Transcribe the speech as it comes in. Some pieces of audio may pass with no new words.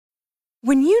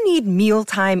When you need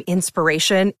mealtime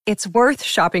inspiration, it's worth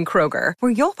shopping Kroger,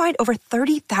 where you'll find over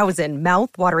 30,000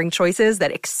 mouth-watering choices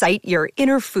that excite your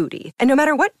inner foodie. And no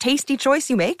matter what tasty choice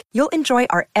you make, you'll enjoy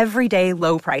our everyday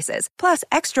low prices, plus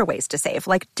extra ways to save,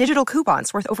 like digital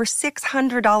coupons worth over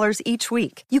 $600 each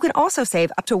week. You can also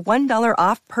save up to $1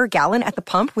 off per gallon at the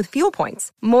pump with fuel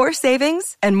points. More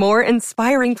savings and more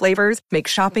inspiring flavors make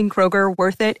shopping Kroger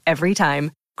worth it every time.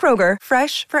 Kroger,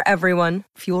 fresh for everyone.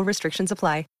 Fuel restrictions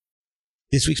apply.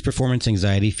 This week's Performance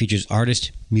Anxiety features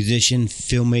artist, musician,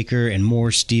 filmmaker, and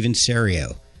more Steven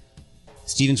Cerio.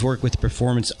 Steven's work with the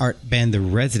performance art band The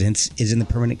Residents is in the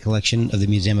permanent collection of the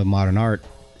Museum of Modern Art.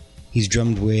 He's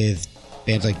drummed with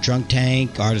bands like Drunk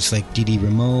Tank, artists like Dee Dee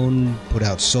Ramone, put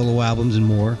out solo albums, and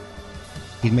more.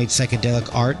 He's made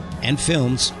psychedelic art and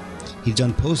films. He's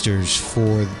done posters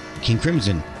for King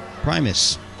Crimson,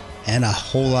 Primus, and a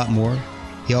whole lot more.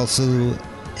 He also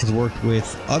has worked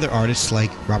with other artists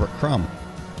like Robert Crumb.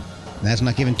 And that's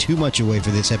not giving too much away for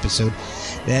this episode.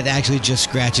 That actually just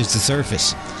scratches the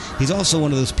surface. He's also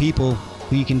one of those people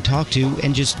who you can talk to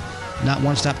and just not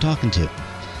want to stop talking to.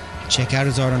 Check out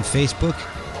his art on Facebook.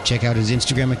 Check out his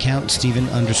Instagram account,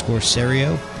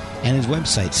 Steven_Cerio, and his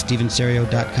website,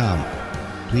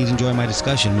 stevencerio.com. Please enjoy my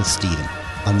discussion with Steven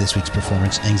on this week's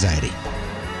Performance Anxiety.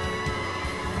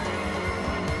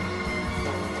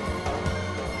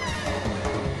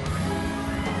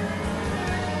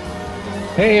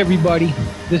 Hey everybody,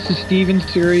 this is Steven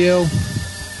Cerio,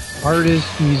 artist,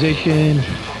 musician,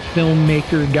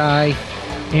 filmmaker guy,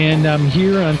 and I'm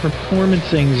here on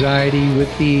Performance Anxiety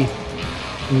with the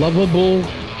lovable,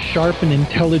 sharp, and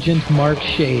intelligent Mark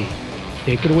Shea.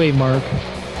 Take it away, Mark.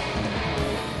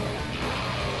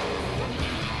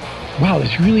 Wow,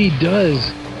 this really does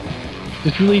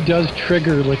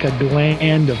trigger like a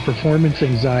gland of performance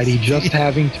anxiety just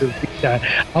having to read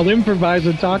that. I'll improvise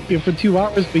and talk to you for 2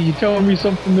 hours, but you telling me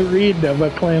something to read and I'm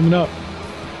not clamming up.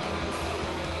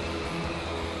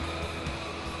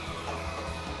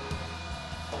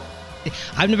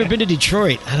 I've never been to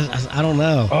Detroit. I don't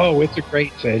know. Oh, it's a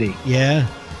great city. Yeah.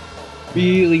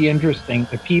 Really interesting.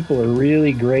 The people are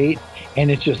really great. And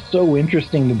it's just so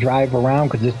interesting to drive around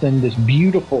because it's in this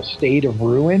beautiful state of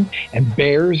ruin, and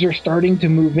bears are starting to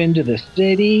move into the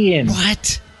city. And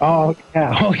what? Oh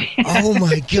yeah! Oh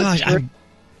my gosh!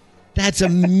 That's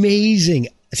amazing.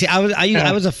 See, I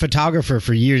was a photographer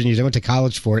for years and years. I went to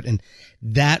college for it, and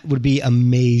that would be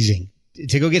amazing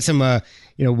to go get some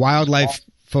wildlife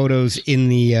photos in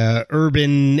the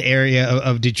urban area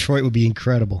of Detroit. Would be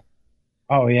incredible.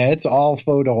 Oh, yeah, it's all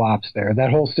photo ops there.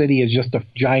 That whole city is just a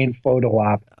giant photo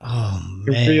op. Oh,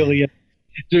 man. It really is.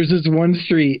 There's this one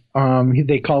street,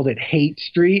 they called it Hate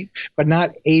Street, but not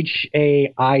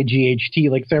H-A-I-G-H-T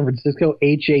like San Francisco,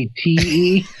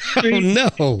 H-A-T-E Street. Oh,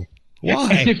 no.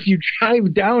 Why? And if you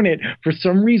drive down it, for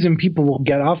some reason, people will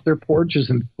get off their porches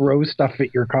and throw stuff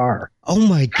at your car. Oh,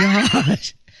 my God.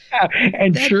 Yeah,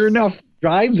 and sure enough,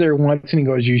 drive there once and he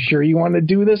goes, "You sure you want to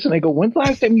do this?" And I go, "When's the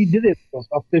last time you did it?" It goes,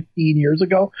 "About 15 years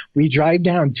ago." We drive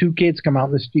down, 2 kids come out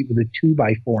in the street with a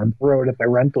 2x4 and throw it at the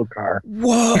rental car.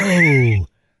 Whoa.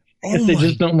 They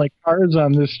just don't like cars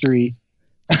on the street.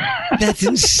 That's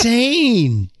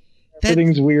insane.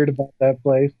 Everything's weird about that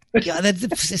place. Yeah,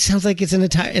 it sounds like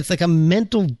it's like a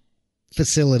mental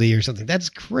facility or something. That's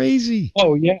crazy.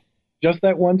 Oh yeah, just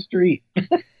that one street.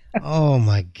 Oh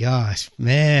my gosh,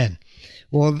 man.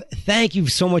 Well, thank you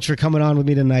so much for coming on with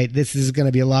me tonight. This is going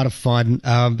to be a lot of fun.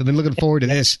 I've been looking forward to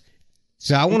this.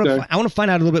 So I want to find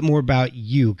out a little bit more about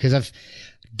you because I've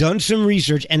done some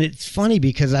research, and it's funny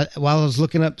because while I was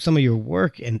looking up some of your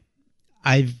work, and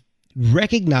I've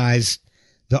recognized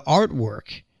the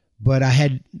artwork, but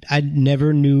I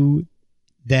never knew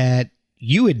that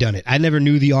you had done it. I never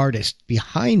knew the artist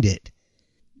behind it.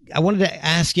 I wanted to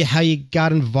ask you how you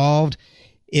got involved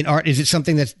in art. Is it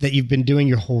something that you've been doing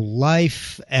your whole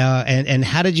life? And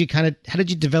how did you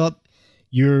develop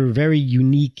your very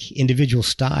unique individual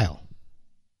style?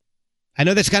 I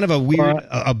know that's kind of a weird,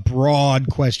 a broad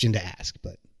question to ask,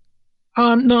 but.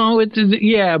 No, it's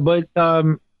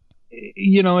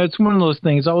one of those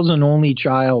things. I was an only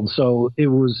child, so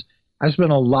I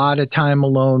spent a lot of time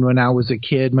alone when I was a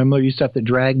kid. My mother used to have to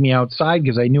drag me outside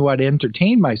because I knew how to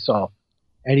entertain myself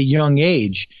at a young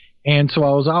age. And so I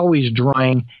was always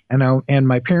drawing, and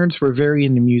my parents were very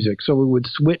into music. So we would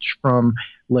switch from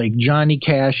like Johnny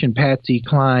Cash and Patsy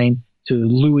Cline to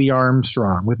Louis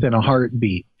Armstrong within a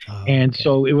heartbeat. Oh, and okay.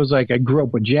 So it was like I grew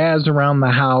up with jazz around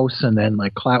the house and then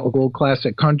like old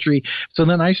classic country. So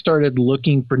then I started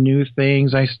looking for new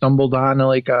things. I stumbled on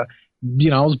I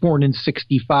was born in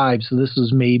 65. So this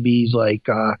was maybe like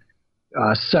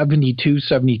 72,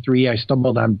 73, I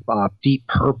stumbled on Deep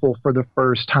Purple for the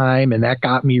first time, and that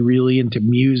got me really into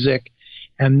music.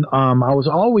 And I was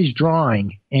always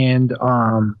drawing and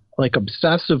like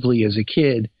obsessively as a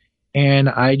kid, and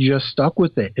I just stuck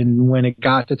with it. And when it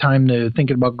got to time to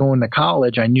thinking about going to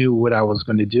college, I knew what I was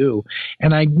going to do,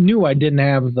 and I knew I didn't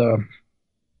have the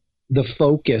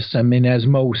focus. I mean, as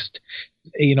most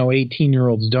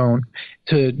 18-year-olds don't,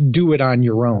 to do it on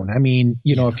your own. I mean,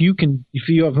 if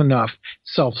you have enough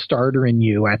self-starter in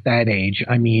you at that age,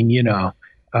 I mean, I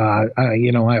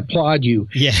applaud you.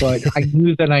 Yeah. But I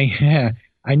knew that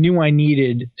I knew I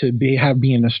needed to be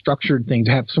in a structured thing,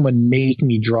 to have someone make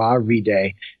me draw every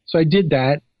day. So I did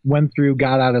that, went through,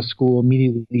 got out of school,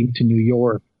 immediately to New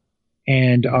York.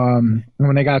 And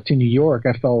when I got to New York,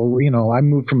 I felt, I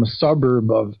moved from a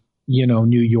suburb of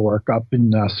New York, up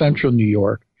in central New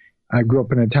York. I grew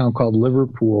up in a town called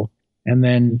Liverpool, and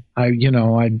then I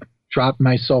dropped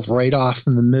myself right off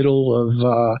in the middle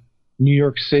of New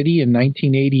York City in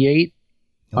 1988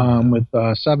 with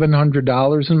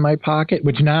 $700 in my pocket,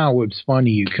 which now it's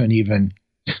funny, you couldn't even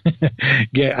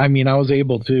get. I mean, I was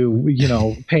able to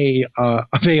pay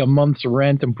a month's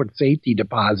rent and put safety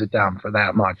deposit down for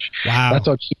that much. Wow, that's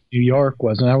how cheap New York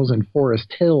was, and I was in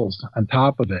Forest Hills on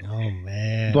top of it. Oh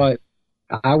man! But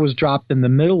I was dropped in the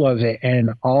middle of it, and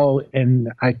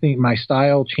I think my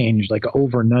style changed like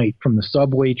overnight from the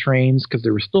subway trains, because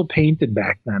they were still painted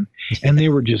back then, and they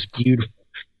were just beautiful.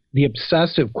 The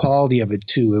obsessive quality of it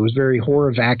too. It was very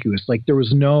horror vacuous. Like there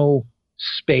was no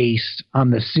space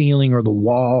on the ceiling or the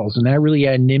walls, and that really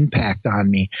had an impact on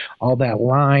me. All that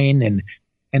line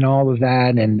and all of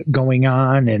that and going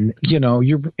on, and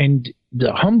and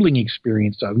the humbling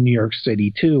experience of New York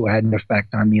City too had an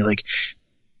effect on me. Like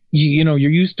you're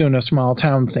used to in a small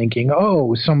town thinking,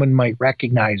 oh, someone might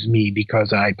recognize me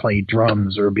because I play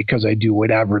drums or because I do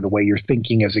whatever, the way you're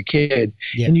thinking as a kid.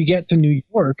 Yeah. And you get to New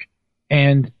York,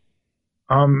 and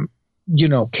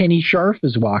Kenny Scharf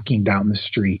is walking down the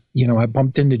street. I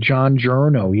bumped into John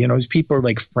Giorno. These people are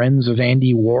like friends of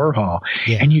Andy Warhol.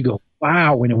 Yeah. And you go,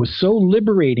 wow. And it was so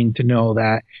liberating to know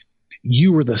that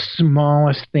you were the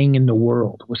smallest thing in the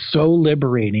world. It was so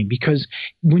liberating, because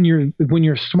when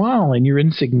you're small and you're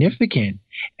insignificant,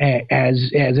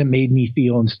 as it made me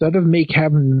feel, instead of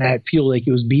having that feel like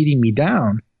it was beating me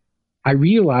down, I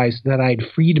realized that I had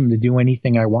freedom to do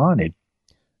anything I wanted.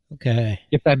 Okay.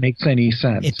 If that makes any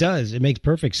sense. It does. It makes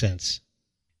perfect sense.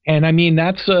 And I mean,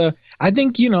 that's I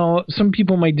think, some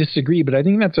people might disagree, but I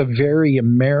think that's a very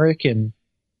American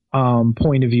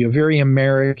point of view, a very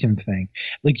American thing.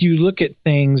 Like you look at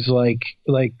things like,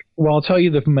 well, I'll tell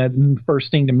you the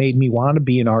first thing that made me want to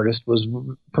be an artist was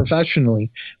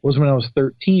professionally was when I was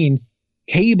 13.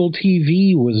 Cable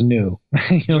TV was new.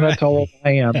 That's how old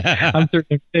I am.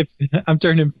 I'm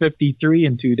turning 53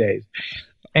 in 2 days.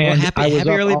 And well, happy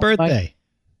early birthday.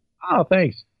 Oh,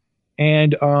 thanks.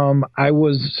 And I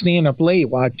was staying up late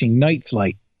watching Night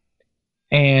Flight.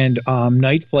 And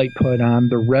Night Flight put on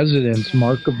The Resident's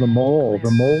Mark of the Mole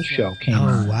show came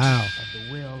on. Oh, wow. Of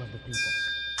the will of the people.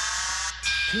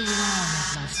 Too long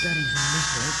has my studies and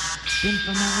research been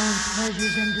for my own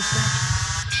pleasures and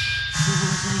distractions.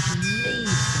 Civilization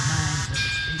needs the minds of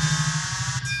its people.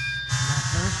 My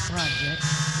first project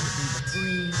will be the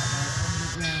freeing of our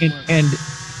underground workers.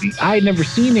 And I had never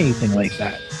seen anything like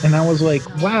that. And I was like,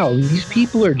 wow, these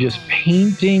people are just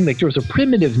painting. Like there was a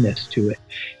primitiveness to it.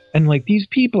 And like these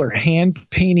people are hand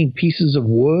painting pieces of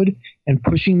wood and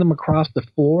pushing them across the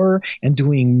floor and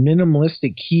doing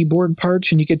minimalistic keyboard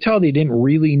parts. And you could tell they didn't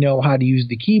really know how to use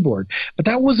the keyboard. But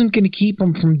that wasn't going to keep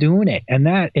them from doing it. And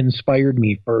that inspired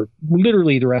me for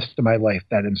literally the rest of my life.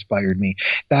 That inspired me.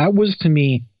 That was, to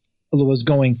me, was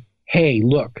going, hey,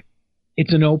 look,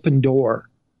 it's an open door.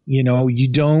 You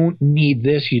don't need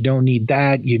this. You don't need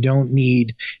that. You don't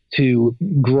need to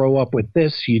grow up with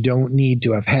this. You don't need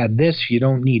to have had this. You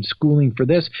don't need schooling for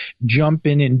this. Jump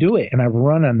in and do it. And I've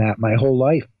run on that my whole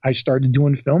life. I started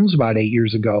doing films about 8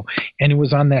 years ago, and it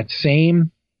was on that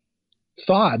same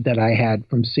thought that I had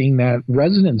from seeing that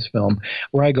Residence film,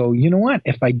 where I go, you know what?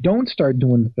 If I don't start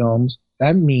doing films,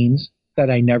 that means that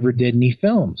I never did any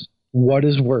films. What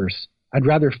is worse? I'd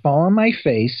rather fall on my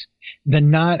face than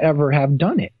not ever have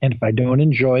done it. And if I don't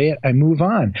enjoy it, I move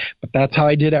on. But that's how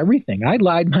I did everything. I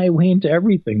lied my way into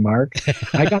everything, Mark.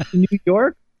 I got to New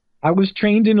York. I was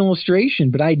trained in illustration,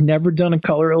 but I'd never done a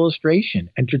color illustration.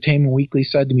 Entertainment Weekly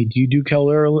said to me, do you do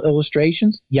color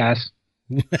illustrations? Yes.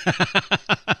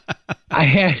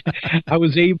 I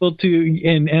was able to,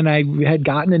 and I had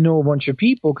gotten to know a bunch of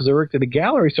people because I worked at a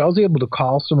gallery. So I was able to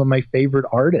call some of my favorite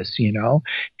artists,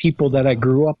 people that I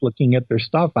grew up looking at their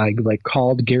stuff. I like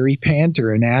called Gary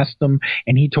Panter and asked him,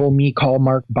 and he told me call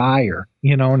Mark Beyer,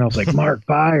 and I was like, Mark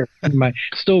Beyer,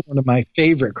 still one of my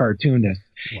favorite cartoonists.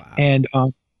 Wow. And,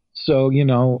 so,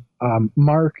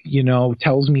 Mark,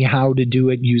 tells me how to do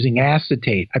it using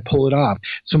acetate. I pull it off.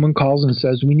 Someone calls and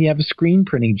says, we need to have a screen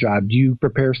printing job. Do you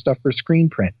prepare stuff for screen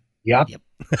print? Yep.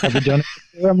 I've done it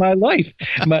before in my life.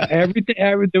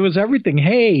 There was everything.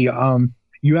 Hey,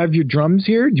 you have your drums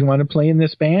here? Do you want to play in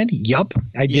this band? Yup.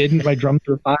 I did. My drums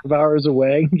were 5 hours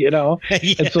away, Yeah.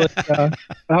 And so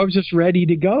I was just ready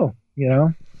to go,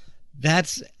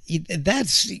 That's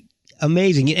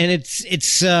amazing. And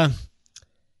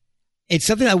it's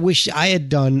something I wish I had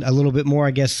done a little bit more,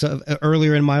 I guess,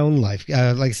 earlier in my own life.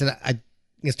 Like I said, I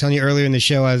was telling you earlier in the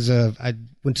show, I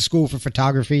went to school for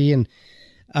photography, and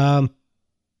I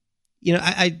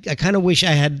kind of wish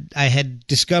I had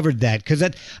discovered that, because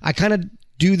I kind of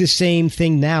do the same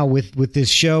thing now with this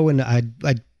show, and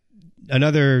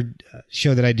another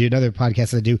show that I do, another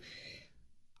podcast that I do.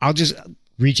 I'll just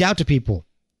reach out to people.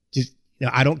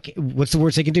 I don't. What's the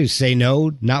worst they can do? Say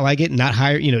no, not like it, not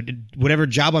hire. Whatever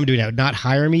job I'm doing now, not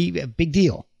hire me. Big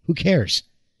deal. Who cares?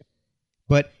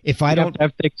 But if I don't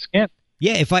have thick skin,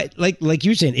 if I like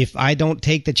you're saying, if I don't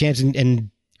take the chance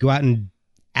and go out and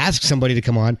ask somebody to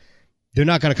come on, they're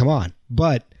not going to come on.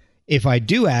 But if I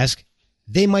do ask,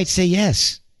 they might say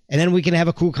yes, and then we can have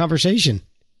a cool conversation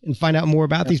and find out more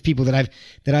about these people that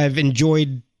I've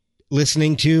enjoyed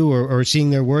listening to or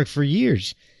seeing their work for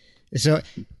years. So.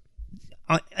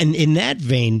 And in that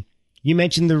vein, you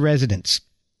mentioned The Residents,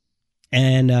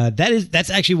 and that's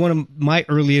actually one of my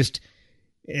earliest.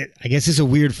 I guess it's a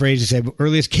weird phrase to say, but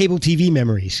earliest cable TV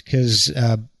memories, because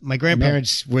my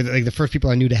grandparents were like the first people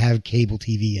I knew to have cable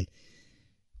TV, and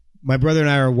my brother and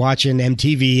I are watching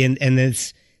MTV, and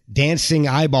this dancing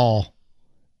eyeball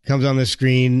comes on the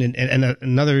screen, and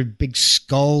another big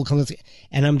skull comes,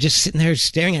 and I'm just sitting there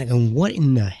staring at it, going, "What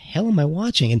in the hell am I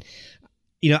watching?" And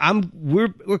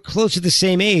we're close to the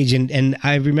same age, and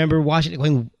I remember watching it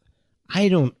going, I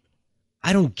don't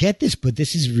get this, but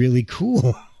this is really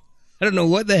cool. I don't know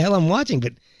what the hell I'm watching,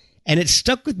 and it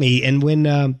stuck with me. And when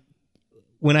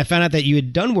I found out that you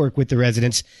had done work with The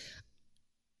Residents,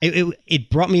 it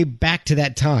brought me back to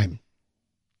that time,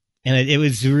 and it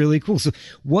was really cool. So,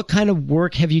 what kind of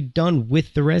work have you done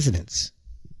with The Residents?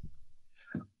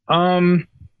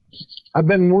 I've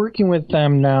been working with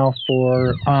them now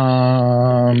for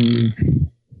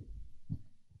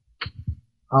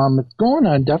it's going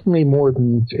on definitely more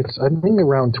than I think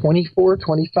around 24,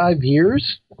 25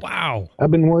 years. Wow.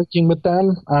 I've been working with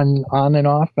them on and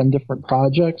off on different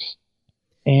projects.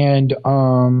 And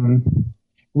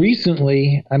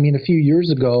recently, a few years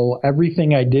ago,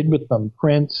 everything I did with them,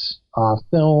 prints,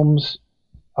 films,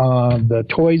 the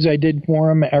toys I did for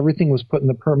them, everything was put in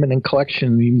the permanent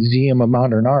collection in the Museum of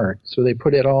Modern Art. So they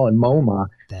put it all in MoMA,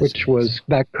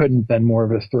 that couldn't have been more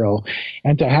of a thrill.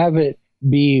 And to have it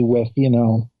be with,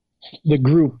 the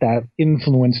group that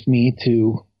influenced me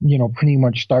to, pretty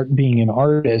much start being an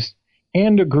artist,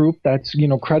 and a group that's,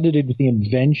 credited with the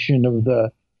invention of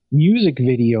the music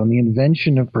video and the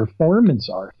invention of performance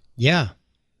art. Yeah.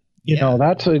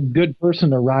 That's a good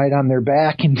person to ride on their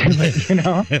back and do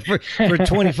it, for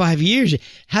 25 years.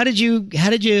 How did you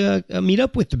meet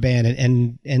up with the band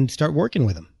and start working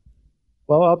with them?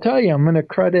 Well, I'll tell you, I'm going to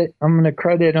credit some of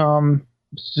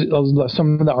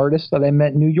the artists that I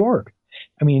met in New York.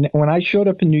 When I showed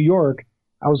up in New York,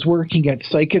 I was working at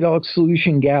Psychedelic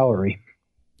Solution Gallery.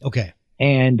 Okay.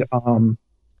 And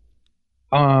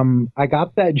I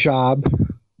got that job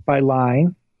by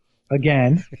lying.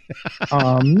 Again,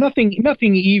 nothing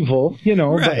evil, right.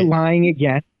 But lying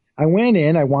again. I went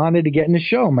in, I wanted to get in the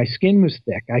show. My skin was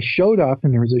thick. I showed up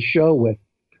and there was a show with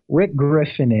Rick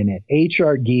Griffin in it,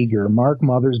 H.R. Giger, Mark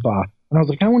Mothersbaugh. And I was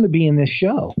like, I want to be in this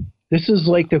show. This is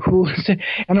like the coolest.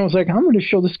 And I was like, I'm going to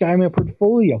show this guy my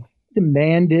portfolio. I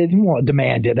didn't, I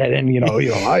demand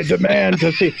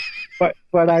to see.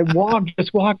 But I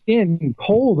just walked in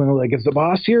cold and I was like, is the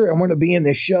boss here? I want to be in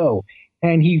this show.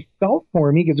 And he felt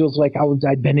for me because it was like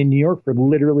I'd been in New York for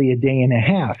literally a day and a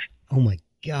half. Oh my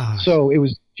gosh. So it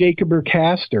was Jacob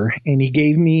Burcaster, and he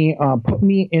gave me, put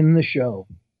me in the show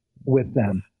with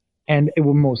them. And it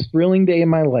was the most thrilling day of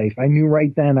my life. I knew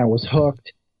right then I was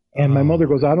hooked. And my mother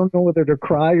goes, I don't know whether to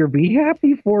cry or be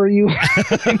happy for you.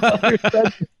 My mother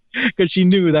said, because she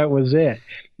knew that was it.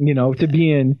 To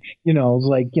be in,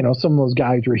 some of those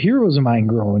guys were heroes of mine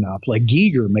growing up, like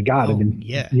Giger, my God.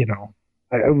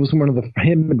 It was one of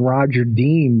him and Roger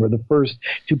Dean were the first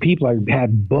two people I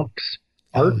had books,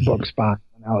 art books by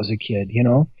when I was a kid, you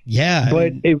know? Yeah.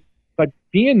 But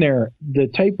being there, the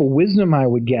type of wisdom I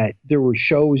would get, there were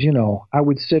shows, you know, I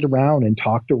would sit around and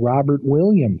talk to Robert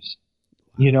Williams.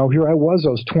 You know, here I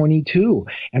was 22,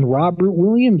 and Robert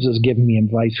Williams is giving me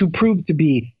advice, who proved to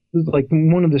be like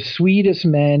one of the sweetest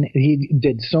men. He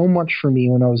did so much for me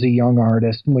when I was a young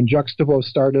artist. When Juxtapoz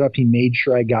started up, he made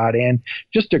sure I got in.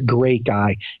 Just a great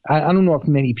guy. I don't know if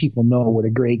many people know what a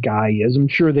great guy is. I'm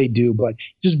sure they do, but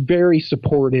just very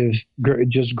supportive,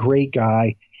 just great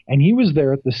guy. And he was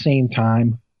there at the same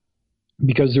time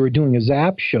because they were doing a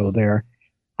Zap show there.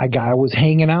 I was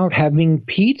hanging out having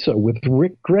pizza with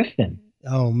Rick Griffin.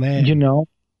 Oh, man. You know,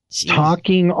 Jeez.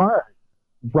 Talking art.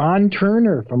 Ron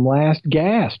Turner from Last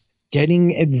Gasp,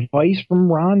 getting advice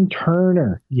from Ron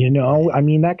Turner. You know, I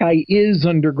mean, that guy is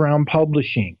Underground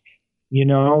Publishing. You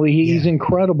know, he's an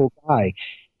incredible guy.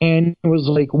 And it was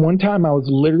like one time I was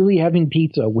literally having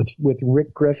pizza with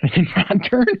Rick Griffin and Ron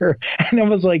Turner. And I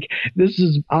was like, this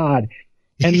is odd.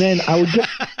 And then I would get,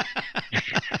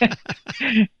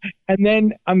 and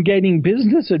then I'm getting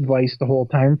business advice the whole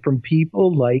time from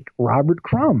people like Robert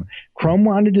Crumb. Crumb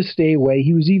wanted to stay away.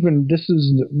 He was this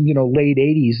is, you know, late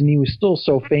 80s, and he was still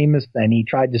so famous then. He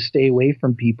tried to stay away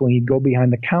from people, and he'd go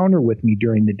behind the counter with me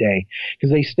during the day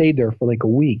because they stayed there for like a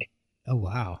week. Oh,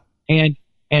 wow. And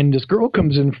this girl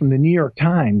comes in from the New York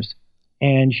Times,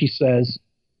 and she says,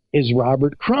 "Is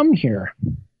Robert Crumb here?"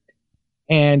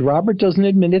 And Robert doesn't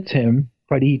admit it's him.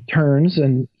 But he turns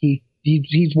and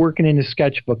he's working in his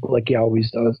sketchbook like he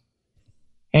always does.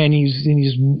 And he's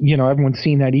you know, everyone's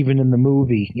seen that even in the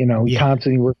movie, you know, he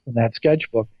constantly works in that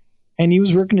sketchbook. And he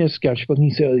was working in his sketchbook,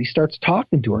 and he starts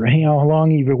talking to her. Hey, how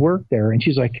long have you worked there? And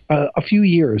she's like, a few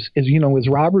years. Is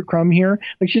Robert Crumb here?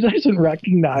 Like, she doesn't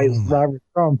recognize Robert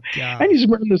Crumb. God. And he's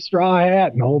wearing the straw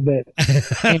hat and the whole bit.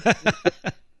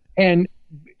 and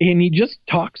he just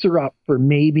talks her up for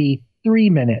maybe 3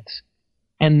 minutes.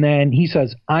 And then he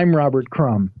says, "I'm Robert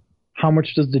Crumb. How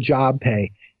much does the job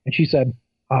pay?" And she said,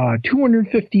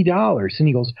 $250. And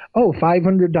he goes, "Oh,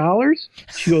 $500?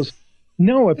 She goes,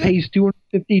 "No, it pays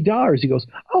 $250. He goes,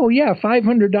 "Oh, yeah,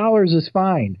 $500 is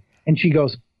fine." And she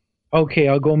goes, "Okay,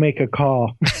 I'll go make a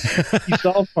call."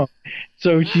 Cell phone.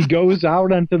 So she goes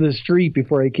out onto the street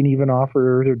before I can even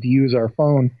offer her to use our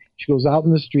phone. She goes out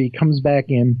in the street, comes back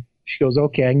in. She goes,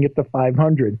 "Okay, I can get the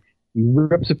 500. He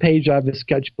rips a page out of his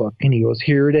sketchbook, and he goes,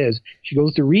 "Here it is." She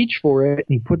goes to reach for it, and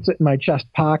he puts it in my chest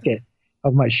pocket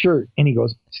of my shirt, and he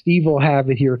goes, "Steve will have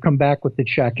it here. Come back with the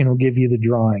check, and he'll give you the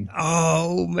drawing."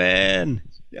 Oh, man.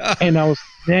 And I was,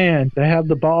 man, to have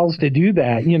the balls to do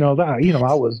that, you know, I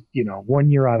was, 1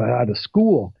 year out of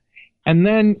school. And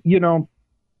then,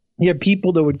 you had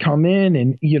people that would come in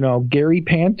and, Gary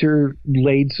Panter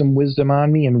laid some wisdom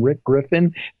on me, and Rick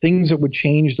Griffin, things that would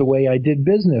change the way I did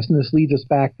business. And this leads us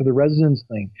back to the residence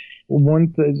thing. I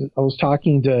was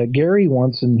talking to Gary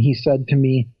once, and he said to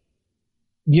me,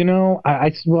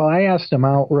 I asked him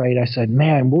outright, I said,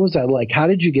 "Man, what was that like? How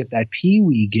did you get that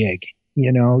Pee-wee gig?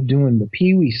 Doing the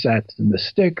Pee-wee sets and the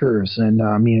stickers, and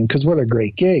because what a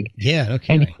great gig." Yeah,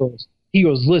 okay. And he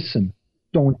goes, "Listen,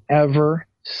 don't ever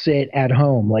sit at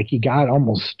home." Like, he got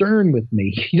almost stern with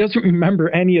me. He doesn't remember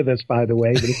any of this, by the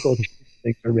way, but it's still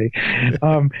interesting for me.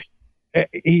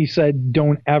 He said,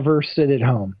 "Don't ever sit at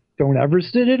home. Don't ever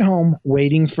sit at home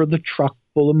waiting for the truck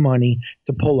full of money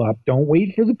to pull up. Don't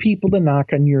wait for the people to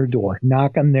knock on your door.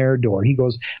 Knock on their door." He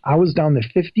goes, "I was down to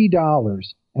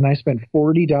 $50, and I spent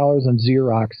 $40 on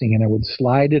Xeroxing, and I would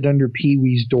slide it under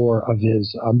Pee-wee's door of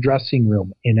his dressing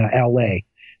room in L.A.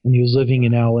 when he was living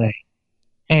in L.A.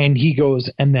 And he goes,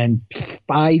 and then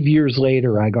 5 years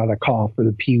later, I got a call for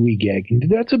the Pee-wee gig. And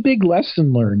that's a big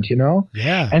lesson learned,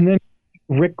 Yeah. And then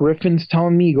Rick Griffin's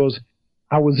telling me, he goes,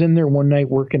 "I was in there one night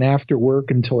working after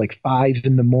work until like 5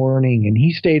 in the morning, and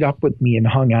he stayed up with me and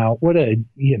hung out." What a,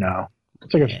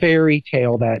 it's like a fairy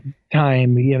tale that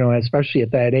time, especially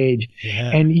at that age.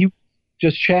 Yeah. And you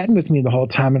just chatting with me the whole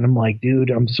time. And I'm like, "Dude,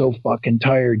 I'm so fucking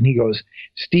tired." And he goes,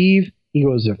 "Steve," he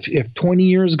goes, if 20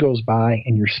 years goes by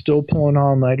and you're still pulling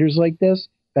all-nighters like this,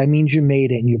 that means you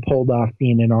made it and you pulled off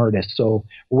being an artist. So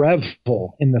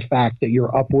revel in the fact that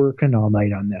you're up working all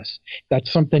night on this.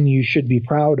 That's something you should be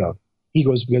proud of." He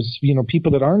goes, because,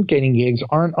 people that aren't getting gigs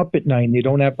aren't up at night, and they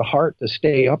don't have the heart to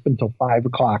stay up until 5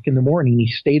 o'clock in the morning. He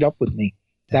stayed up with me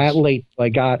that late. I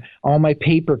got all my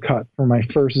paper cut for my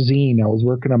first zine. I was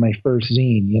working on my first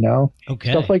zine,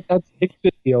 Okay. Stuff like that takes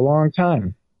a long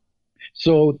time.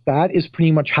 So that is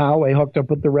pretty much how I hooked up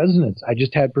with the Resonance. I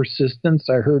just had persistence.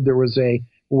 I heard there was a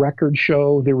record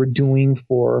show they were doing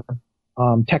for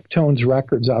Tectones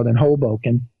Records out in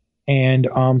Hoboken. And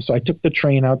so I took the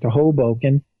train out to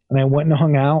Hoboken, and I went and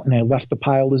hung out, and I left a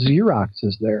pile of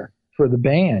Xeroxes there for the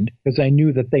band because I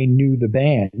knew that they knew the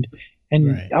band.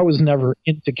 And Right. I was never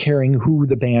into caring who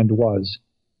the band was.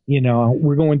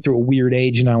 We're going through a weird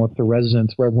age now with the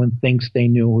Residents where everyone thinks they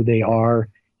knew who they are.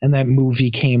 And that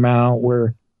movie came out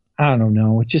where, I don't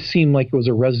know, it just seemed like it was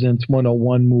a Residents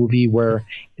 101 movie where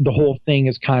the whole thing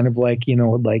is kind of like,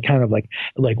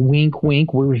 like wink,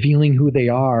 wink, we're revealing who they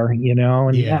are, and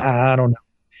I don't know.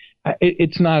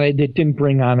 It didn't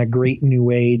bring on a great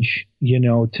new age,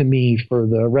 to me for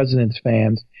the Residents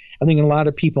fans. I think a lot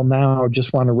of people now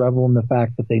just want to revel in the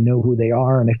fact that they know who they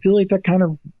are. And I feel like that kind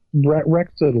of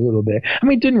wrecks it a little bit. I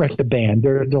mean, it didn't wreck the band.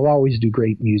 They'll always do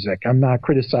great music. I'm not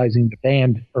criticizing the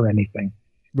band or anything.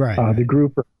 Right. The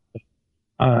group,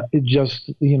 it just,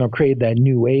 created that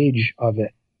new age of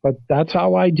it. But that's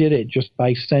how I did it, just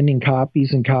by sending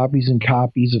copies and copies and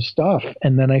copies of stuff.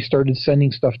 And then I started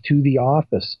sending stuff to the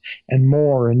office and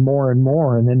more and more and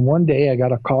more. And then one day I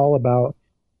got a call about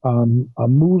a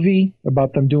movie,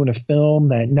 about them doing a film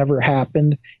that never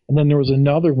happened. And then there was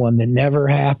another one that never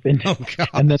happened. Oh, God.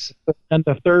 And then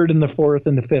the third and the fourth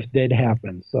and the fifth did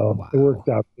happen. So Wow. It worked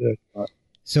out good.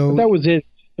 So but that was it.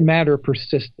 A matter of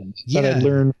persistence that I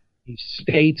learned these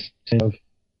states of.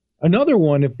 Another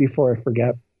one, before I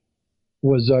forget,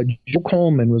 was Joe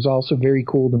Coleman was also very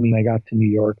cool to me when I got to New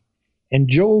York. And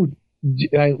Joe,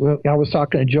 I was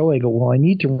talking to Joe. I go, well, I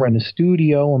need to run a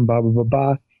studio and blah, blah, blah,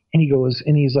 blah. And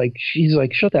she's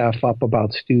like, shut the F up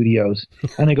about studios.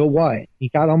 And I go, what? He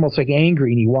got almost like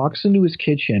angry, and he walks into his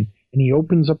kitchen and he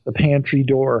opens up the pantry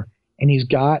door, and he's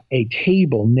got a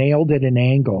table nailed at an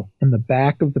angle in the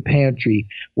back of the pantry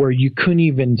where you couldn't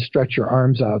even stretch your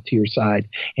arms out to your side.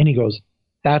 And he goes,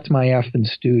 that's my effing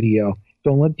studio.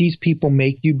 Don't let these people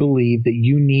make you believe that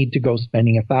you need to go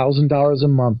spending $1,000 a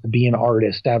month to be an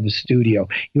artist, to have a studio.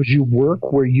 He goes, you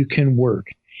work where you can work.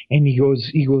 And he goes,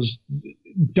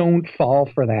 don't fall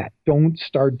for that. Don't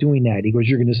start doing that. He goes,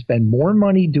 you're going to spend more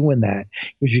money doing that.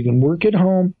 He goes, you can work at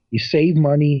home, you save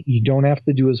money, you don't have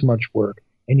to do as much work,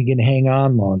 and you can hang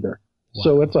on longer. Wow.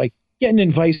 So it's like getting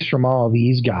advice from all of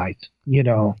these guys,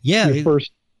 your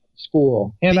first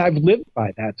school. And I've lived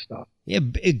by that stuff. Yeah,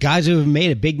 guys who have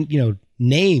made a big,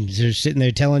 names are sitting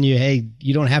there telling you, hey,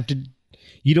 you don't have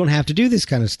to do this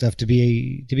kind of stuff to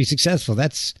be successful.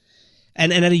 That's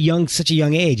and at such a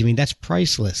young age, I mean, that's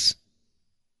priceless.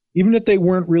 Even if they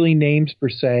weren't really names per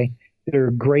se,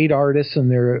 they're great artists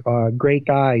and they're great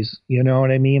guys. You know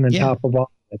what I mean? On top of all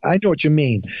of it. I know what you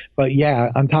mean. But yeah,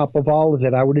 on top of all of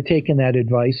it, I would have taken that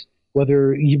advice,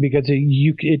 because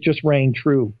it just rang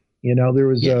true. There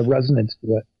was a resonance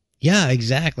to it. Yeah,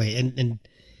 exactly. And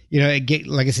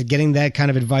like I said, getting that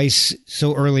kind of advice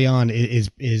so early on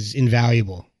is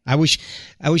invaluable. I wish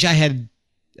I had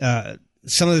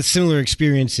some of the similar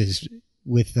experiences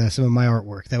with some of my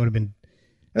artwork. That would have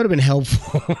been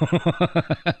helpful.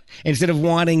 Instead of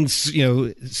wanting, a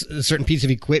certain piece of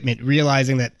equipment,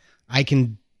 realizing that I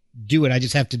can do it. I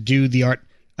just have to do the art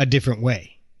a different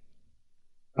way.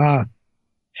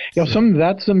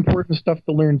 That's important stuff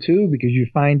to learn too, because you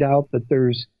find out that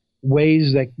there's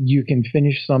ways that you can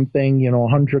finish something,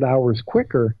 100 hours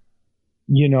quicker.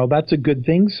 That's a good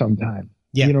thing sometimes.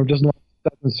 Yeah. Just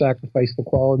doesn't sacrifice the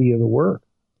quality of the work.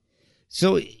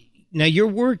 So now your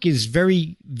work is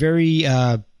very, very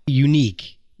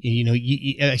unique.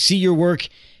 I see your work,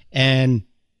 and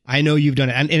I know you've done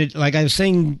it. And like I was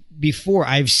saying before,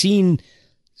 I've seen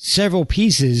several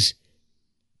pieces,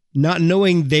 not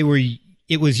knowing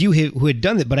it was you who had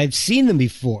done it, but I've seen them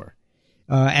before.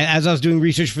 As I was doing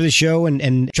research for the show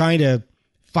and trying to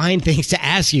find things to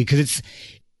ask you, because it's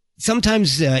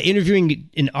sometimes interviewing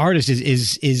an artist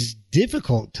is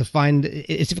difficult to find.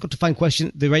 It's difficult to find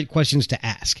the right questions to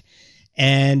ask.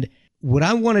 And what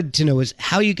I wanted to know is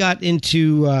how you got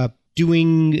into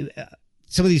doing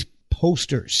some of these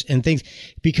posters and things,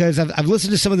 because I've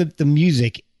listened to some of the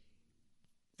music,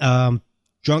 Drunk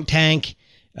Tank,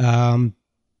 The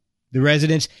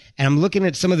Residents, and I'm looking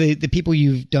at some of the people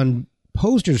you've done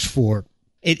posters for.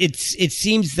 It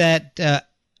seems that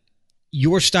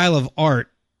your style of art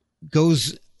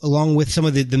goes along with some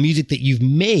of the music that you've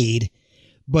made,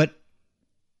 but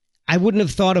I wouldn't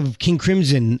have thought of King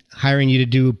Crimson hiring you to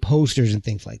do posters and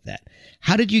things like that.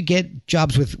 How did you get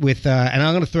jobs with and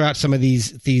I'm going to throw out some of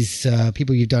these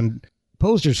people you've done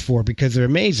posters for, because they're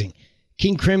amazing.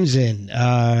 King Crimson,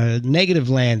 Negative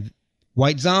Land,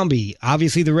 White Zombie,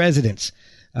 obviously The Residents,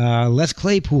 Les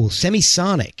Claypool,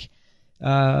 Semisonic,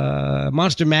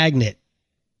 Monster Magnet,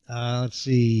 let's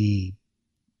see,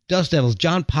 Dust Devils,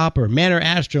 John Popper, Manor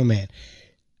Astro Man.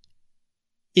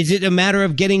 Is it a matter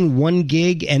of getting one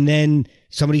gig and then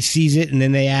somebody sees it and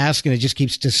then they ask and it just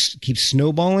keeps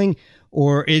snowballing?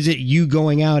 Or is it you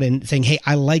going out and saying, hey,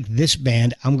 I like this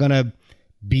band, I'm going to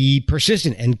be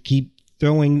persistent and keep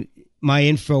throwing my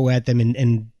info at them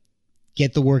and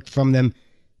get the work from them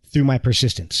through my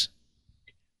persistence?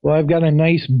 Well, I've got a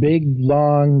nice, big,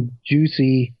 long,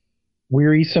 juicy,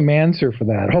 wearisome answer for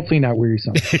that. Hopefully not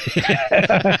wearisome.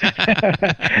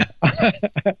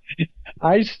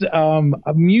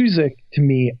 Music to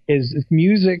me is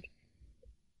music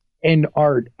and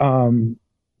art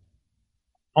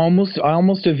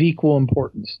almost of equal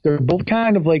importance. They're both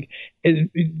kind of like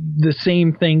the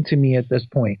same thing to me at this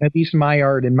point, at least my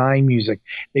art and my music.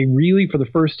 They really, for the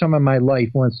first time in my life,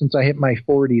 since I hit my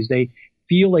 40s, they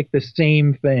feel like the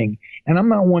same thing. And I'm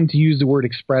not one to use the word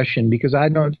expression because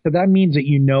that means that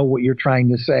you know what you're trying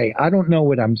to say. I don't know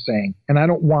what I'm saying, and I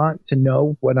don't want to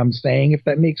know what I'm saying, if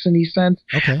that makes any sense.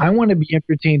 Okay. I want to be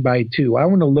entertained by it too. I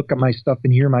want to look at my stuff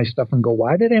and hear my stuff and go,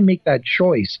 why did I make that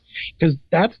choice? Because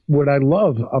that's what I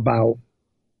love about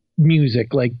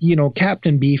music. Like,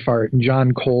 Captain Beefheart and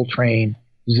John Coltrane,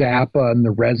 Zappa and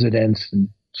the Residents and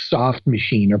Soft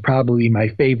Machine are probably my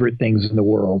favorite things in the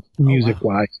world,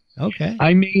 music-wise. Okay.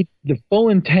 I made the full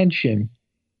intention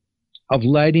of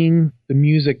letting the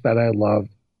music that I loved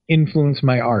influence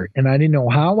my art. And I didn't know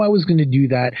how I was going to do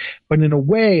that. But in a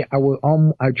way,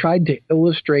 I tried to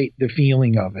illustrate the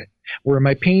feeling of it, where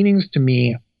my paintings to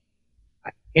me,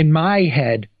 in my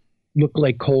head, look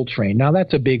like Coltrane. Now,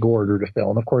 that's a big order to fill.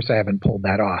 And of course, I haven't pulled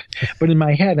that off. But in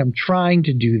my head, I'm trying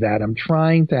to do that. I'm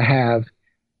trying to have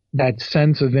that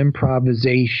sense of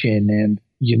improvisation and,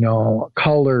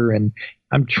 color, and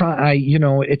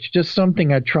it's just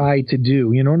something I try to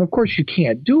do, and of course you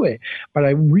can't do it, but I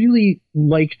really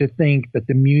like to think that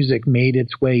the music made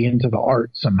its way into the art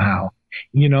somehow,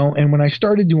 and when I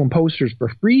started doing posters for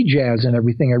free jazz and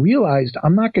everything, I realized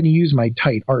I'm not going to use my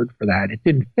tight art for that. It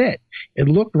didn't fit. It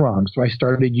looked wrong. So I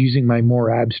started using my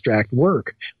more abstract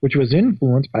work, which was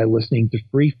influenced by listening to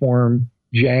freeform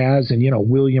jazz and,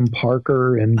 William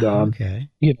Parker and,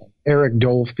 Eric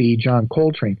Dolphy, John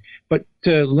Coltrane. But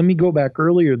let me go back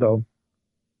earlier, though.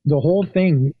 The whole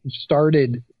thing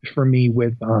started for me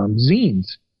with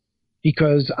zines,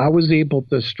 because I was able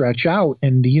to stretch out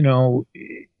and,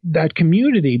 that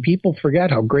community, people forget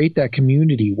how great that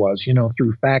community was,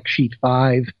 through Fact Sheet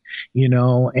 5,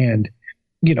 and,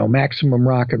 Maximum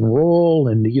Rock and Roll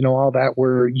and, all that,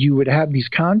 where you would have these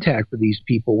contact with these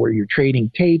people where you're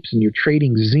trading tapes and you're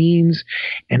trading zines,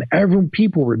 and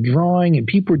people were drawing and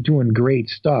people were doing great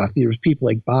stuff. There was people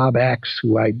like Bob X,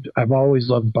 who I've always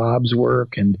loved Bob's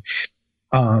work, and,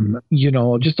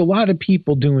 just a lot of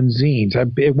people doing zines.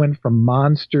 It went from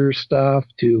monster stuff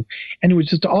and it was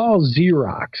just all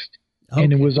Xeroxed. Okay.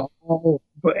 And it was all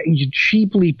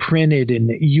cheaply printed,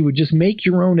 and you would just make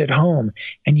your own at home,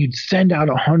 and you'd send out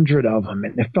 100 of them,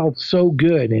 and it felt so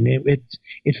good, and it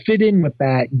fit in with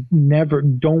that.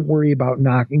 Don't worry about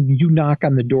knocking. You knock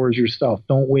on the doors yourself.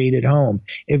 Don't wait at home.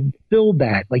 It filled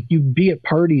that. Like, you'd be at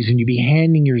parties and you'd be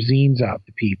handing your zines out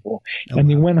to people, and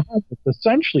you went home with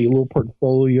essentially a little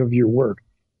portfolio of your work.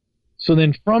 So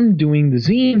then from doing the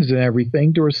zines and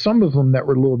everything, there were some of them that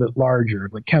were a little bit larger,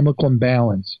 like Chemical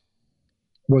Imbalance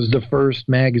was the first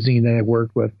magazine that I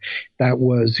worked with that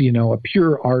was, a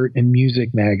pure art and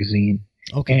music magazine.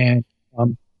 Okay.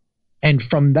 And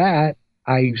from that,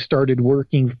 I started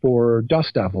working for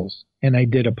Dust Devils, and I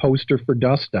did a poster for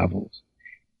Dust Devils.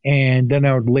 And then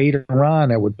later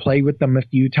on, I would play with them a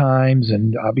few times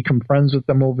and become friends with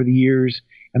them over the years.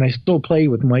 And I still play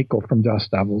with Michael from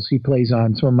Dust Devils. He plays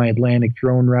on some of my Atlantic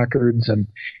Drone records.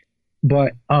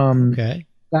 Okay.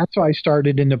 That's how I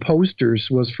started in the posters,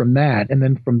 was from that. And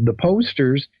then from the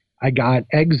posters, I got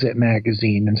Exit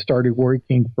magazine and started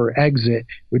working for Exit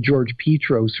with George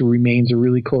Petros, who remains a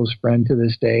really close friend to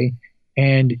this day.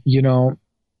 And,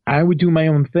 I would do my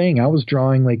own thing. I was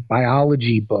drawing like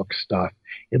biology book stuff.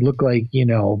 It looked like,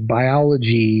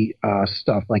 biology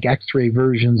stuff, like X-ray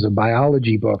versions of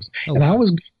biology books. Oh, and wow.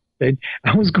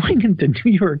 I was going into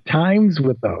New York Times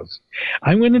with those.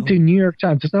 I went into New York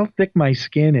Times. That's how thick my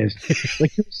skin is.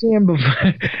 Like you were saying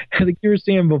before,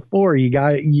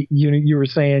 you were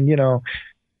saying, I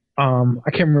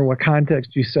can't remember what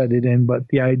context you said it in, but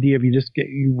the idea of you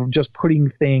were just putting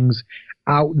things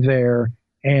out there,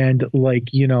 and like,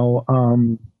 I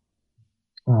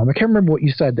can't remember what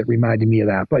you said that reminded me of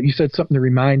that, but you said something that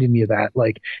reminded me of that,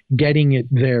 like getting it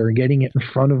there, getting it in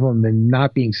front of them and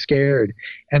not being scared.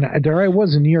 And there I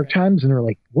was in New York Times, and they're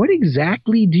like, what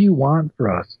exactly do you want for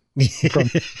us?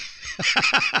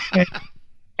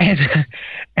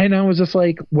 And I was just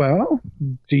like, well,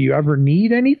 do you ever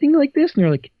need anything like this? And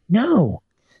they're like, no,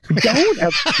 we don't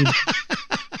ever.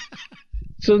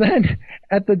 So then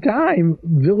at the time,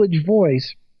 Village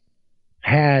Voice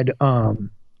had,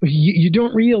 you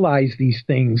don't realize these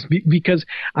things because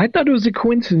I thought it was a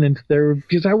coincidence there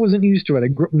because I wasn't used to it. I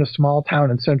grew up in a small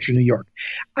town in central New York.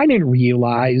 I didn't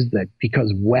realize that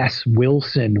because Wes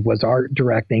Wilson was art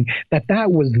directing,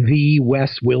 that was the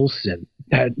Wes Wilson,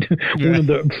 that one of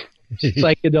the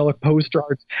psychedelic poster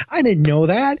arts. I didn't know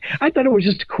that. I thought it was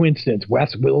just a coincidence.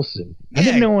 Wes Wilson. I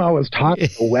didn't know I was talking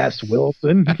to Wes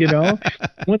Wilson,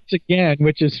 once again,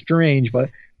 which is strange,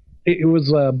 but it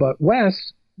was, but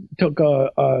Wes took a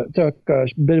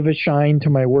bit of a shine to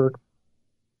my work,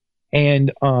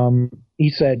 and he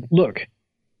said, "Look,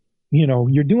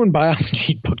 you're doing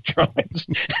biology book drawings,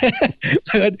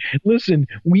 but listen,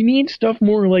 we need stuff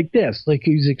more like this." Like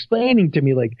he's explaining to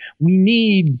me, like we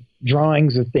need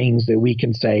drawings of things that we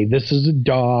can say, this is a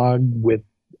dog with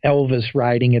Elvis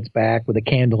riding its back with a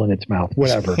candle in its mouth,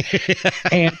 whatever.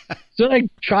 And so I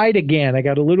tried again. I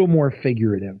got a little more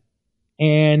figurative,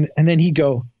 and then he'd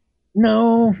go,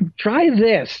 "No, try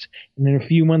this." And then a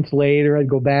few months later, I'd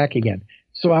go back again.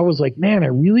 So I was like, man, I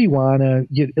really want to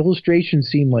get illustration.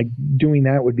 Seemed like doing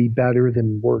that would be better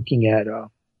than working at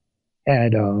a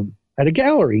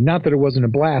gallery. Not that it wasn't a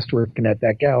blast working at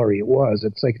that gallery. It was.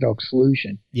 It's Psychedelic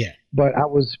Solution. Yeah. But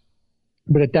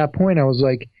at that point, I was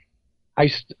like,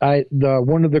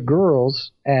 one of the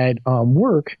girls at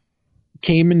work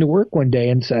came into work one day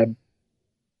and said,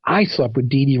 "I slept with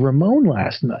Dee Dee Ramone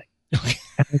last night."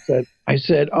 And I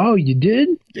said, "Oh, you did?"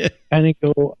 Yeah. And I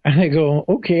go,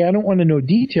 "Okay, I don't want to know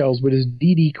details, but is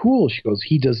Dee Dee cool?" She goes,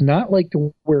 "He does not like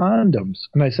to wear condoms."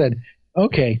 And I said,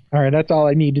 "Okay, all right, that's all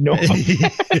I need to know." And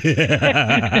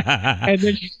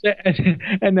then she said,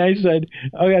 and I said,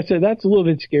 "That's a little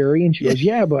bit scary." And she goes,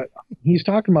 "Yeah, but he's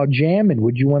talking about jamming.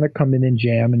 Would you want to come in and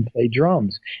jam and play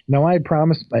drums?" Now I had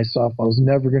promised myself I was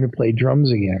never going to play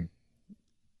drums again.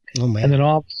 Oh man! And then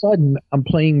all of a sudden, I'm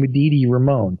playing with Dee Dee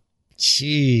Ramone.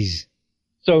 Jeez.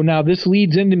 So now this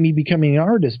leads into me becoming an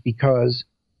artist because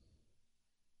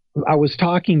I was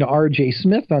talking to R.J.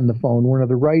 Smith on the phone, one of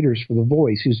the writers for The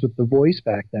Voice, who's with The Voice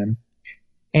back then.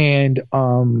 And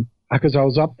because I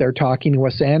was up there talking to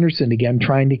Wes Anderson again,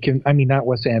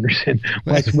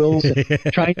 Wes Wilson,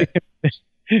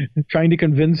 trying to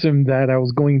convince him that I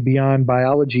was going beyond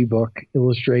biology book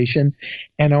illustration.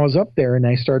 And I was up there and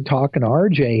I started talking to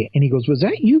RJ, and he goes, "Was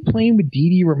that you playing with Dee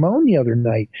Dee Ramone the other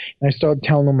night?" And I started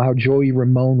telling him how Joey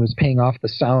Ramone was paying off the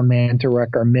sound man to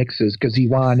wreck our mixes because he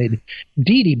wanted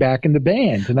Dee Dee back in the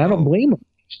band. And I don't blame him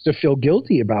to feel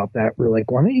guilty about that. We're like,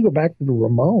 why don't you go back to the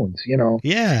Ramones,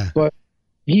 Yeah. But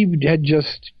he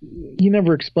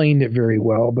never explained it very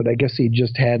well, but I guess he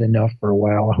just had enough for a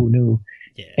while. Who knew?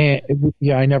 Yeah. And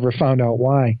I never found out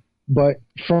why. But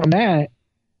from that,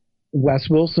 Wes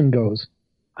Wilson goes,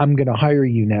 "I'm going to hire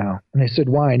you now." And I said,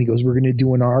 "Why?" And he goes, "We're going to do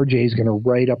RJ is going to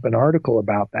write up an article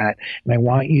about that. And I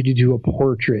want you to do a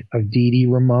portrait of Dee Dee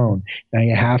Ramone. Now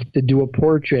you have to do a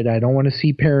portrait. I don't want to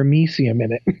see paramecium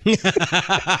in it."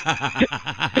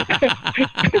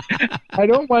 I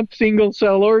don't want single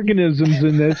cell organisms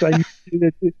in this.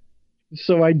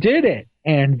 So I did it.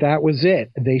 And that was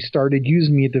it. They started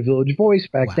using me at the Village Voice.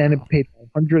 Back then, it paid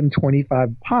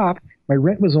 $125 pop. My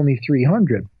rent was only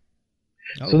 $300.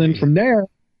 So then from there,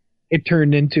 it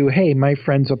turned into, hey, my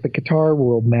friends up at Guitar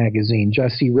World magazine,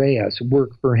 Jesse Reyes,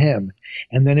 work for him.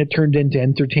 And then it turned into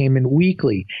Entertainment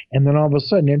Weekly. And then all of a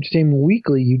sudden, Entertainment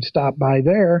Weekly, you'd stop by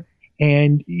there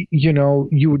and,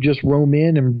 you would just roam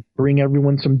in and bring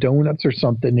everyone some donuts or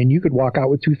something. And you could walk out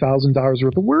with $2,000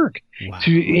 worth of work. Wow.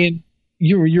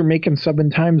 You're making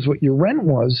 7 times what your rent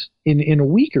was in a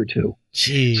week or two.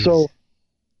 Jeez. So,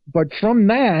 but from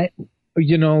that,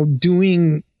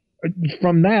 do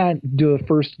the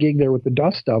first gig there with the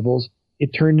Dust Devils,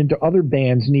 it turned into other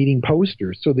bands needing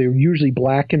posters. So they were usually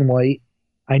black and white.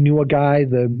 I knew a guy,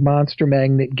 the Monster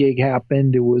Magnet gig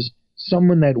happened. It was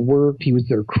someone that worked. He was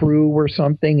their crew or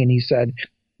something. And he said,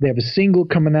 they have a single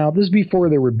coming out. This is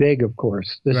before they were big, of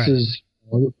course. This is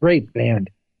a great band.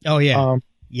 Oh, yeah.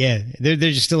 Yeah, they're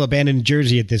just still a band in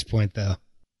Jersey at this point, though.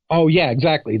 Oh, yeah,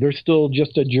 exactly. They're still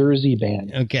just a Jersey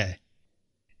band. Okay.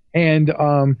 And,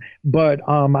 but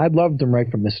I loved them right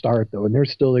from the start, though, and they're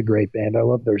still a great band. I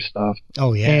love their stuff.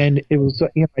 Oh, yeah. And it was, I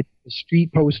did a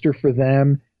street poster for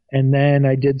them, and then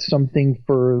I did something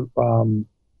for,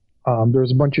 there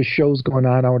was a bunch of shows going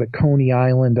on out at Coney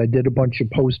Island. I did a bunch of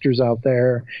posters out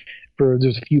there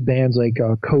there's a few bands like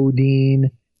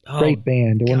Codeine. Great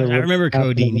band. God, I remember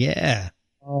Codeine, yeah.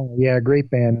 Oh, yeah, great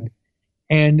band.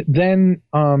 And then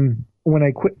when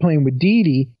I quit playing with Dee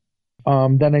Dee,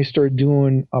 then I started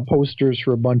doing posters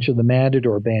for a bunch of the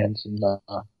Matador bands and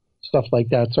stuff like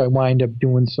that. So I wind up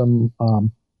doing some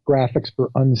graphics for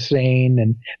Unsane,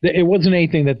 and it wasn't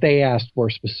anything that they asked for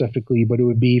specifically, but it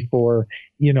would be for,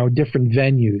 different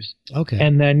venues. Okay.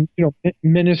 And then,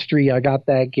 Ministry, I got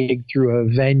that gig through a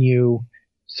venue.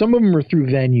 Some of them were through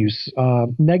venues.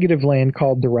 Negative Land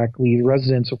called directly. The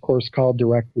Residents, of course, called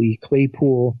directly.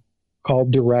 Claypool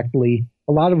called directly.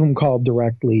 A lot of them called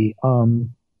directly.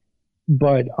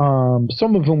 But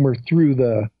some of them were through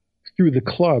the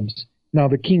clubs. Now,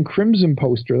 the King Crimson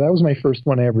poster, that was my first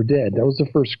one I ever did. That was the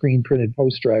first screen printed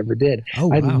poster I ever did. Oh,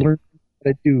 wow. I learned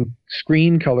how to do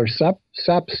screen color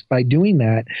seps by doing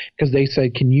that, because they said,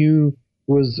 I think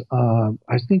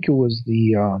it was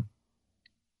the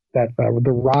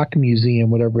Rock Museum,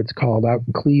 whatever it's called, out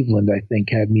in Cleveland, I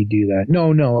think, had me do that.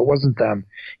 No, it wasn't them.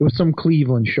 It was some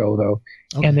Cleveland show, though.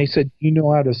 Okay. And they said, you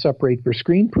know how to separate for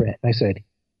screen print? And I said,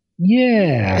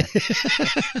 yeah.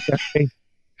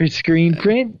 For screen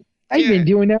print? I've been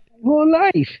doing that my whole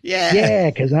life. Yeah,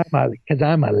 because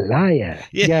I'm a liar.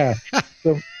 Yeah.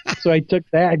 So I took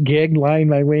that gig, lined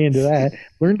my way into that,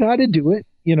 learned how to do it,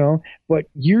 But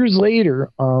years later,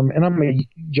 and I'm a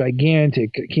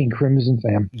gigantic King Crimson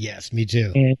fan. Yes, me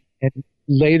too. And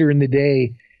later in the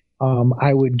day,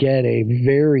 I would get a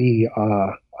very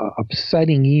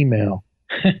upsetting email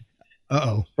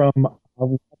from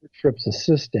Robert Fripp's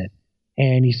assistant.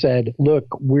 And he said, look,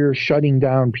 we're shutting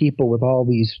down people with all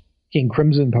these King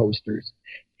Crimson posters,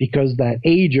 because that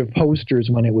age of posters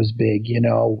when it was big,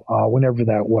 whenever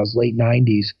that was, late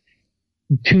 90s,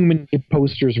 too many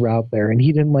posters were out there, and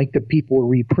he didn't like that people were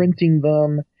reprinting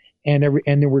them, and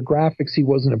there were graphics he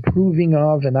wasn't approving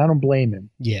of, and I don't blame him.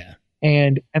 Yeah.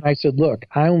 And I said, look,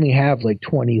 I only have like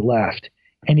 20 left.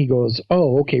 And he goes,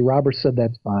 oh, okay, Robert said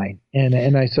that's fine.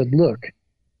 And I said, look,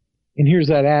 and here's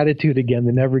that attitude again,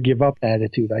 the never give up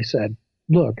attitude. I said,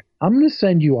 look, I'm going to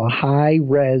send you a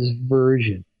high-res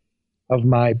version of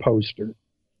my poster,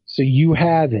 so you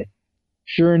have it.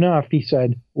 Sure enough, he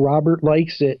said, Robert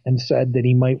likes it and said that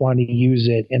he might want to use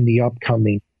it in the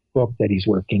upcoming book that he's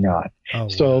working on. Oh,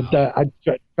 so wow. I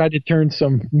tried to turn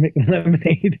some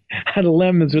lemonade out of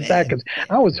lemons with that, because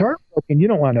I was heartbroken. You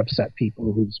don't want to upset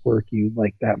people whose work you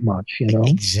like that much,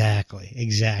 Exactly.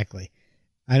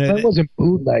 I wasn't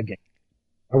bootlegging.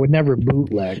 I would never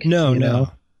bootleg. No.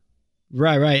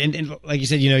 Right. And like you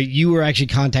said, you were actually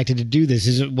contacted to do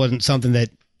this. It wasn't something that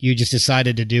you just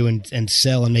decided to do and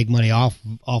sell and make money off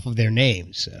of their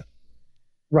names. So.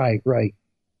 Right.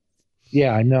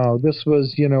 Yeah, no, this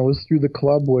was, it was through the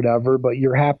club, whatever, but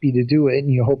you're happy to do it, and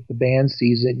you hope the band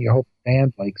sees it, and you hope the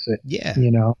band likes it. Yeah.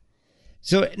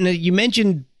 So now you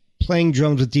mentioned playing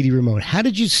drums with Dee Dee Ramone. How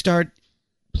did you start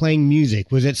playing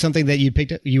music? Was it something that you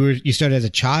picked up? You started as a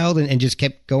child and just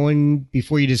kept going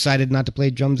before you decided not to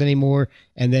play drums anymore,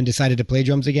 and then decided to play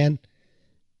drums again?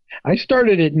 I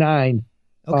started at 9.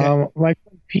 Okay. My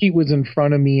friend Pete was in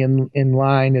front of me in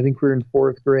line. I think we were in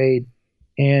 4th grade.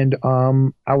 And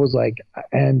I was like,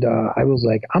 I'm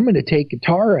going to take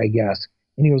guitar, I guess.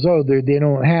 And he goes, oh, they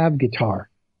don't have guitar.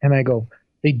 And I go,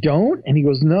 they don't? And he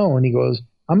goes, no. And he goes,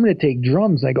 I'm going to take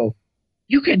drums. And I go,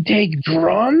 you can take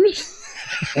drums?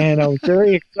 And I was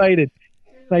very excited.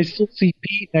 And I still see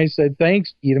Pete, and I said,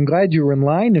 thanks, Pete. I'm glad you were in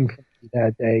line in front of me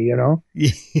that day,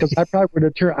 because I probably would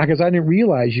have turned, because I didn't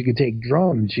realize you could take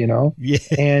drums, Yeah.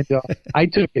 And I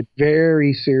took it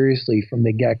very seriously from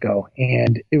the get-go.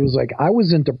 And it was like I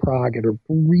was into prog at a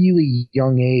really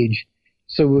young age.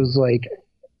 So it was like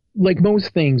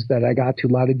most things that I got to,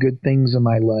 a lot of good things in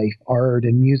my life, art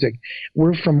and music,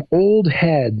 were from old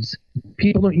heads.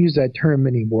 People don't use that term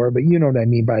anymore, but you know what I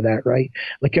mean by that, right?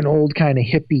 Like an old kind of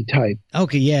hippie type.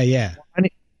 Okay, yeah.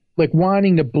 Like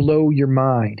wanting to blow your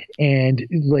mind. And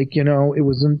there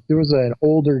was an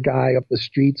older guy up the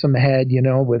street, some head,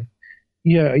 with a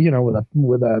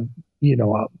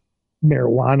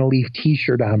marijuana leaf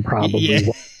T-shirt on, probably.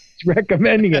 Yeah.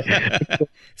 Recommending it.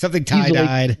 Something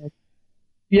tie-dyed.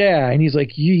 Yeah, and he's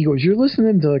like, he goes, you're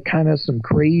listening to kind of some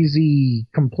crazy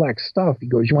complex stuff. He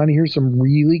goes, you want to hear some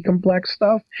really complex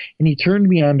stuff? And he turned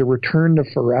me on to Return to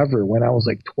Forever when I was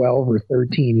like 12 or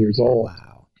 13 years old.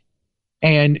 Wow.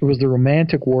 And it was the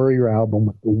Romantic Warrior album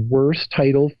with the worst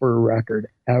title for a record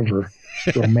ever.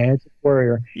 Romantic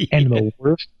Warrior. Yeah. And the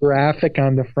worst graphic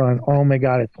on the front. Oh my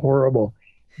God, it's horrible.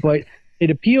 But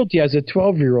it appealed to you as a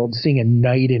 12-year-old seeing a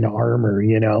knight in armor,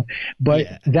 But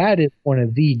that is one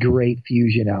of the great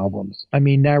Fusion albums. I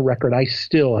mean, that record, I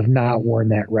still have not worn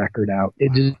that record out.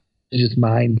 It's just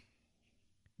mine.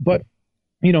 But,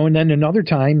 and then another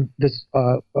time,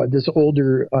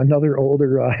 another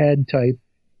older head type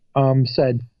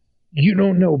said, you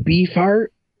don't know Beefheart?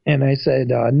 And I said,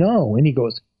 no. And he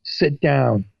goes, sit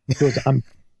down. He goes,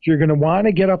 You're going to want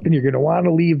to get up and you're going to want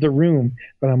to leave the room,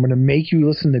 but I'm going to make you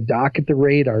listen to Doc at the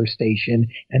radar station,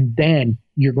 and then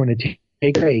you're going to take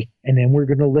a break, and then we're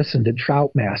going to listen to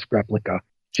Trout Mask Replica.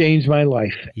 Changed my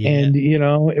life. Yeah. And,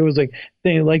 it was like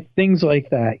things like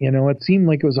that. It seemed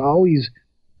like it was always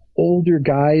older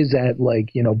guys at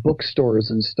bookstores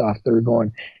and stuff that were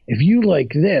going, if you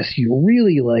like this, you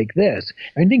really like this.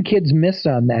 I think kids miss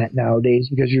on that nowadays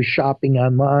because you're shopping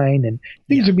online and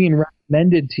things are being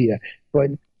recommended to you. But,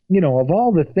 of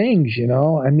all the things,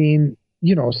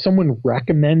 someone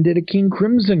recommended a King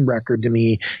Crimson record to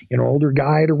me, older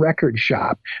guy at a record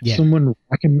shop. Yeah. Someone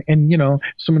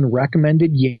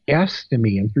recommended Yes to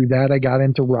me. And through that, I got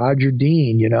into Roger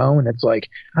Dean, and it's like,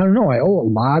 I don't know, I owe a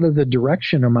lot of the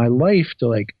direction of my life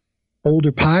to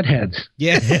older potheads.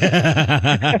 Yeah.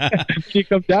 When you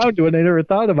come down to it, I never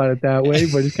thought about it that way,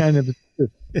 but it's kind of.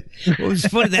 Well, it's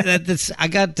funny that's I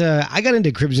got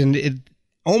into Crimson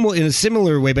almost in a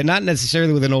similar way, but not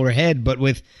necessarily with an older head, but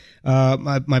with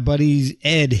my buddy's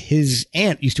Ed. His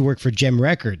aunt used to work for Gem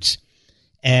Records,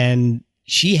 and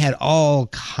she had all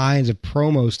kinds of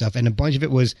promo stuff, and a bunch of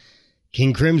it was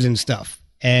King Crimson stuff.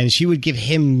 And she would give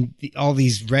him all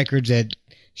these records that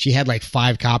she had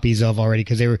 5 copies of already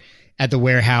because they were at the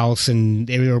warehouse and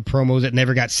they were promos that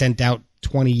never got sent out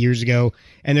 20 years ago,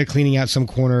 and they're cleaning out some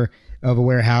corner of a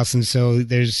warehouse. And so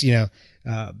there's,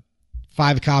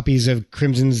 5 copies of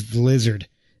Crimson's The Lizard.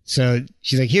 So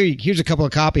she's like, here's a couple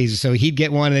of copies. So he'd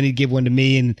get one and then he'd give one to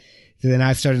me. And so then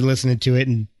I started listening to it,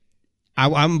 and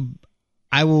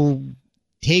I will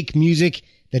take music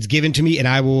that's given to me and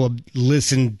I will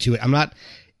listen to it.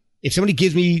 If somebody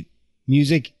gives me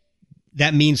music,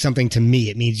 that means something to me.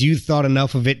 It means you thought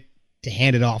enough of it to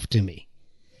hand it off to me.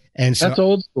 And so that's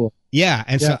old school. Yeah.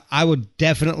 And so I would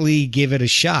definitely give it a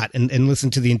shot and listen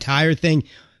to the entire thing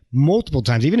multiple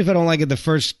times. Even if I don't like it the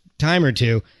first time or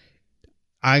two,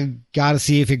 I got to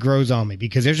see if it grows on me,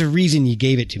 because there's a reason you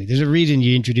gave it to me. There's a reason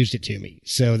you introduced it to me.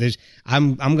 So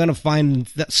I'm going to find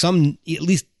some, at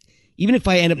least, even if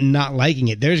I end up not liking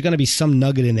it, there's going to be some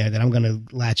nugget in there that I'm going to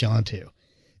latch onto.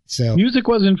 So music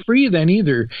wasn't free then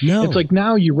either. No. It's like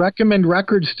now you recommend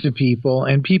records to people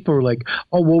and people are like,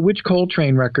 oh, well, which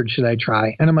Coltrane record should I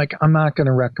try? And I'm like, I'm not going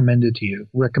to recommend a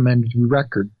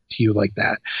record to you like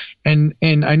that. And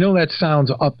I know that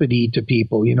sounds uppity to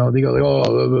people. They go,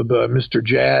 oh, Mr.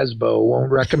 Jazzbo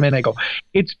won't recommend. I go,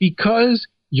 it's because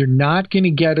you're not going to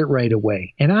get it right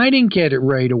away. And I didn't get it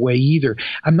right away either.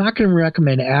 I'm not going to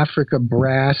recommend Africa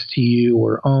Brass to you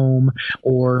or Ohm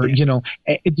or,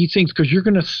 these things, because you're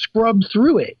going to scrub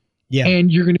through it. Yeah. And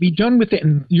you're going to be done with it.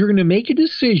 And you're going to make a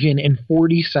decision in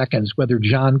 40 seconds whether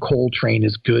John Coltrane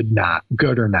is good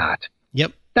or not.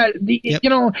 Yep.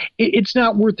 It's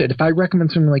not worth it. If I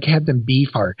recommend something like Heaven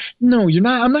Beefheart, no, you're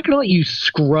not. I'm not going to let you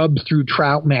scrub through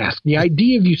Trout Mask. The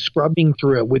idea of you scrubbing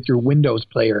through it with your Windows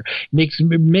player makes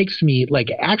me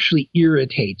actually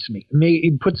irritates me.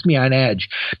 It puts me on edge.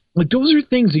 Those are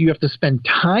things that you have to spend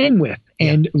time with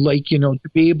and to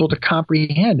be able to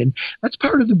comprehend. And that's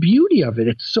part of the beauty of it.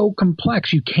 It's so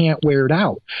complex. You can't wear it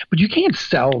out, but you can't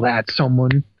sell that to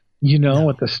someone,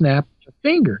 at the snap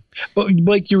finger. But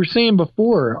like you were saying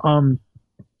before,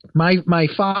 my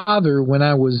father, when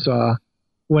I was I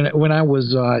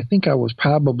think I was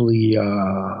probably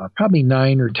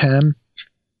 9 or 10,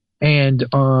 and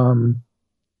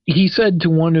he said to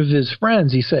one of his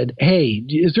friends, he said, hey,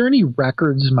 is there any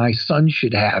records my son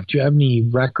should have? Do you have any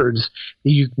records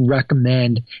that you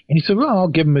recommend? And he said, well, I'll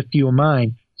give him a few of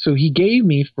mine. So he gave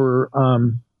me for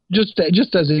just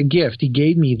as a gift, he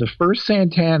gave me the first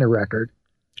Santana record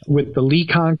with the Lee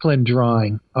Conklin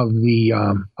drawing of the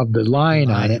lion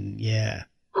on it. Yeah.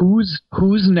 Who's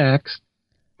Next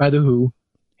by The Who,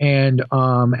 and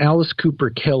Alice Cooper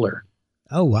Killer.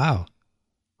 Oh, wow.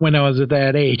 When I was at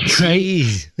that age,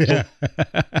 right?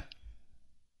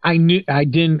 I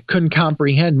couldn't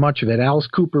comprehend much of it. Alice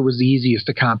Cooper was the easiest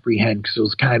to comprehend because it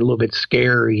was kind of a little bit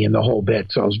scary and the whole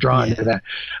bit, so I was drawn to that.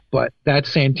 But that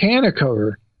Santana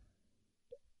cover,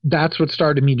 that's what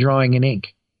started me drawing in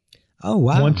ink. Oh,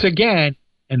 wow. Once again,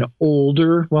 an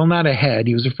older, well, not a head.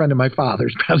 He was a friend of my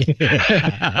father's. Probably.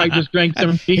 I just drank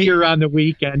some beer on the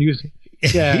weekend.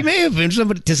 He may have been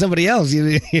to somebody else.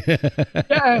 Yeah,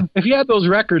 if he had those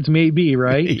records, maybe,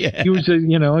 right? Yeah. He was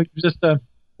just a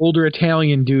older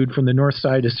Italian dude from the north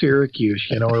side of Syracuse,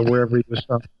 or wherever he was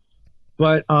from.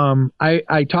 But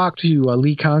I talked to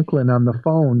Lee Conklin on the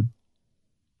phone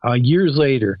years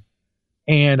later,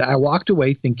 and I walked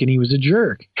away thinking he was a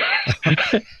jerk.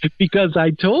 Because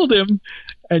I told him,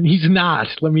 and he's not.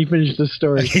 Let me finish the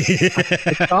story.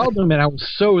 I called him, and I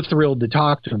was so thrilled to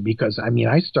talk to him because,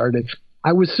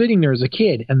 I was sitting there as a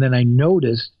kid, and then I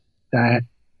noticed that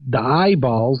the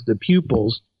eyeballs, the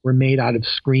pupils, were made out of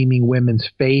screaming women's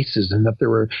faces, and that there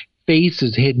were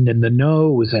faces hidden in the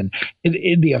nose, and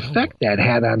the effect that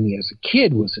had on me as a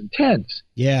kid was intense.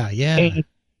 Yeah. And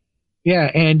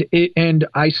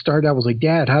I was like,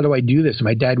 Dad, how do I do this? And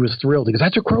my dad was thrilled because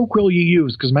that's a crow quill you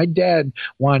use, because my dad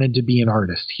wanted to be an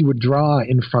artist. He would draw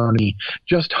in front of me,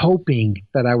 just hoping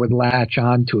that I would latch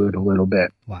onto it a little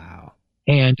bit. Wow.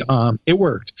 And it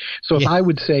worked. So if I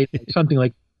would say something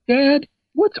like, Dad,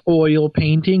 what's oil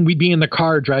painting? We'd be in the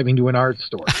car driving to an art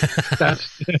store. But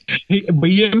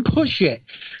you didn't push it.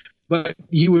 But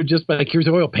you would just be like, here's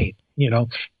oil paint,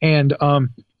 And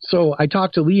so I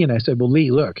talked to Lee and I said, well, Lee,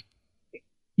 look,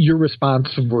 you're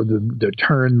responsible for the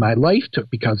turn my life took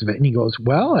because of it. And he goes,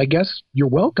 well, I guess you're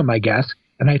welcome, I guess.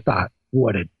 And I thought,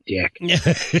 what a dick.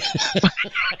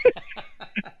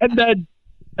 and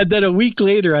then a week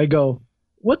later I go,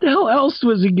 what the hell else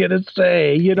was he going to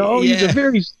say? He's a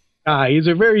very guy. He's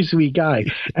a very sweet guy.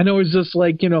 And it was just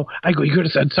like, I go, you could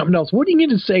have said something else. What are you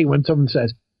going to say when someone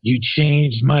says, you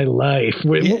changed my life?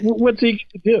 What's he going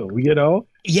to do,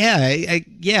 Yeah.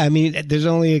 I mean, there's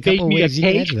only a couple ways you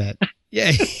can answer that.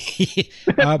 Yeah.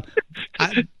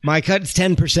 My cut's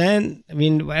 10%. I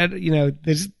mean,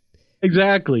 there's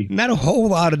exactly not a whole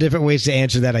lot of different ways to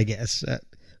answer that, I guess.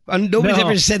 Nobody's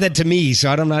ever said that to me, so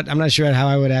I'm not sure how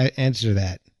I would answer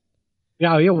that.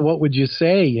 Yeah. What would you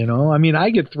say? I mean, I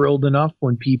get thrilled enough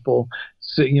when people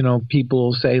say,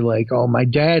 people say like, oh, my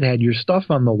dad had your stuff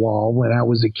on the wall when I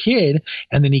was a kid,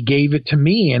 and then he gave it to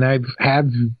me, and I've had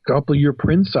a couple of your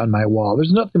prints on my wall.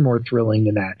 There's nothing more thrilling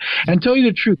than that. And tell you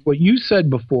the truth, what you said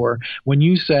before, when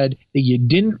you said that you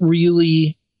didn't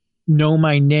really know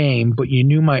my name, but you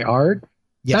knew my art,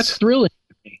 that's thrilling.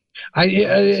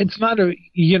 It's not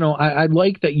I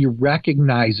like that you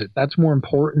recognize it. That's more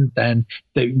important than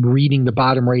reading the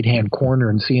bottom right-hand corner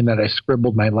and seeing that I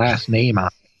scribbled my last name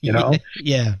on it,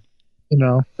 Yeah.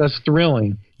 That's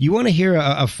thrilling. You want to hear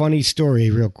a funny story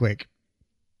real quick?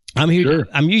 I'm here. Sure.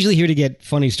 I'm usually here to get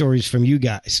funny stories from you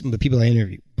guys, the people I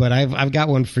interview, but I've got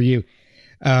one for you.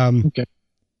 Okay.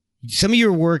 Some of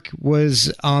your work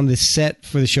was on the set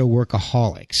for the show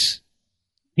Workaholics.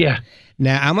 Yeah.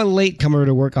 Now, I'm a latecomer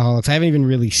to Workaholics. I haven't even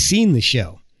really seen the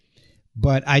show,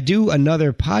 but I do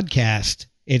another podcast.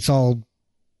 It's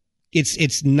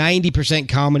 90%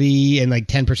 comedy and like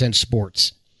 10%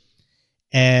 sports.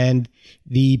 And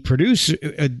the producer,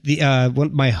 one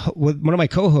of my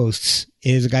co-hosts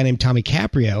is a guy named Tommy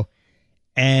Caprio,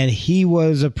 and he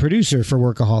was a producer for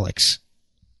Workaholics.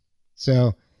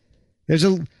 So there's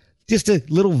just a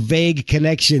little vague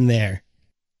connection there.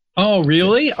 Oh,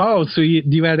 really? Oh, so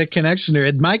you had a connection there.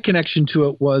 My connection to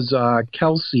it was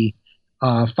Kelsey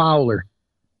Fowler.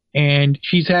 And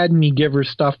she's had me give her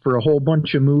stuff for a whole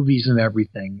bunch of movies and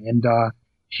everything. And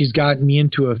she's gotten me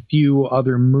into a few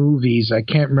other movies. I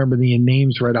can't remember the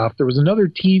names right off. There was another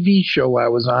TV show I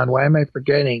was on. Why am I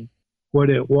forgetting what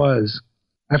it was?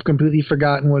 I've completely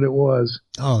forgotten what it was.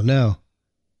 Oh, no.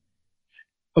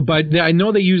 But I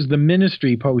know they used the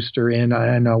Ministry poster in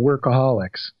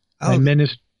Workaholics. Oh,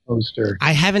 Ministry poster.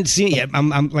 I haven't seen it yet. I'm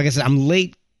like I said, I'm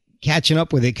late catching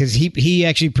up with it because he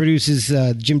actually produces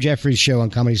Jim Jeffries' show on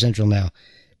Comedy Central now.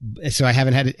 So I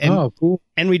haven't had it. And, cool.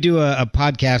 And we do a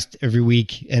podcast every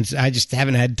week, and so I just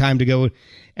haven't had time to go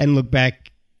and look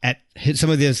back at some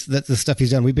of the stuff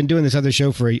he's done. We've been doing this other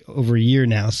show for over a year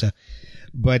now. So,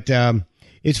 but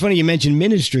it's funny you mentioned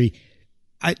Ministry.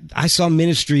 I saw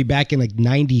Ministry back in like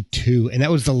 92, and that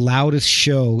was the loudest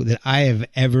show that I have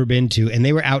ever been to. And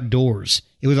they were outdoors.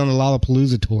 It was on the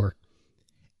Lollapalooza tour.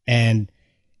 And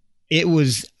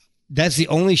that's the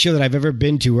only show that I've ever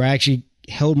been to where I actually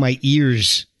held my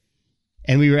ears,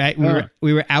 and we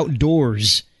were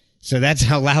outdoors. So that's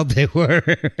how loud they were.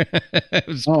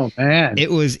 Man.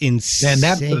 It was insane.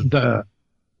 And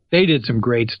they did some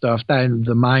great stuff.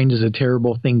 The Mind is a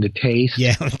Terrible Thing to Taste.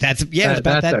 Yeah, it was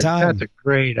about that time. That's a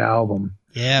great album.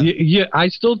 Yeah. Yeah, I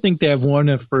still think they have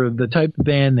one for the type of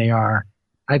band they are.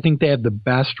 I think they have the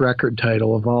best record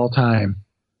title of all time,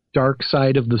 Dark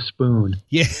Side of the Spoon.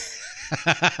 Yeah.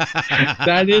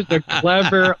 That is a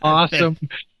clever, awesome.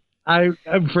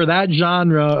 For that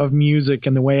genre of music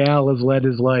and the way Al has led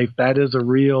his life, that is a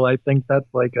real. I think that's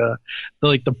like the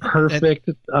perfect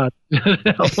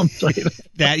album title.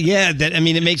 I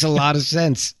mean, it makes a lot of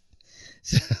sense.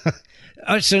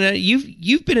 So now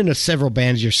you've been in several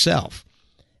bands yourself.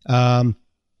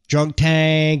 Drunk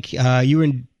Tank. You were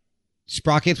in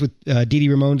Sprockets with Dee Dee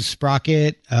Ramone's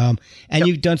Sprocket, and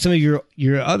you've done some of your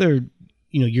other,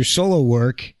 your solo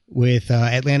work with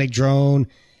Atlantic Drone,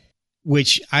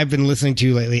 which I've been listening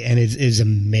to lately, and it is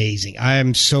amazing. I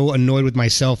am so annoyed with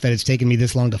myself that it's taken me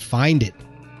this long to find it.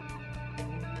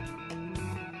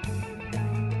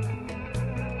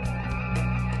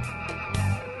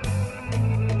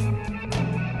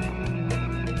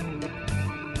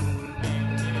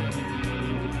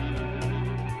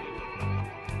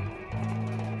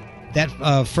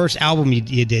 That first album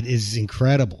you did is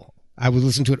incredible. I would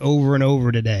listen to it over and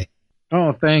over today.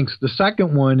 Oh, thanks. The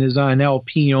second one is on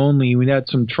LP only. We had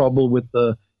some trouble with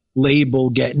the label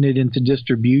getting it into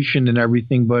distribution and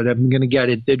everything, but I'm going to get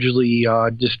it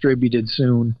digitally distributed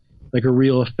soon, like a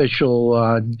real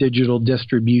official digital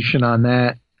distribution on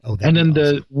that. Oh, and then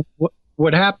awesome.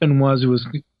 what happened was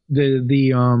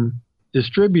the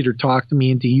distributor talked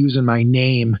me into using my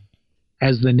name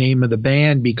as the name of the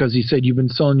band, because he said, you've been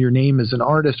selling your name as an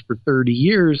artist for 30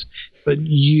 years, but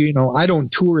I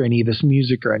don't tour any of this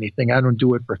music or anything. I don't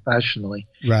do it professionally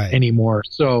anymore.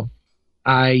 So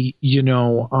how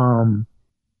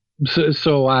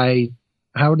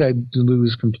would I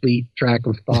lose complete track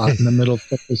of thought in the middle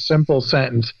of a simple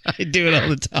sentence? I do it all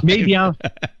the time.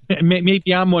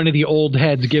 Maybe I'm one of the old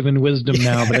heads giving wisdom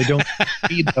now, but I don't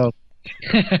need those.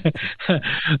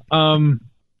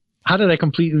 How did I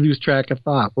completely lose track of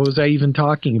thought? What was I even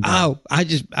talking about? Oh,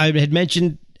 I had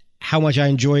mentioned how much I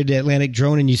enjoyed Atlantic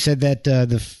Drone, and you said that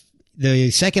the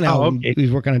second album, we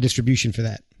was working on distribution for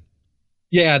that.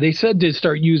 Yeah, they said to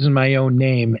start using my own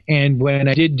name, and when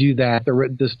I did do that,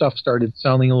 the stuff started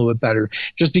selling a little bit better,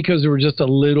 just because there was just a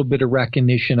little bit of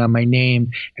recognition on my name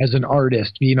as an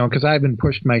artist, because I haven't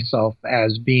pushed myself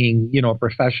as being, a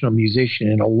professional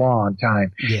musician in a long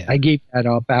time. Yeah. I gave that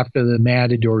up after the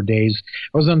Matador days.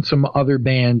 I was on some other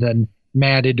band and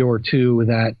Matador too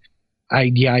that I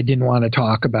didn't want to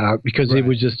talk about because it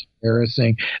was just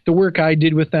embarrassing. The work I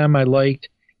did with them, I liked,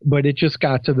 but it just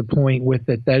got to the point with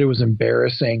it that it was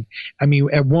embarrassing. I mean,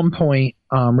 at one point,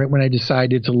 right when I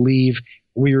decided to leave,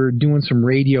 we were doing some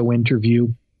radio interview,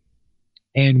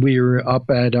 and we were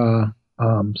up at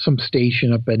some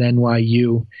station up at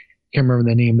NYU. Can't remember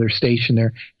the name of their station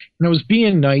there. And I was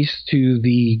being nice to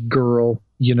the girl,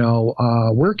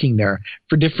 working there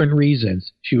for different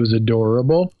reasons. She was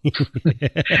adorable.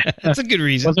 That's a good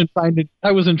reason.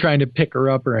 I wasn't trying to pick her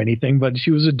up or anything, but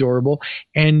she was adorable.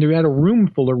 And they had a room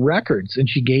full of records, and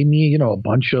she gave me, a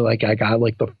bunch of I got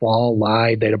the Fall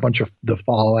Live. They had a bunch of the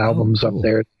Fall albums up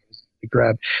there to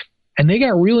grab. And they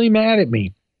got really mad at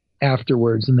me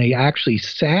afterwards, and they actually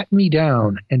sat me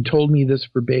down and told me this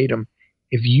verbatim: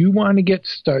 if you want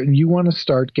to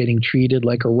start getting treated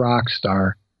like a rock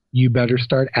star, you better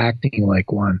start acting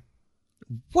like one.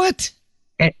 What?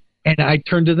 And I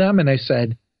turned to them and I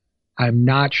said, I'm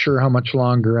not sure how much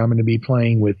longer I'm going to be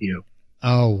playing with you.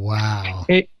 Oh, wow.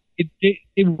 It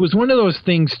was one of those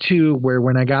things, too, where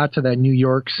when I got to that New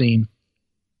York scene,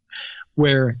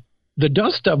 where the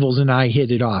Dust Devils and I hit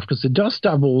it off, because the Dust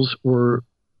Devils were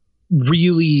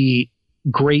really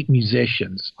great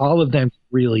musicians. All of them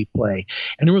really play.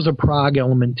 And there was a prog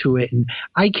element to it. And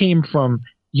I came from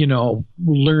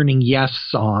learning Yes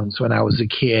songs when I was a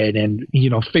kid and,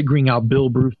 figuring out Bill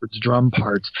Bruford's drum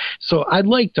parts. So I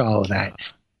liked all of that.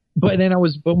 But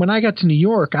when I got to New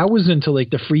York, I was into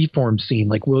the freeform scene,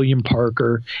 like William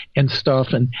Parker and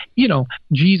stuff. And,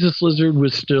 Jesus Lizard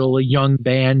was still a young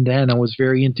band then. I was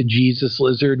very into Jesus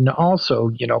Lizard, and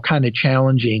also, kind of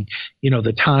challenging,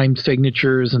 the time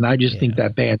signatures. And I just think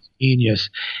that band's genius.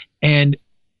 And,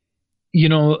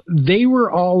 they were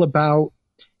all about,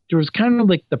 there was kind of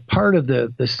the part of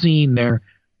the scene there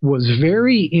was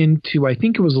very into, I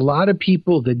think it was a lot of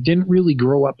people that didn't really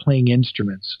grow up playing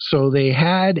instruments. So they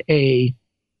had a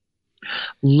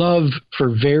love for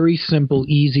very simple,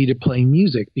 easy to play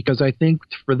music, because I think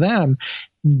for them,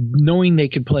 knowing they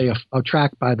could play a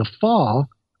track by The Fall,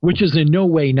 which is in no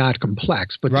way not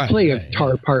complex, but to play a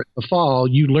guitar part The Fall,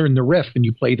 you learn the riff and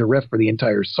you play the riff for the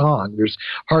entire song. There's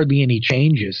hardly any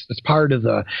changes. That's part of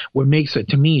what makes it,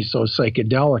 to me, so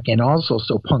psychedelic and also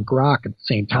so punk rock at the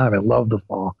same time. I love The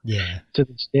Fall to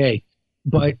this day.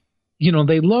 But,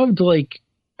 they loved,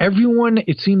 everyone,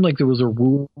 it seemed like there was a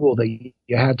rule that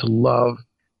you had to love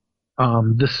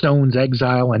the Stones'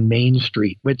 Exile on Main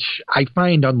Street, which I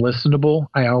find unlistenable.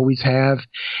 I always have.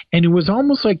 And it was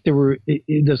almost like there were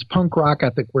this punk rock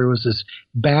ethic where it was this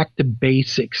back to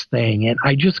basics thing. And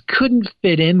I just couldn't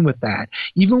fit in with that.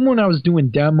 Even when I was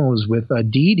doing demos with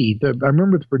Dee Dee, I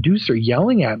remember the producer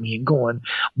yelling at me and going,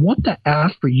 what the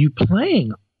F are you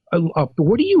playing?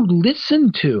 What do you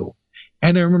listen to?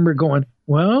 And I remember going,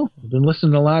 well, I've been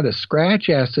listening to a lot of Scratch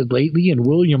Acid lately and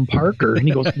William Parker. And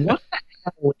he goes, what the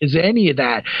hell is any of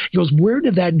that? He goes, where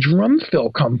did that drum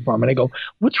fill come from? And I go,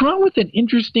 what's wrong with an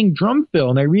interesting drum fill?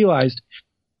 And I realized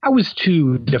I was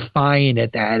too defiant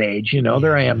at that age.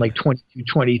 There I am, 22,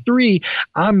 23.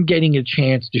 I'm getting a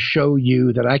chance to show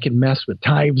you that I can mess with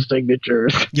time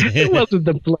signatures. It wasn't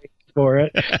the place for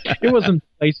it. It wasn't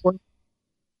the place for it.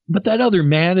 But that other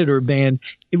Matador band,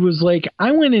 it was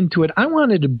I went into it,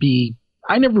 I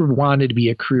I never wanted to be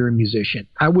a career musician.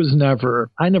 I never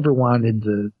wanted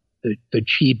the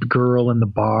cheap girl in the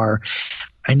bar.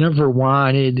 I never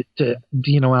wanted to,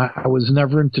 I was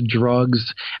never into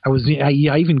drugs. I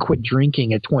even quit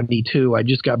drinking at 22. I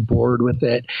just got bored with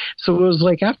it. So it was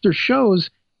like after shows,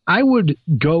 I would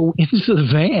go into the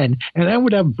van and I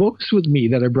would have books with me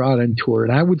that I brought on tour,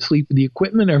 and I would sleep with the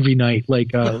equipment every night,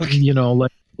 like,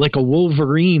 like a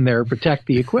Wolverine there, protect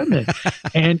the equipment.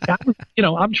 And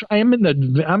I'm in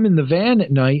the van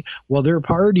at night while they're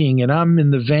partying, and I'm in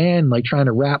the van like trying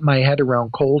to wrap my head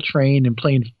around Coltrane and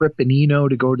playing Fripp and Eno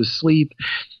to go to sleep,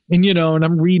 and and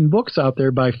I'm reading books out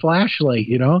there by flashlight,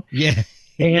 Yeah.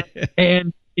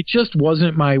 and it just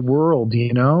wasn't my world,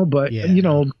 But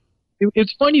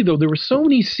it's funny though, there were so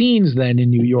many scenes then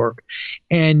in New York,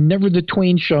 and never the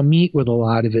twain shall meet with a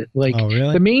lot of it. Like, oh,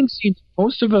 really? The main scenes,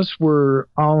 most of us were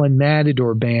all in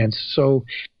Matador bands, so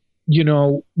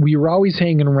we were always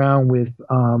hanging around with.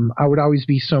 I would always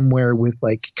be somewhere with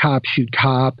like Cop Shoot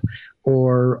Cop,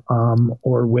 or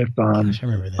with Gosh, I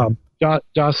remember that.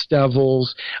 Dust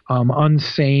Devils,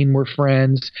 Unsane were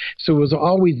friends. So it was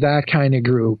always that kind of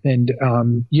group, and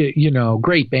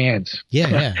great bands.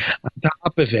 Yeah. On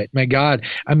top of it, my God,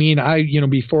 I mean,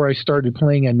 before I started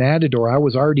playing on Matador, I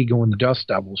was already going to Dust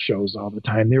Devil shows all the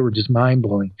time. They were just mind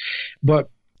blowing, but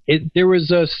there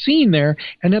was a scene there,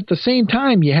 and at the same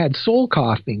time, you had Soul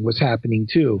Coughing was happening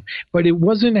too, but it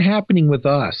wasn't happening with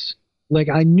us. Like,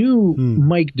 I knew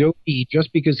Mike Doty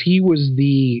just because he was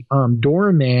the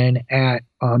doorman at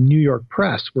New York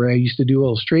Press, where I used to do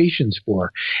illustrations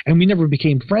for. And we never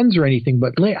became friends or anything,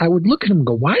 but I would look at him and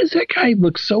go, why does that guy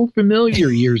look so familiar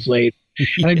years later?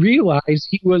 And I realized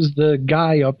he was the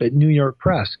guy up at New York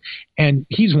Press. And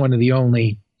he's one of the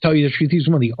only, tell you the truth, he's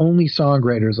one of the only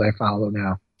songwriters I follow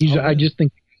now. I just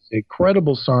think he's an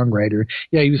incredible songwriter.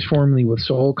 Yeah, he was formerly with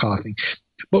Soul Coughing.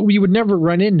 But we would never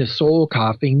run into Soul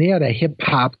Coughing. They had a hip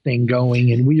hop thing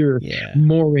going, and we were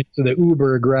more into the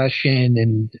uber aggression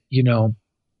and,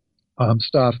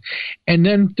 stuff. And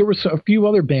then there was a few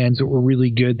other bands that were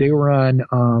really good. They were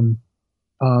on,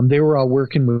 they were all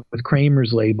working with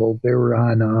Kramer's label. They were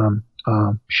on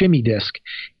Shimmy Disc.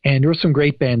 And there were some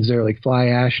great bands there, like Fly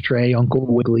Ashtray, Uncle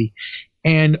Wiggly.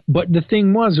 But the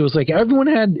thing was, it was like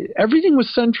everything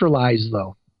was centralized,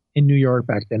 though, in New York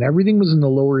back then. Everything was in the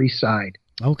Lower East Side.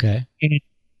 Okay. And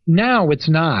now it's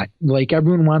not. Like,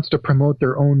 everyone wants to promote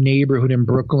their own neighborhood in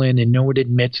Brooklyn, and no one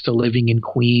admits to living in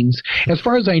Queens. As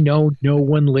far as I know, no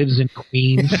one lives in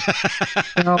Queens.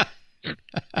 I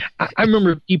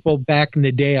remember people back in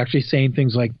the day actually saying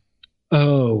things like,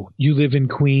 oh, you live in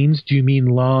Queens? Do you mean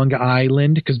Long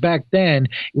Island? Because back then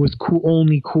it was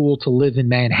only cool to live in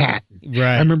Manhattan.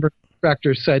 Right. I remember the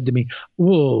director said to me,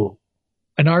 whoa,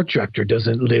 an art director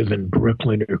doesn't live in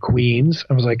Brooklyn or Queens.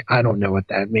 I was like, I don't know what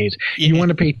that means. Yeah. You want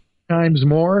to pay times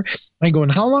more? I go,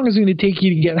 and how long is it going to take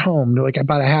you to get home? They're like,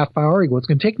 about a half hour. I go, it's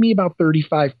going to take me about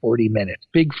 35, 40 minutes.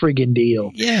 Big friggin'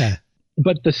 deal. Yeah.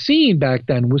 But the scene back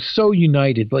then was so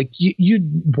united. Like,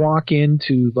 you'd walk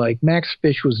into, like, Max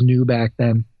Fish was new back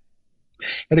then.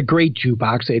 Had a great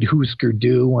jukebox. They had Husker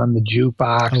Du on the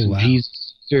jukebox, and Jesus.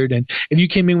 And if you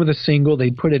came in with a single,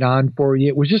 they'd put it on for you.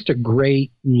 It was just a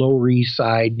great Lower East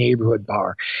Side neighborhood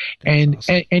bar. And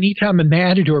awesome. Anytime a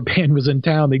Matador band was in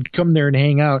town, they'd come there and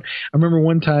hang out. I remember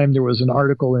one time there was an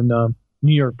article in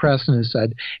New York Press, and it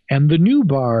said, and the new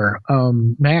bar,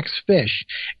 Max Fish,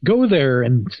 go there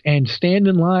and stand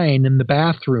in line in the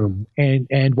bathroom.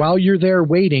 And while you're there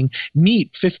waiting,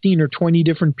 meet 15 or 20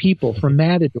 different people from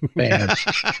Matador bands.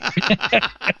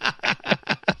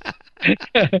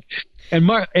 And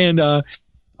Mark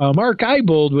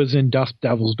Eibold was in Dust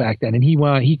Devils back then, and he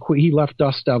left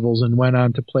Dust Devils and went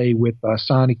on to play with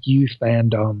Sonic Youth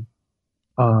and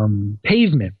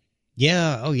Pavement.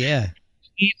 Yeah, oh yeah.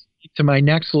 To my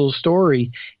next little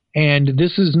story, and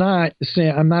this is not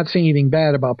I'm not saying anything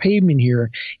bad about Pavement here.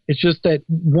 It's just that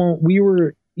we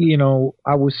were,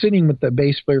 I was sitting with the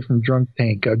bass player from Drunk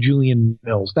Tank, Julian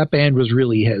Mills. That band was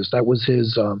really his. That was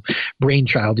his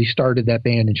brainchild. He started that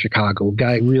band in Chicago.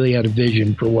 Guy really had a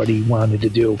vision for what he wanted to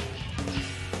do.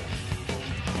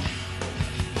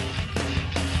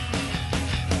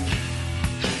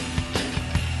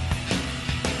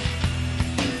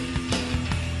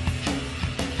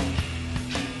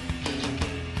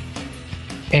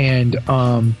 And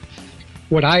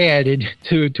what I added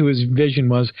to his vision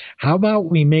was, how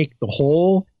about we make the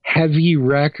whole heavy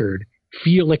record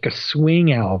feel like a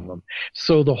swing album?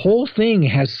 So the whole thing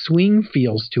has swing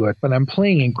feels to it, but I'm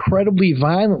playing incredibly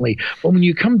violently. But when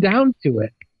you come down to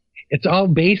it, it's all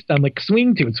based on like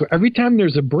swing tunes. So every time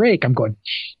there's a break, I'm going,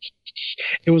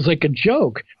 It was like a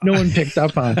joke. No one picked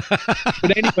up on it.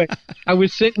 But anyway, I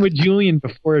was sitting with Julian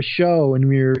before a show,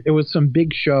 and it was some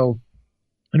big show,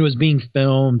 and it was being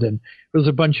filmed, and there was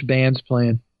a bunch of bands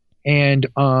playing. And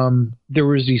there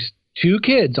was these two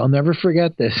kids. I'll never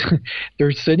forget this.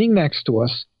 They're sitting next to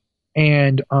us,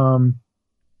 and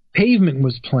Pavement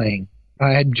was playing.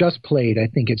 I had just played, I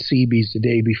think, at CB's the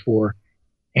day before.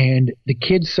 And the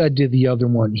kid said to the other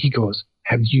one, he goes,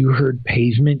 "Have you heard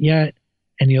Pavement yet?"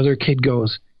 And the other kid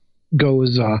goes,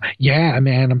 "Yeah,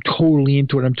 man, I'm totally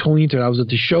into it. I was at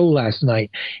the show last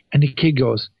night." And the kid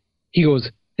goes,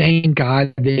 "Thank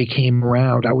God they came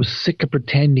around. I was sick of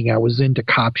pretending I was into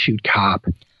Cop Shoot Cop."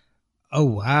 Oh,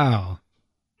 wow.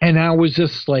 And I was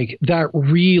just like, that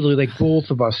really, like,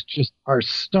 both of us, just our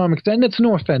stomachs, and it's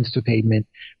no offense to Pavement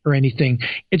or anything.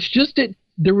 It's just that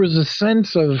there was a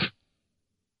sense of,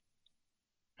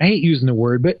 I hate using the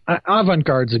word, but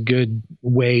avant-garde's a good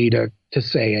way to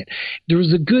say it. There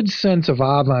was a good sense of the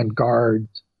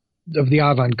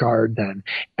avant-garde then.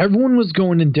 Everyone was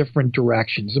going in different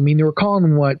directions. I mean, they were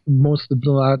calling what most of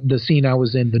the scene I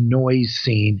was in the noise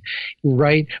scene,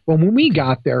 right? But when we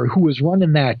got there, who was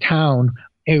running that town,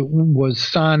 it was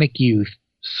Sonic Youth,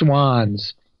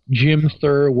 Swans, Jim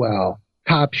Thurwell,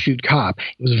 Cop Shoot Cop.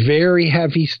 It was very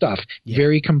heavy stuff,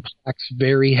 very complex,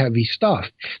 very heavy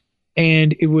stuff.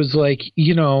 And it was like,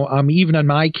 even on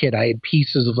my kit, I had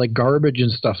pieces of like garbage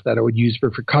and stuff that I would use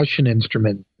for percussion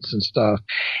instruments and stuff.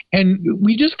 And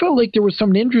we just felt like there was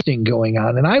something interesting going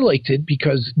on. And I liked it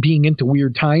because being into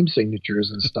weird time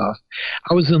signatures and stuff,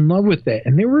 I was in love with it.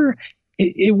 And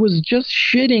it was just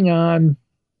shitting on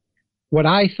what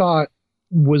I thought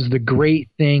was the great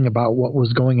thing about what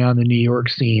was going on in the New York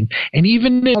scene, and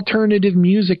even in alternative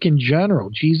music in general.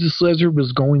 Jesus Lizard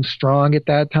was going strong at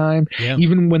that time. Yeah.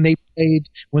 Even when they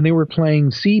were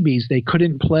playing CBs, they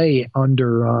couldn't play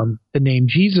under the name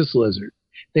Jesus Lizard.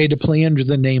 They had to play under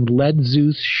the name Lead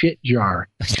Zeus Shit Jar.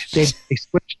 They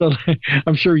switched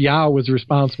I'm sure Yao was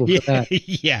responsible for that.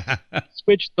 Yeah.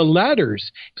 Switched the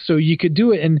letters so you could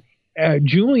do it. And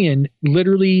Julian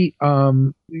literally,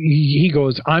 he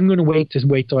goes, "I'm going to wait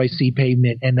till I see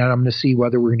Pavement, and then I'm going to see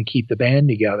whether we're going to keep the band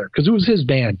together," because it was his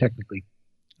band technically.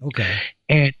 Okay.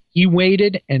 And he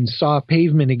waited and saw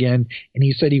Pavement again, and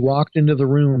he said he walked into the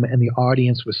room and the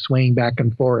audience was swaying back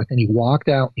and forth, and he walked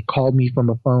out. He called me from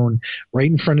a phone right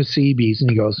in front of CB's,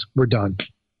 and he goes, "We're done.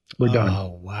 We're done."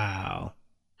 Oh, wow.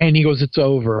 And he goes, "It's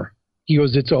over." He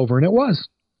goes, "It's over," and it was.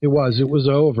 It was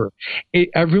over.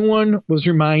 Everyone was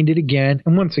reminded again,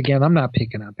 and once again, I'm not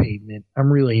picking on Pavement.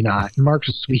 I'm really not. Mark's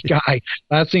a sweet guy.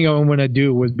 Last thing I want to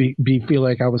do was feel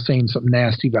like I was saying something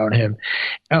nasty about him.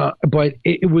 But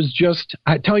it was just,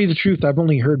 I tell you the truth, I've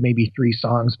only heard maybe 3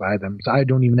 songs by them, so I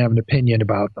don't even have an opinion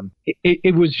about them.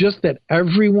 It was just that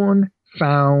everyone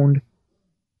found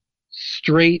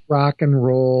straight rock and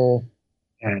roll,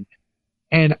 and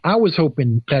I was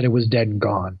hoping that it was dead and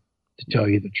gone, to tell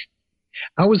you the truth.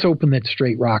 I was hoping that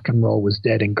straight rock and roll was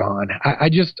dead and gone.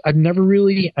 I've never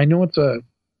really, I know it's a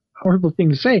horrible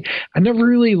thing to say, I never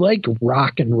really liked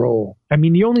rock and roll. I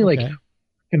mean, the only rock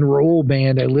and roll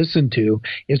band I listened to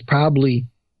is probably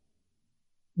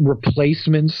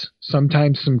Replacements,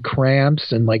 sometimes some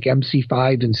Cramps, and like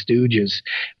MC5 and Stooges.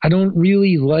 I don't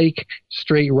really like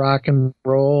straight rock and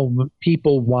roll.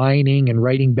 People whining and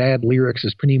writing bad lyrics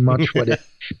is pretty much what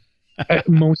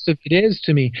most of it is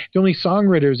to me. The only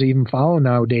songwriters I even follow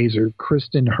nowadays are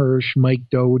Kristen Hirsch, Mike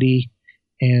Doty,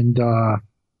 and I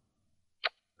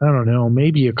don't know,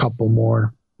 maybe a couple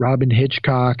more. Robin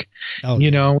Hitchcock. Oh,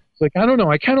 it's like, I don't know.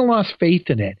 I kind of lost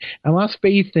faith in it. I lost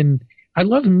faith in. I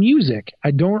love music. I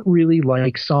don't really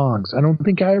like songs. I don't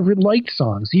think I ever liked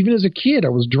songs. Even as a kid, I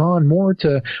was drawn more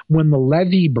to When the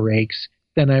Levee Breaks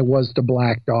than I was to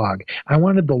Black Dog. I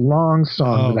wanted the long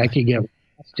song that I could get.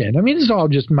 I mean, this is all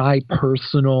just my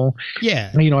personal,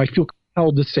 I feel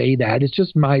compelled to say that. It's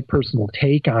just my personal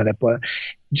take on it. But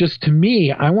just to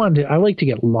me, I like to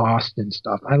get lost in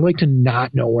stuff. I like to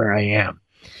not know where I am.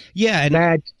 Yeah.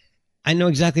 And I know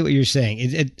exactly what you're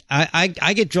saying.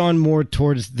 I get drawn more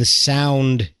towards the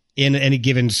sound in any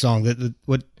given song.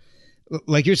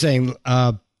 Like you're saying,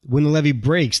 When the Levee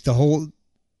Breaks,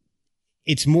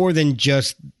 it's more than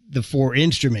just the 4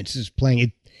 instruments is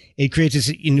playing. It creates this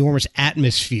enormous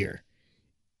atmosphere,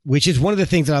 which is one of the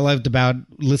things that I loved about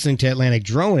listening to Atlantic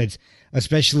Drone. It's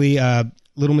especially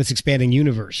Little Miss Expanding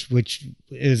Universe, which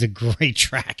is a great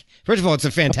track. First of all, it's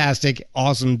a fantastic,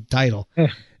 awesome title.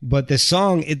 But the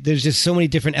song, there's just so many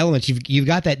different elements. You've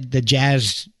got the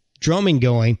jazz drumming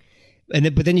going,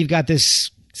 but then you've got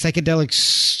this psychedelic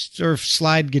surf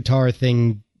slide guitar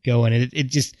thing going, and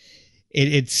it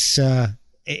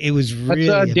was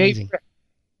really amazing.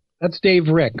 That's Dave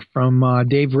Rick from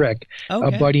Dave Rick,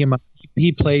 Okay. a buddy of mine.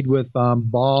 He played with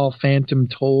Ball, Phantom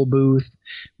Toll Booth,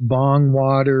 Bong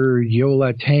Water,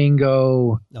 Yola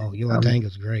Tango. Oh, Yola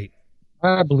Tango's great.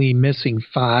 Probably missing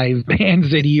 5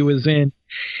 bands that he was in.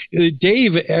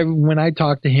 Dave, when I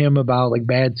talked to him about like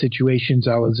bad situations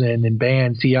I was in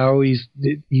bands,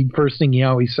 first thing he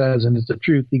always says, and it's the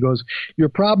truth, he goes, your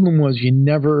problem was you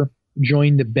never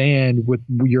joined the band with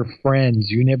your friends.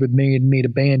 You never made a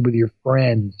band with your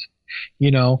friends.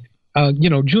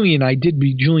 Julian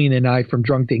and I from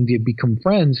Drunk Thing did become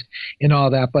friends and all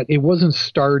that, but it wasn't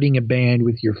starting a band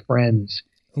with your friends.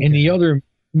 Okay. And the other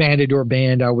Matador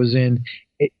band I was in,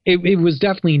 it was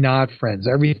definitely not friends.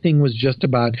 Everything was just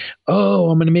about,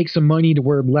 I'm going to make some money to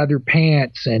wear leather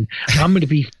pants, and I'm going to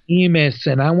be famous,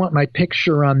 and I want my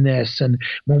picture on this. And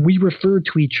when we referred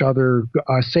to each other,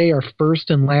 say our first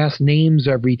and last names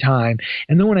every time.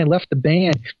 And then when I left the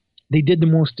band, they did the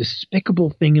most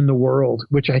despicable thing in the world,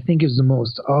 which I think is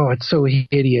it's so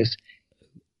hideous.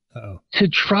 Uh-oh. To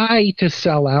try to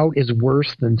sell out is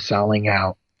worse than selling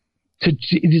out. To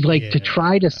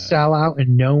try to sell out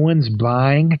and no one's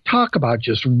buying, talk about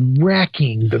just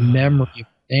wrecking the memory of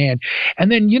the band.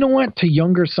 And then, you know what, to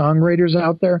younger songwriters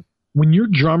out there, when your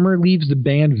drummer leaves the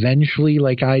band eventually,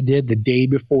 like I did the day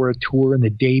before a tour and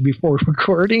the day before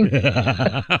recording,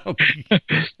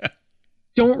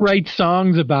 don't write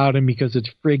songs about him because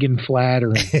it's friggin'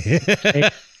 flattering.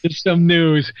 It's some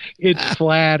news. It's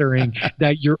flattering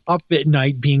that you're up at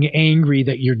night being angry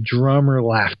that your drummer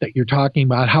left, that you're talking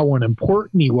about how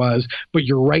unimportant he was, but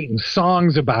you're writing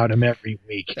songs about him every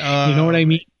week. You know what I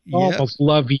mean? Yep. Almost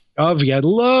lovey. I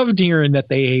loved hearing that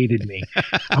they hated me.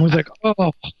 I was like,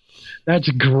 that's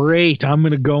great. I'm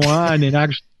going to go on. And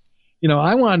actually,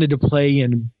 I wanted to play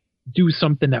and do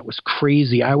something that was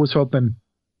crazy. I was hoping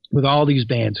with all these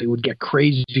bands, it would get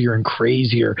crazier and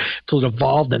crazier till it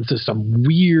evolved into some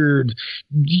weird,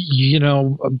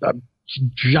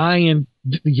 giant,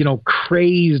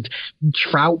 crazed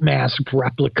Trout Mask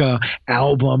replica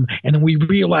album. And then we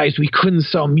realized we couldn't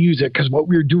sell music because what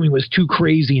we were doing was too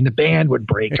crazy and the band would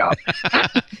break up.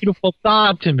 That's a beautiful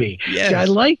thought to me. Yes. See, I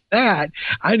like that.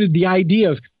 I had the idea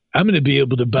of, I'm going to be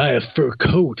able to buy a fur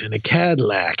coat and a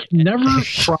Cadillac. Never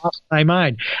crossed my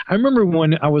mind. I remember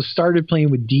when I started playing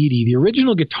with Dee Dee, the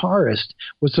original guitarist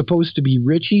was supposed to be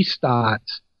Richie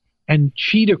Stotts, and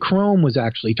Cheetah Chrome was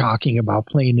actually talking about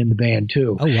playing in the band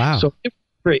too. Oh, wow. So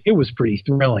it was pretty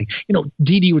thrilling.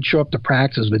 Dee Dee would show up to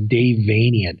practice with Dave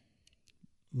Vanian,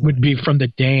 would be from The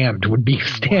Damned, would be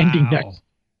standing next,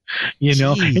 Jeez.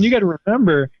 And you got to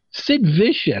remember, Sid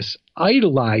Vicious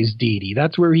idolized Dee Dee.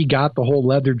 That's where he got the whole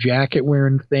leather jacket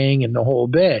wearing thing and the whole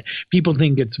bit. People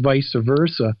think it's vice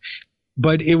versa,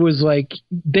 but it was like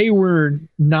they were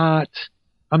not.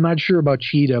 I'm not sure about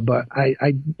Cheetah, but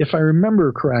if I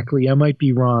remember correctly, I might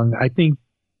be wrong. I think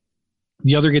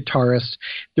the other guitarists,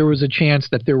 there was a chance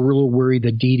that they were a little worried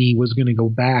that Dee Dee was going to go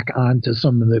back into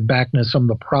some of the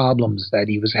problems that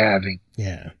he was having.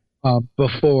 Yeah.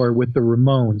 Before with the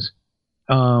Ramones.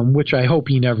 Which I hope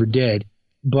he never did,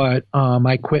 but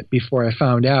I quit before I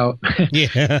found out.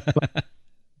 Yeah.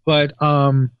 but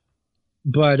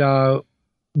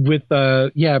with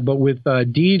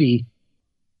Dee Dee,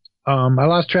 I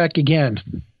lost track again.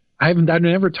 I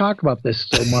never talk about this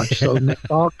so much, so it's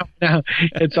all coming out.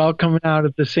 It's all coming out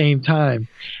at the same time.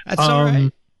 That's all right.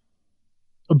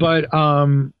 But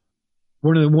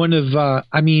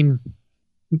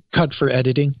cut for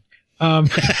editing.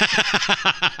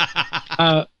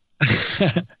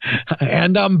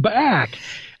 And I'm back.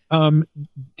 One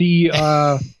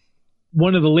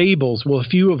of the labels, a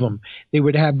few of them, they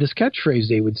would have this catchphrase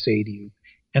they would say to you.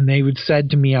 And they would said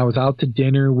to me, I was out to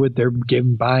dinner with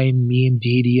buying me and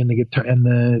Dee Dee and the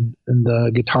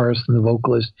guitarist and the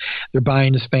vocalist. They're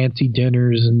buying us fancy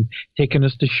dinners and taking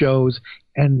us to shows.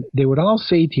 And they would all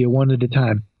say to you one at a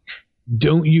time,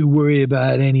 don't you worry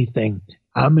about anything.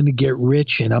 I'm going to get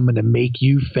rich and I'm going to make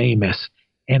you famous.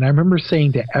 And I remember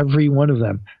saying to every one of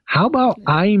them, how about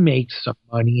I make some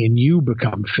money and you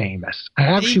become famous? I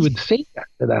actually would say that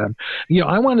to them.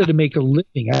 I wanted to make a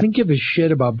living. I didn't give a shit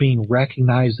about being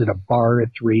recognized at a bar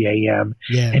at 3 a.m.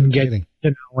 and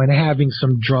and having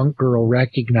some drunk girl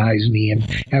recognize me and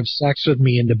have sex with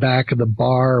me in the back of the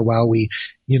bar while we,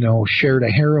 shared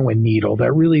a heroin needle.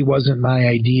 That really wasn't my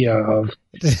idea of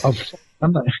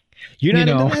I'm not. You're not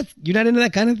into that? You're not into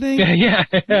that kind of thing? Yeah.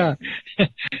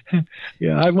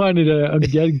 Yeah, I wanted to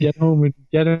get home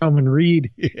and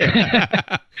read.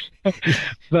 Yeah.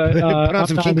 But put on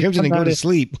some King Crimson and go to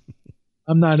sleep.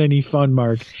 I'm not any fun,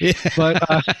 Mark. Yeah.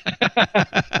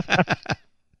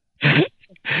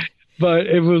 But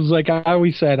it was like I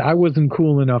always said, I wasn't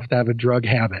cool enough to have a drug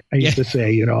habit. I used to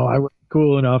say, you know, I wasn't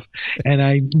cool enough, and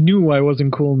I knew I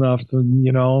wasn't cool enough,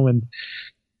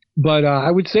 but I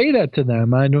would say that to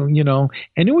them. I don't,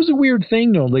 and it was a weird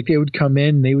thing though. Like they would come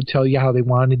in and they would tell you how they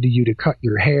wanted you to cut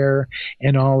your hair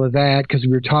and all of that, because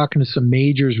we were talking to some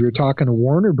majors. We were talking to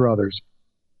Warner Brothers,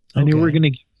 and they were going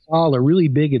to give Saul a really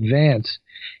big advance,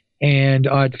 and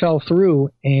it fell through.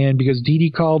 And because Dee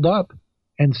Dee called up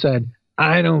and said,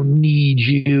 "I don't need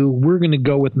you. We're going to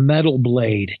go with Metal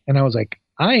Blade," and I was like,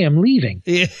 I am leaving.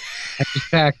 Yeah. I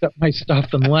just packed up my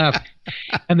stuff and left.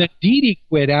 And then Dee Dee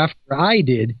quit after I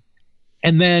did.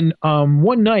 And then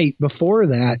one night before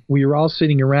that, we were all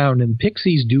sitting around, and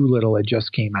Pixies' Doolittle had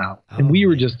just came out. And we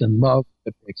were just in love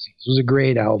with the Pixies. It was a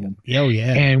great album. Oh,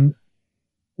 yeah. And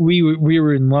we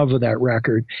were in love with that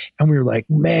record. And we were like,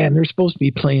 man, they're supposed to be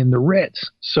playing the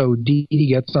Ritz. So Dee Dee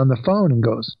gets on the phone and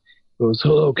goes,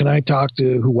 hello, can I talk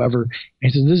to whoever?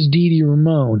 And he says, this is Dee Dee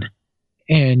Ramone.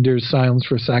 And there's silence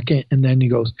for a second, and then he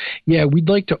goes, yeah, we'd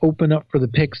like to open up for the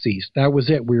Pixies. That was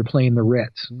it. We were playing the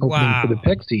Ritz, opening for the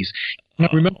Pixies. And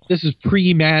I remember this is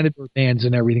pre-Matador bands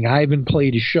and everything. I haven't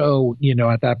played a show,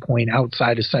 at that point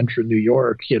outside of central New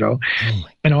York, and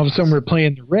all of a sudden we're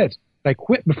playing the Ritz. I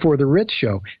quit before the Ritz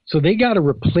show. So they got a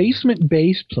replacement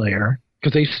bass player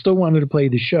because they still wanted to play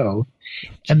the show.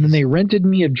 And then they rented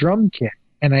me a drum kit,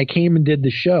 and I came and did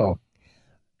the show.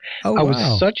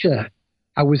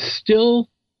 I was still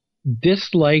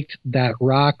disliked that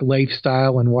rock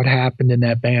lifestyle and what happened in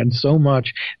that band so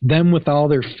much. Them with all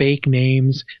their fake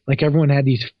names, like everyone had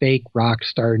these fake rock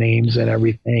star names and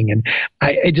everything. And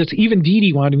I just, even Dee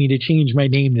Dee wanted me to change my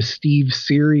name to Steve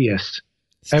Sirius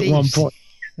at one point.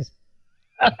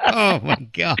 Oh my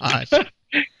gosh.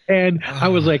 And I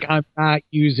was like, I'm not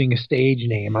using a stage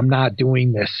name. I'm not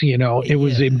doing this. It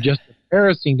was just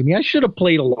embarrassing to me. I should have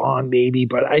played along maybe,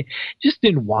 but I just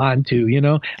didn't want to,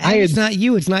 It's not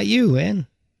you, man.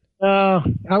 I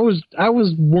was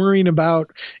worrying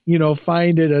about,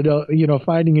 finding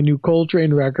a new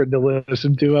Coltrane record to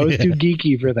listen to. I was too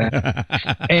geeky for that.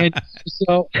 And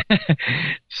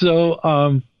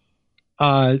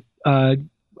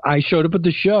I showed up at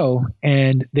the show,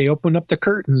 and they opened up the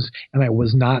curtains, and I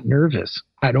was not nervous.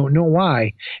 I don't know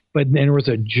why, but then there was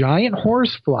a giant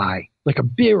horsefly, like a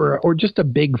big or just a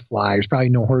big fly. There's probably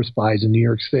no horseflies in New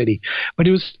York City, but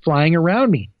it was flying around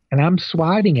me, and I'm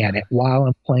swatting at it while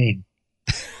I'm playing.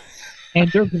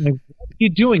 And they're like, "What are you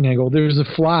doing?" I go, "There's a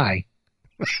fly."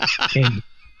 And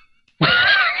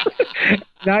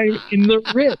I'm in the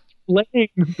Ritz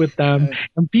playing with them,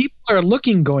 and people are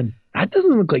looking, going, that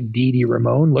doesn't look like Dee Dee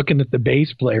Ramone, looking at the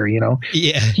bass player, Yeah.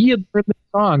 He had learned the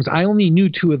songs. I only knew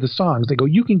 2 of the songs. They go,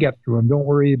 you can get through them. Don't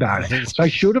worry about it. So I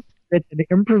showed up and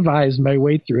improvised my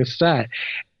way through a set.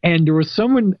 And there was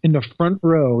someone in the front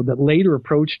row that later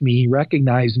approached me. He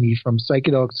recognized me from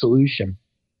Psychedelic Solution,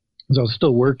 because I was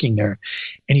still working there.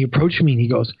 And he approached me and he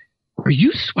goes, are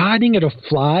you swatting at a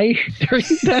fly during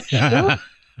that show?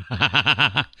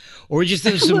 Or just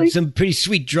some pretty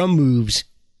sweet drum moves.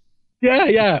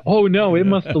 Yeah. Oh, no, it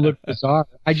must have looked bizarre.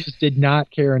 I just did not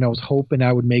care, and I was hoping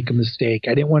I would make a mistake.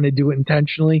 I didn't want to do it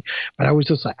intentionally, but I was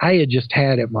just like, I had just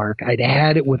had it, Mark. I'd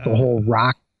had it with the whole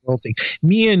rock and roll thing.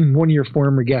 Me and one of your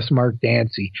former guests, Mark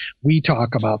Dancy, we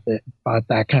talk about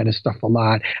that kind of stuff a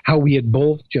lot, how we had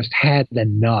both just had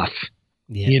enough,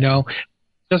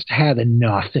 just had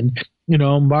enough. And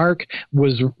Mark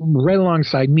was right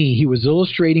alongside me. He was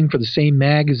illustrating for the same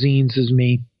magazines as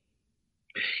me.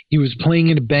 He was playing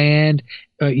in a band.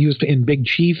 He was in Big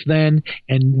Chief then,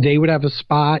 and they would have a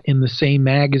spot in the same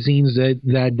magazines that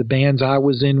the bands I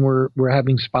was in were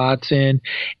having spots in.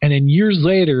 And then years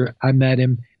later, I met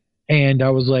him, and I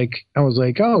was like,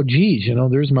 oh, geez,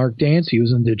 there's Mark Dancy,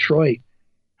 who's in Detroit.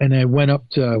 And I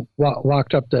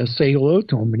walked up to say hello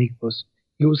to him, and he goes,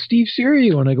 Steve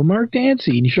Cerio. And I go, Mark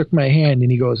Dancy. And he shook my hand,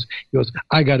 and he goes,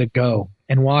 I got to go,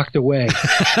 and walked away.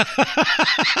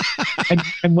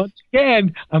 and once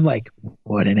again, I'm like,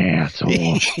 what an asshole.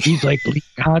 He's like,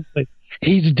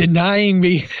 he's denying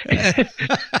me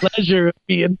pleasure of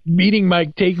meeting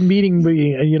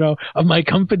me, of my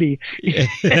company. And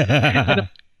I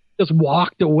just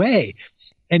walked away.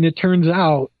 And it turns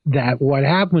out that what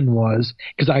happened was,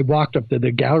 because I walked up to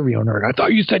the gallery owner, I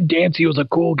thought you said Dancy was a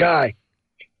cool guy.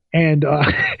 And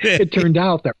it turned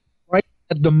out that right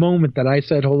at the moment that I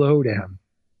said hello to him,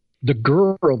 the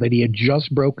girl that he had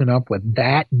just broken up with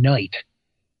that night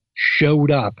showed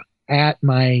up at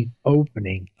my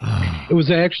opening It was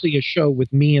actually a show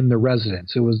with me and the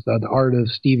Residents. It was the art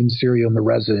of Steven Cerio and the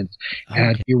Residents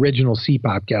at the original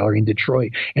C-Pop Gallery in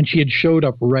Detroit. And she had showed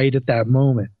up right at that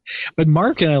moment. But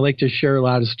Mark and I like to share a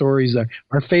lot of stories.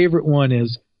 Our favorite one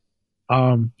is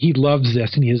he loves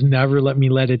this, and he has never let me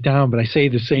let it down. But I say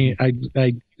the same. I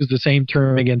use the same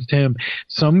term against him.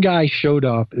 Some guy showed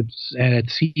up at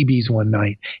CB's one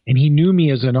night, and he knew me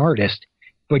as an artist,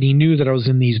 but he knew that I was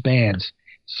in these bands.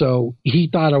 So he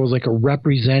thought I was like a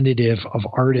representative of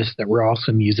artists that were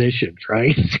also musicians,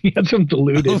 right? He had some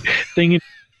deluded thing.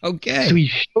 Okay. So he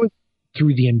showed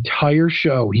through the entire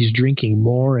show. He's drinking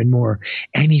more and more,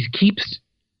 and he keeps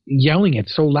yelling it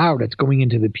so loud it's going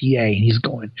into the PA, and he's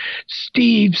going,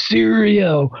 "Steve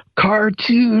Cerio,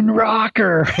 cartoon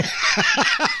rocker."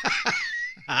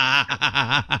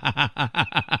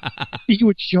 He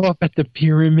would show up at the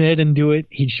Pyramid and do it.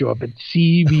 He'd show up at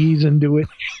CB's and do it.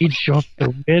 He'd show up at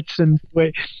the Ritz and do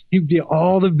it. He'd be at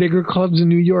all the bigger clubs in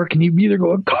New York, and he'd be either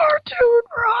going, "Cartoon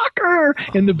rocker"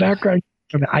 in the background.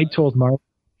 And I told Mark,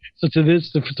 so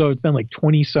it's been like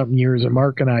 20 something years, and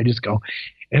Mark and I just go,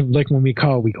 and like when we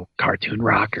call, we go, "Cartoon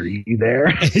rocker, you there?"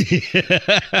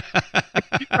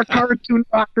 A cartoon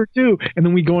rocker too. And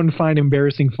then we go and find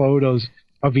embarrassing photos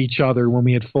of each other when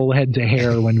we had full heads of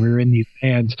hair when we were in these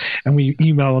bands, and we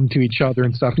email them to each other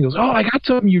and stuff. And he goes, "Oh, I got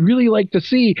something you'd really like to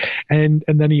see." And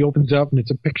then he opens up, and it's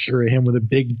a picture of him with a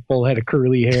big full head of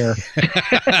curly hair.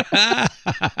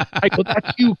 I go,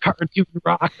 "That's you, cartoon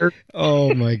rocker."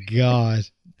 Oh my God.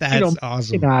 That's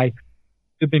awesome. And I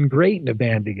have been great in a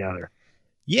band together.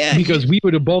 Yeah. Because we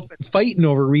would have both been fighting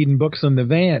over reading books in the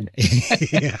van.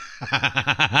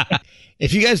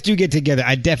 If you guys do get together,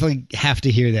 I definitely have to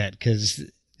hear that, because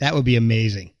that would be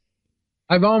amazing.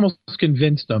 I've almost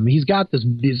convinced him. He's got this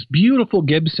beautiful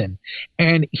Gibson,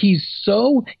 and he's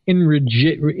so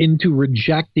into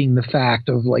rejecting the fact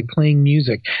of like playing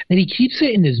music that he keeps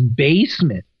it in his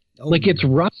basement. Like it's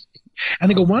rusty. And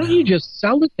they go, "Why don't you just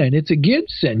sell it then? It's a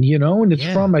Gibson, and it's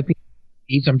from, I think,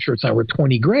 I'm sure it's not worth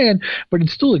 $20,000, but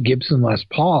it's still a Gibson Les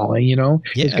Paul, and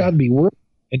it's got to be worth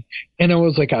it." And I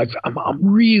was like, I'm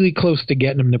really close to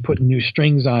getting him to put new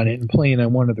strings on it and playing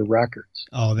on one of the records.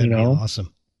 Oh, that'd be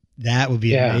awesome. That would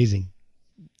be amazing.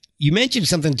 You mentioned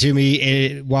something to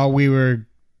me while we were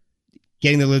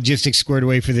getting the logistics squared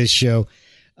away for this show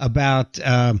about,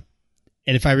 and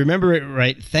if I remember it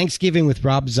right, Thanksgiving with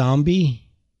Rob Zombie.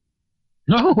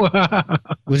 No.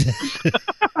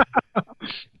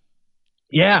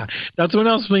 Yeah, that's when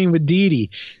I was playing with Dee Dee.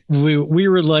 We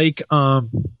were like,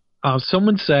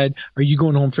 someone said, "Are you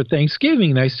going home for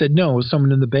Thanksgiving?" And I said, "No." It was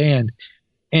someone in the band.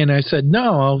 And I said,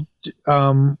 "No,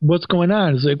 what's going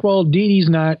on?" It's like, "Well, Dee Dee's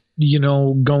not,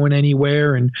 going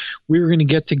anywhere, and we were going to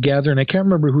get together." And I can't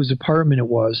remember whose apartment it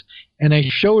was. And I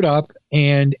showed up,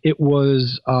 and it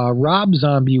was Rob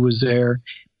Zombie was there,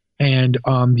 and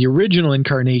the original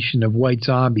incarnation of White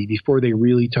Zombie before they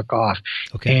really took off.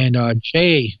 Okay. And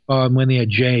Jay, when they had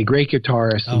Jay, great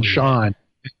guitarist, and Sean,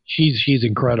 she's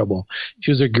incredible.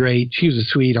 She was a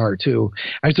sweetheart too.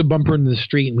 I used to bump her in the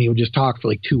street, and we would just talk for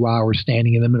like 2 hours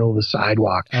standing in the middle of the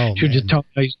sidewalk. She would just tell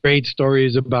me these great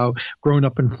stories about growing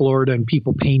up in Florida and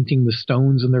people painting the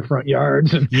stones in their front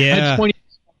yards. And that's funny.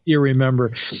 You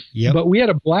remember. Yep. But we had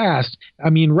a blast.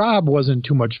 I mean, Rob wasn't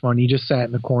too much fun. He just sat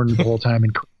in the corner the whole time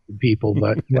and people,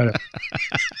 but whatever.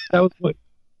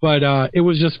 It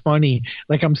was just funny.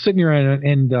 Like I'm sitting here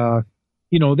and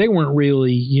they weren't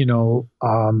really,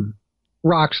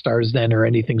 rock stars then or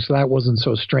anything, so that wasn't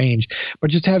so strange.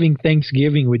 But just having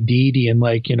Thanksgiving with Dee Dee, and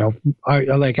I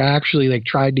actually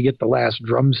tried to get the last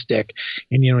drumstick,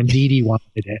 and and Dee Dee wanted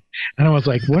it, and I was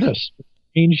like, what a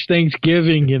strange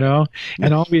Thanksgiving, and all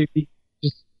we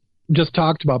just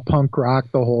talked about punk rock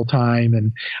the whole time.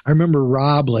 And I remember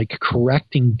Rob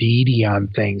correcting Dee Dee on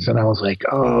things, and I was like,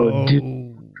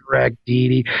 dude, correct Dee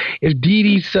Dee. If Dee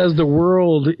Dee says the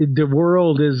world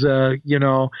is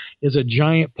a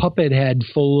giant puppet head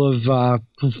full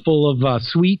of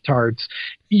sweet tarts,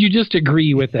 you just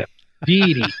agree with it.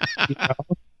 Dee Dee,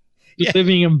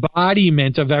 living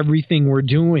embodiment of everything we're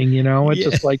doing. It's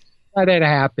just like, let it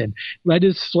happen. Let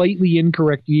his slightly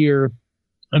incorrect year.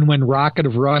 And when Rocket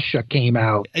of Russia came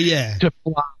out to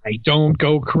fly, don't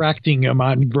go correcting him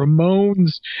on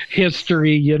Ramones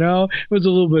history, it was a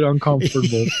little bit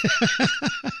uncomfortable.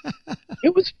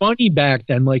 It was funny back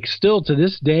then, still to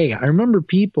this day. I remember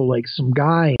people some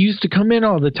guy used to come in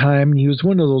all the time, and he was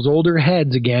one of those older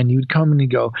heads again. He would come and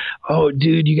he'd go, "Oh,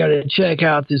 dude, you got to check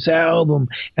out this album."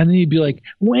 And then he'd be like,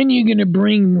 "When are you going to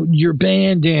bring your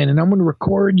band in? And I'm going to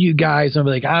record you guys." And I'd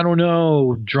be like, "I don't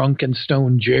know, drunken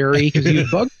stone Jerry," because he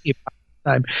would bug me.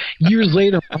 time. Years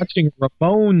later, watching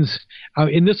Ramones,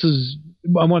 and this is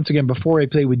once again before I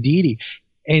played with Dee Dee,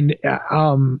 and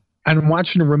I'm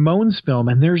watching a Ramones film,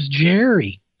 and there's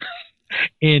Jerry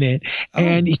in it,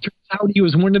 and it turns out he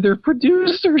was one of their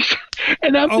producers,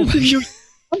 and I'm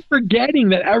forgetting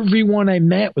that everyone I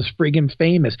met was friggin'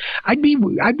 famous. I'd be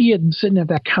sitting at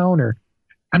that counter.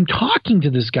 I'm talking to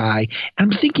this guy,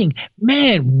 and I'm thinking,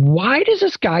 man, why does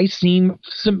this guy seem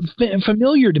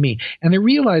familiar to me? And I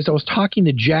realized I was talking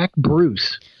to Jack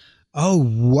Bruce. Oh,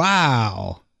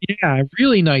 wow. Yeah,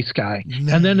 really nice guy. Man.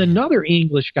 And then another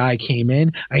English guy came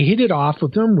in. I hit it off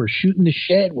with him. We're shooting the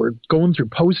shit. We're going through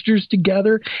posters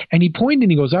together. And he pointed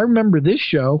and he goes, I remember this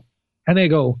show. And I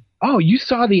go, oh, you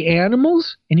saw The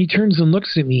Animals? And he turns and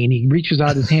looks at me and he reaches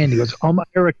out his hand. He goes, oh, my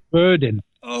Eric Burden.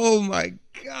 Oh, my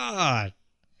God.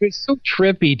 It's so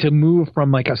trippy to move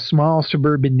from like a small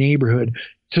suburban neighborhood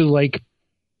to like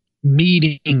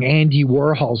meeting Andy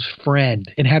Warhol's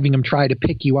friend and having him try to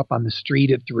pick you up on the street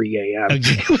at 3 a.m.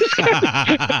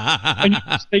 And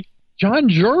like, John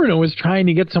Giorno was trying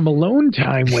to get some alone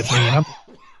time with me. I'm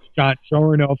a John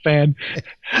Giorno fan.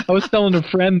 I was telling a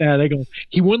friend that. I go,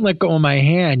 he wouldn't let go of my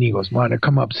hand. He goes, want to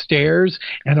come upstairs?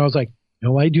 And I was like,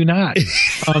 no, I do not.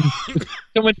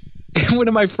 One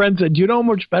of my friends said, do you know how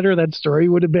much better that story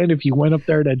would have been if you went up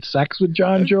there and had sex with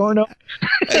John Giorno?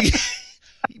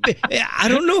 I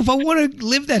don't know if I want to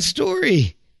live that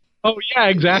story. Oh, yeah,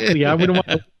 exactly. I wouldn't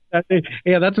want to.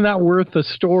 Yeah, that's not worth the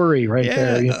story right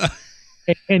there. You know?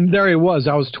 And there he was.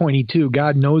 I was 22.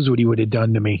 God knows what he would have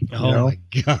done to me. My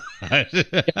God. Yeah,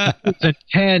 he was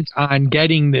intent on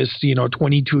getting this,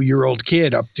 22-year-old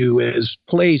kid up to his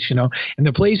place, and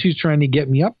the place he was trying to get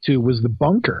me up to was the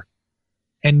bunker.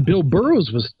 And Bill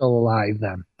Burroughs was still alive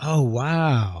then. Oh,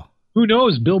 wow. Who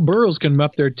knows? Bill Burroughs can come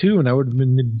up there too, and I would have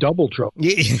been in double trouble.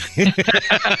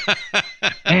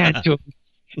 Man,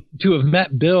 to have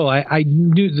met Bill, I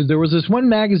knew that there was this one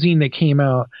magazine that came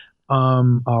out,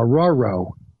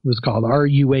 Roro. It was called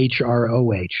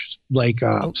RUHROH, like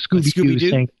Scooby-Doo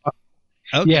thing.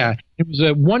 Okay. Yeah, it was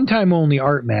a one-time only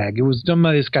art mag. It was done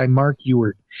by this guy Mark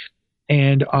Ewart,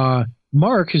 and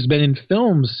Mark has been in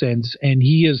films since, and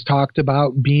he has talked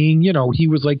about being, he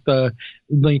was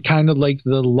kind of like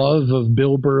the love of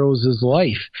Bill Burroughs'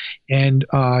 life. And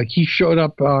he showed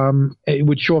up, it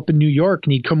would show up in New York,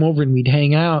 and he'd come over and we'd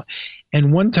hang out.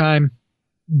 And one time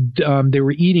they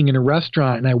were eating in a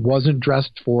restaurant, and I wasn't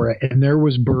dressed for it. And there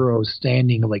was Burroughs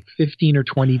standing like 15 or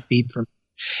 20 feet from me.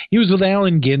 He was with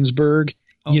Allen Ginsberg,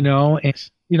 and,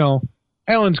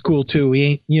 Alan's cool too.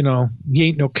 He ain't no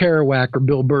Kerouac or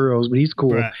Bill Burroughs, but he's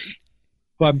cool. Right.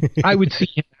 But I would see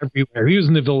him everywhere. He was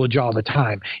in the Village all the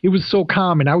time. It was so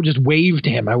common. I would just wave to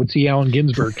him. I would see Allen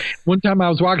Ginsberg. One time I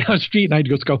was walking down the street and I'd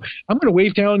just go, I'm going to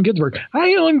wave to Allen Ginsberg.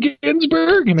 Hi, Allen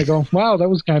Ginsberg. And I go, wow, that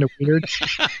was kind of weird.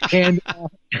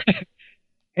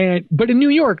 But in New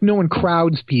York, no one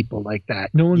crowds people like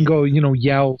that. No one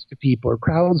yells to people or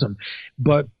crowds them.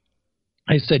 But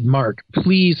I said, Mark,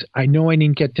 please, I know I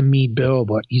didn't get to meet Bill,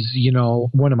 but he's,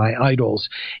 one of my idols.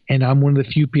 And I'm one of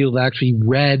the few people that actually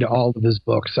read all of his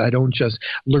books. I don't just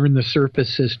learn the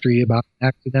surface history about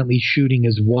accidentally shooting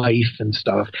his wife and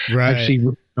stuff. Right. I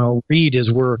actually read his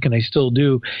work, and I still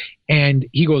do. And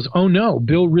he goes, oh, no,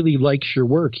 Bill really likes your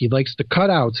work. He likes the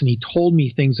cutouts. And he told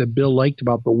me things that Bill liked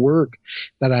about the work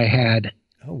that I had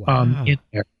in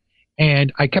there.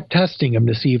 And I kept testing him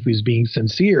to see if he was being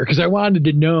sincere, because I wanted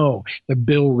to know that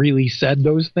Bill really said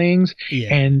those things.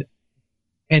 Yeah.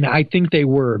 And I think they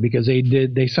were, because they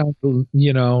did. They sounded,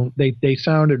 they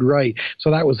sounded right.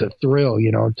 So that was a thrill,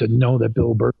 to know that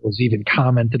Bill Burroughs even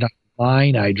commented on the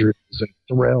line I drew. It was a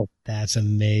thrill. That's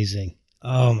amazing.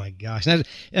 Oh my gosh. Now,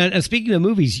 and speaking of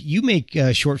movies, you make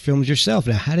short films yourself.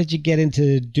 Now, how did you get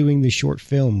into doing the short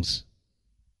films?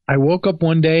 I woke up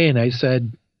one day and I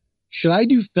said, should I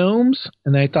do films?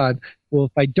 And I thought, well,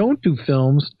 if I don't do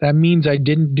films, that means I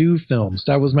didn't do films.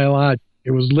 That was my logic.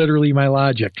 It was literally my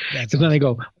logic. Because then I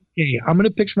go, okay, I'm going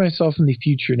to picture myself in the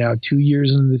future now, 2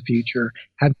 years in the future,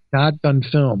 have not done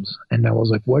films. And I was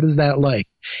like, what is that like?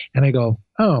 And I go,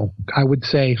 oh, I would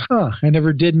say, I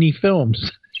never did any films.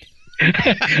 And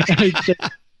I said,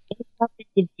 what happens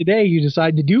if today you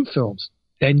decide to do films?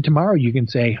 Then tomorrow you can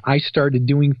say, I started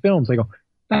doing films. I go,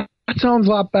 that sounds a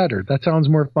lot better. That sounds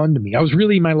more fun to me. I was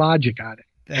really my logic on it.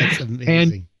 That's amazing.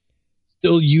 And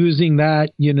still using that,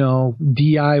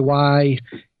 DIY,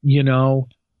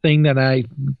 thing that I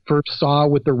first saw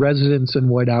with the Residents and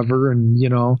whatever, and,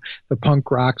 the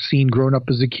punk rock scene growing up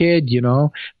as a kid, the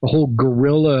whole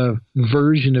guerrilla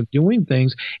version of doing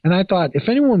things. And I thought, if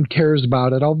anyone cares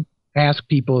about it, I'll ask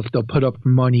people if they'll put up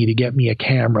money to get me a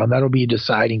camera, and that'll be a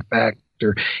deciding factor.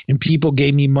 and people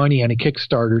gave me money on a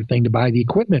Kickstarter thing to buy the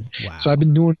equipment. Wow. So I've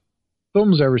been doing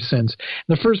films ever since.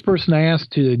 And the first person I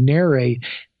asked to narrate,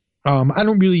 I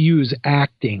don't really use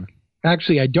acting.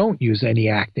 Actually, I don't use any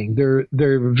acting. They're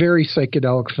very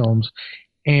psychedelic films.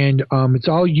 And it's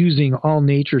all using all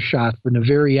nature shots in a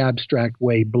very abstract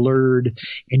way, blurred,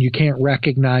 and you can't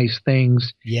recognize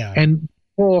things. Yeah. And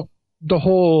the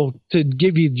whole to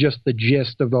give you just the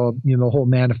gist of the whole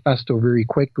manifesto very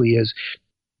quickly is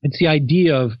it's the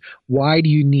idea of why do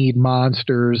you need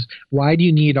monsters? Why do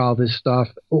you need all this stuff?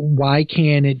 Why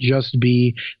can't it just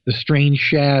be the strange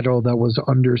shadow that was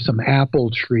under some apple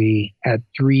tree at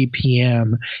 3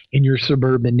 p.m. in your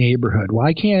suburban neighborhood?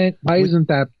 Why isn't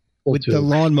that with the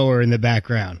lawnmower in the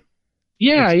background?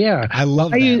 Yeah, yeah. I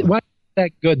love that. Why isn't that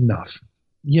good enough?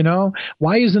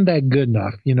 Why isn't that good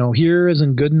enough? Here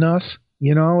isn't good enough.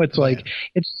 It's like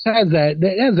it has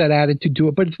that attitude to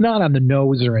it, but it's not on the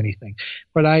nose or anything.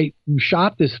 But I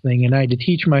shot this thing and I had to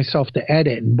teach myself to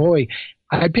edit, and boy,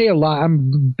 I pay a lot.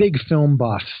 I'm a big film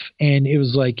buff, and it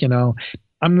was like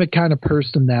I'm the kind of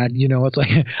person that it's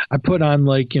like I put on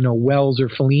Wells or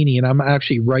Fellini, and I'm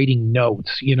actually writing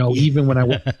notes. Even when I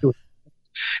want to do it.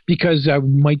 Because that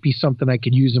might be something I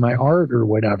could use in my art or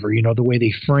whatever, the way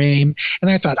they frame. And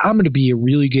I thought, I'm going to be a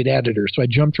really good editor. So I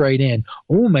jumped right in.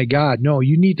 Oh, my God, no,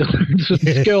 you need to learn some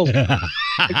skills.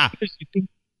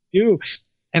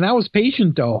 And I was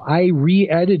patient, though. I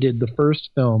re-edited the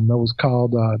first film that was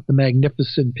called The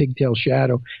Magnificent Pigtail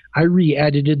Shadow. I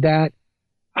re-edited that.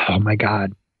 Oh, my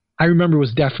God. I remember it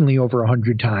was definitely over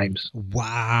 100 times.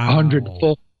 Wow. 100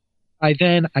 full. By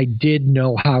then, I did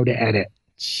know how to edit.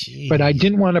 Jeez. But I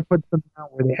didn't want to put them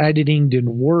out where the editing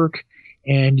didn't work.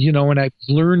 And, and I was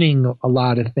learning a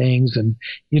lot of things. And,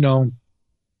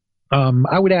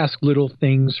 I would ask little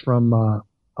things from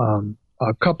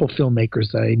a couple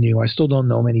filmmakers that I knew. I still don't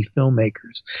know many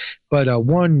filmmakers. But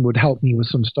one would help me with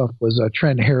some stuff was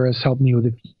Trent Harris helped me with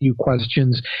a few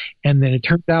questions. And then it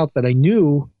turned out that I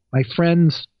knew my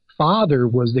friend's father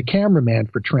was the cameraman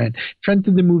for Trent. Trent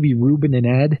did the movie Reuben and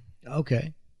Ed.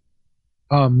 Okay.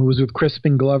 It was with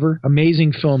Crispin Glover.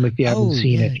 Amazing film if you haven't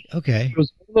seen it. Okay. It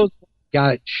was one of those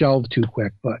got shelved too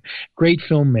quick, but great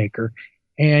filmmaker.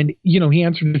 And, he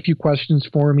answered a few questions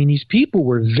for me. And these people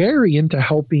were very into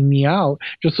helping me out,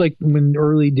 just like in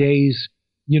early days,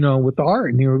 with the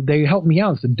art. And they helped me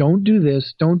out and said, don't do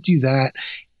this, don't do that.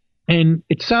 And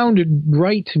it sounded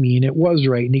right to me, and it was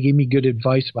right. And they gave me good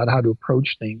advice about how to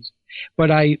approach things. But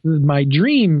my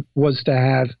dream was to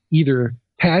have either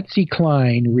Patsy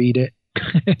Cline read it,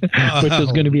 which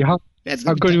is going to be hard. That's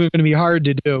going to be hard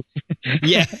to do.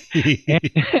 Yeah.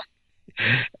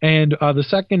 and the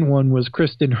second one was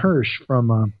Kristen Hirsch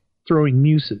from Throwing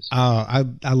Muses. Oh,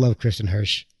 I love Kristen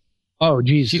Hirsch. Oh,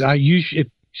 geez. If you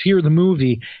hear the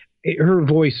movie,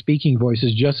 her speaking voice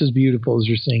is just as beautiful as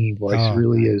her singing voice. It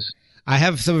really is. I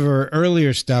have some of her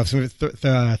earlier stuff, some of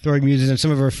Throwing Muses, and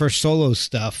some of her first solo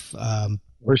stuff.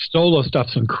 Her solo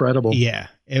stuff's incredible. Yeah.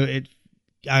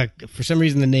 For some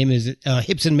reason, the name is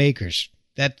Hips and Makers.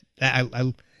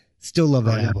 I still love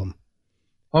that album.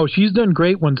 Oh, she's done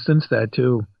great ones since that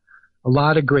too. A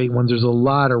lot of great ones. There's a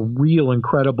lot of real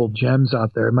incredible gems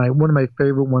out there. One of my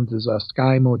favorite ones is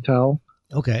Sky Motel.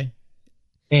 Okay.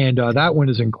 And that one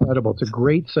is incredible. It's a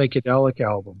great psychedelic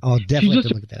album. Oh, definitely have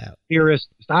to look that out.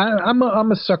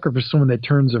 I'm a sucker for someone that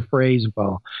turns a phrase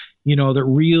well. That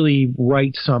really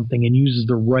writes something and uses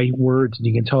the right words, and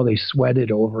you can tell they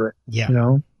sweated over it. Yeah.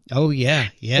 Oh, yeah.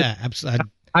 Yeah, absolutely.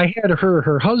 I had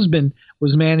her husband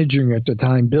was managing at the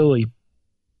time, Billy,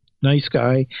 nice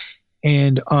guy.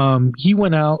 And he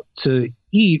went out to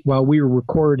eat while we were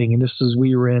recording. And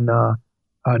we were in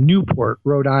Newport,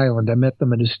 Rhode Island. I met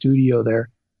them in a studio there.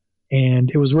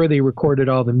 And it was where they recorded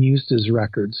all the Muses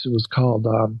records. It was called,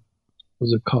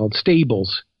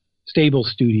 Stables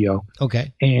Studio.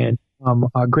 Okay. And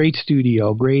a great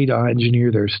studio, great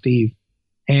engineer there, Steve.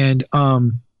 And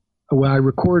I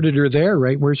recorded her there,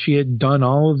 right where she had done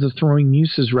all of the Throwing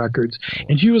Muses records.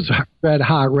 And she was red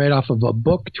hot right off of a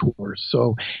book tour.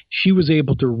 So she was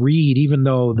able to read, even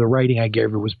though the writing I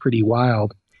gave her was pretty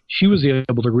wild. She was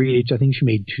able to read. I think she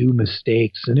made 2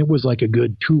 mistakes, and it was like a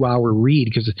good 2-hour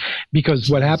read because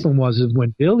what happened was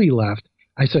when Billy left,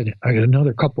 I said, I got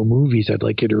another couple movies I'd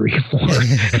like you to read for.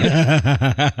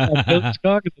 I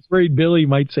was worried Billy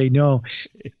might say no.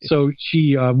 So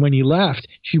she, when he left,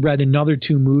 she read another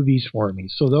 2 movies for me.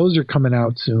 So those are coming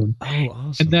out soon. Oh,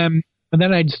 awesome. And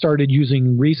then I'd started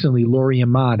using recently Laurie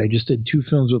Ahmad. I just did 2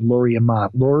 films with Laurie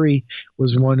Ahmad. Laurie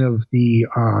was one of the,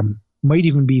 might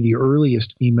even be the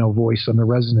earliest female voice on the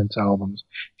Resonance albums.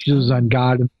 She was on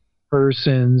God and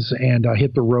Persons and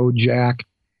Hit the Road Jack.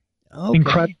 Okay.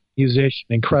 Incredible musician,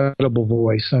 incredible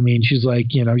voice. I mean, she's like,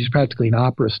 she's practically an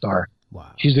opera star.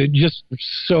 Wow. She's just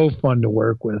so fun to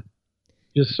work with.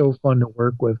 Just so fun to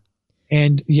work with.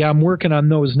 And yeah, I'm working on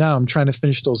those now. I'm trying to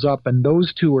finish those up, and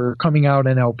those two are coming out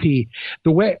in LP.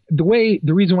 The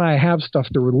reason why I have stuff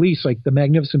to release, like the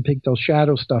Magnificent Pigtail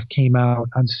Shadow stuff came out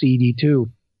on CD too.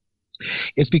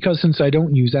 It's because since I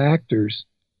don't use actors,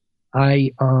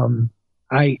 I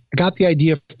got the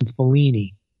idea from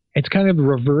Fellini. It's kind of the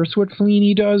reverse what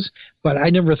Fellini does, but I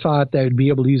never thought that I'd be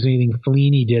able to use anything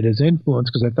Fellini did as influence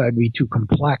because I thought it'd be too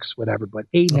complex, whatever. But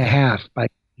 8.5 by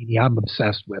Fellini, I'm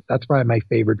obsessed with. That's probably my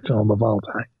favorite film of all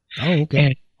time. Oh,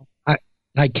 okay. And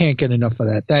I can't get enough of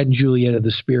that. That and Juliet of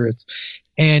the Spirits.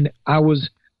 And I was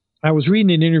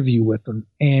reading an interview with them,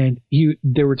 and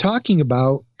they were talking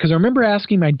about, because I remember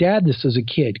asking my dad this as a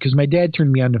kid, because my dad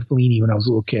turned me on to Fellini when I was a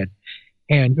little kid,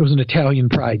 and it was an Italian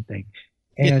pride thing.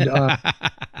 And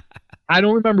I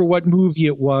don't remember what movie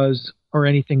it was or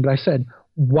anything, but I said,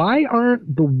 why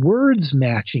aren't the words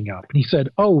matching up? And he said,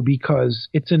 oh, because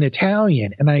it's in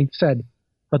Italian. And I said,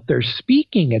 but they're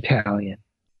speaking Italian,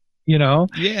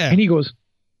 Yeah. And he goes,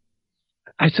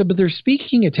 I said, but they're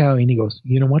speaking Italian. He goes,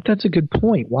 you know what? That's a good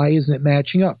point. Why isn't it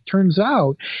matching up? Turns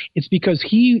out it's because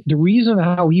the reason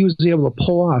how he was able to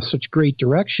pull off such great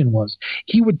direction was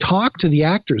he would talk to the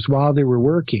actors while they were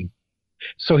working.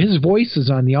 So his voice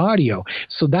is on the audio.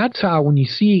 So that's how when you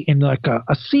see in like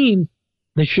a scene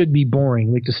that should be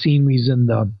boring, like the scene where he's in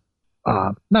the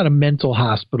not a mental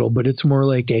hospital, but it's more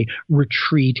like a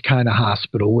retreat kind of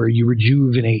hospital where you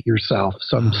rejuvenate yourself,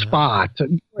 spa,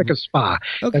 like a spa.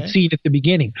 Okay. That scene at the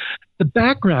beginning. The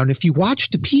background, if you watch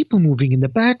the people moving in the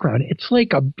background, it's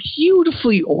like a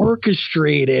beautifully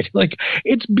orchestrated, like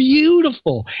it's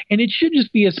beautiful. And it should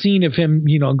just be a scene of him,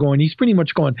 he's pretty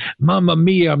much going, Mamma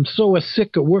mia, I'm so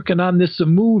sick of working on this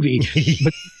movie.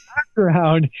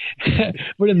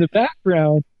 But in the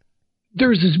background,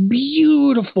 there's this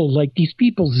beautiful, like these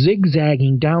people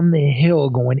zigzagging down the hill,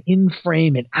 going in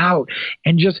frame and out,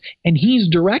 and he's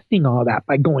directing all that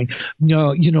by going,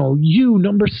 you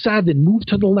number 7, move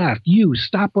to the left, you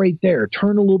stop right there,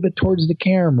 turn a little bit towards the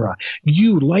camera,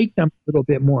 you light them a little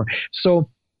bit more. So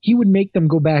he would make them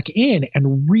go back in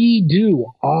and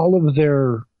redo all of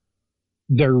their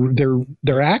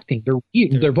acting, their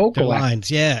vocal lines.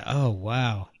 acting. Yeah. Oh,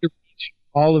 wow.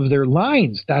 All of their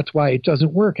lines. That's why it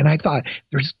doesn't work. And I thought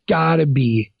there's got to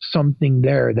be something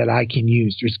there that I can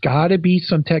use. There's got to be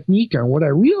some technique there. And what I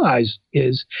realized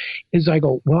is I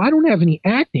go, well, I don't have any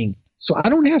acting, so I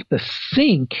don't have to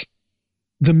sync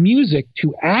the music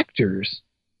to actors.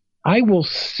 I will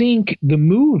sync the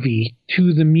movie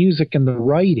to the music and the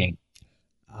writing.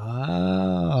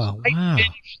 Oh, so I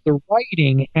finish the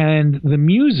writing and the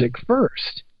music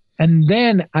first, and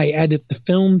then I edit the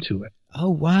film to it.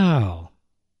 Oh, wow.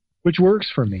 Which works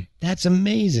for me. That's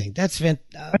amazing. That's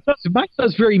fantastic. My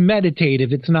stuff's very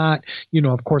meditative. It's not,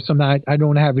 of course I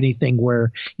don't have anything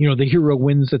where, the hero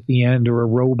wins at the end or a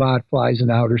robot flies in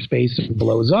outer space and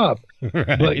blows up.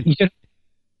 Right.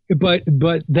 But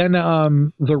then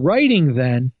the writing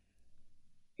then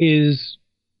is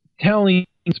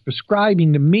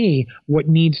prescribing to me what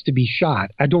needs to be shot.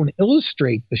 I don't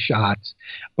illustrate the shots,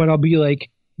 but I'll be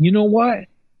like, you know what?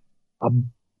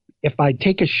 If I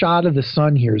take a shot of the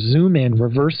sun here, zoom in,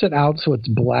 reverse it out so it's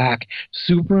black,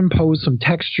 superimpose some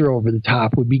texture over the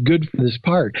top would be good for this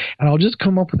part. And I'll just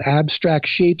come up with abstract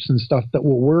shapes and stuff that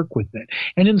will work with it.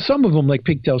 And in some of them, like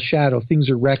Pigtail Shadow, things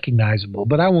are recognizable.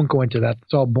 But I won't go into that.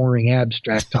 It's all boring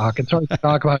abstract talk. It's hard to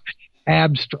talk about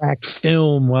abstract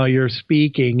film while you're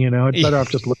speaking. It's better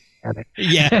off just looking at it.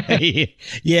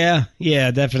 Yeah,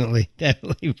 definitely.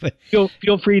 But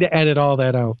feel free to edit all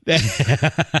that out.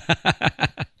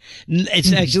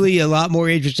 It's actually a lot more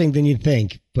interesting than you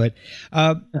think. But,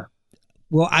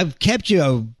 well, I've kept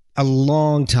you a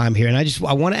long time here, and I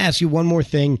want to ask you one more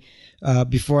thing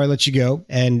before I let you go,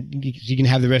 and you can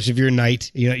have the rest of your night.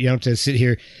 You don't have to sit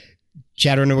here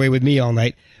chattering away with me all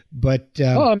night. But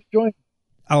I'm enjoying.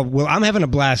 Oh, well, I'm having a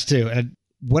blast too. And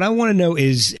what I want to know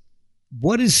is,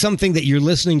 what is something that you're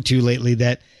listening to lately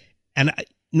that, and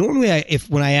normally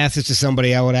when I ask this to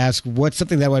somebody, I would ask, what's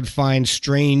something that I would find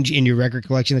strange in your record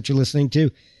collection that you're listening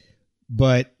to?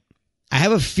 But I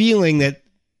have a feeling that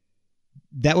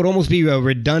would almost be a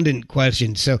redundant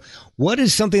question. So what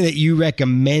is something that you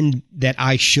recommend that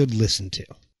I should listen to?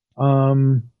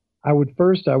 I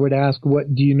would ask,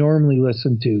 what do you normally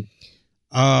listen to?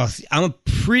 I've got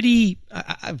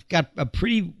a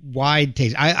pretty wide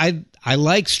taste. I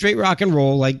like straight rock and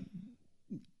roll, like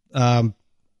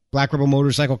Black Rebel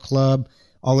Motorcycle Club,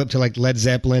 all up to like Led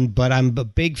Zeppelin, but I'm a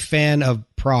big fan of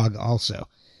prog also.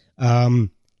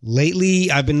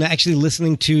 Lately, I've been actually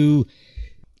listening to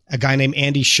a guy named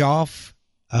Andy Schaaf.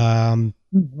 I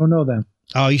don't know them.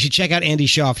 Oh, you should check out Andy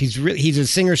Schaaf. He's a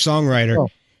singer-songwriter,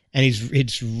 and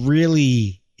it's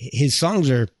really, his songs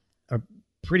are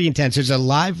pretty intense. There's a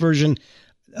live version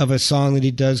of a song that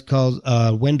he does called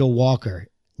Wendell Walker,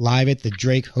 live at the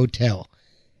Drake Hotel.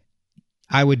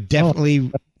 I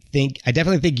definitely think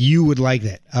you would like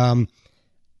that.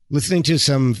 Listening to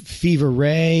some Fever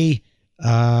Ray.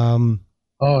 I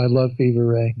love Fever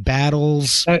Ray.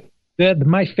 Battles.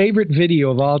 My favorite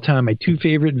video of all time, my two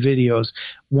favorite videos.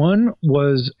 One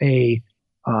was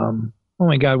oh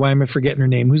my God, why am I forgetting her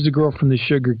name? Who's the girl from the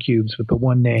Sugar Cubes with the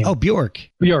one name? Oh, Bjork.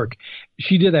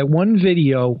 She did that one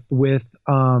video with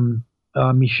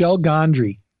Michelle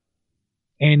Gondry,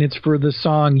 and it's for the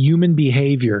song Human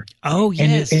Behavior. Oh,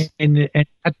 yes. And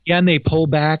at the end, they pull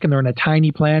back and they're on a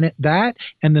tiny planet. That,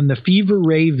 and then the Fever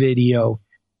Ray video.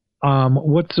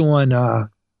 What's the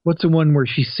one where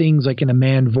she sings like in a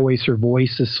man voice? Her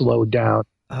voice is slowed down.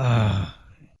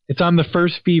 It's on the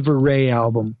first Fever Ray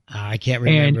album. I can't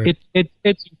remember. And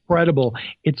it's incredible.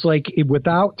 It's like,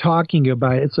 without talking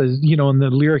about it, it says, in the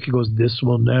lyric, it goes, "This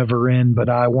will never end, but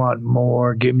I want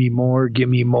more. Give me more, give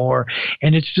me more."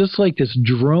 And it's just like this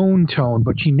drone tone,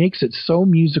 but she makes it so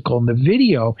musical. And the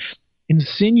video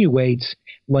insinuates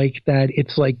like that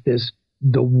it's like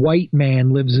the white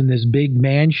man lives in this big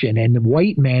mansion, and the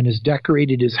white man has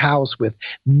decorated his house with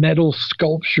metal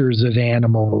sculptures of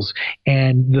animals,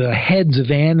 and the heads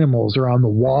of animals are on the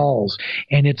walls.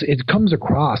 And it comes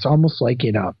across almost like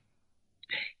it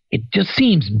just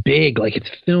seems big, like it's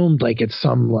filmed like it's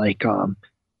some like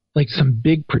some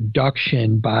big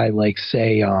production by like,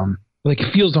 say, like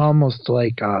it feels almost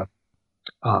like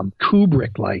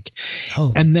Kubrick like.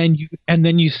 And then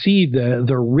you see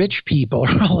the rich people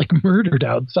are all like murdered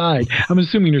outside. I'm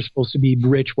assuming they're supposed to be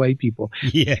rich white people.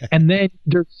 Yeah. And then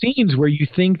there's scenes where you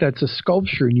think that's a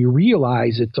sculpture and you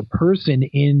realize it's a person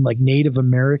in like Native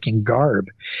American garb.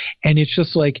 And it's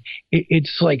just like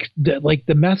it's like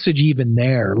the message even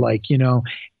there, like,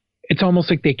 it's almost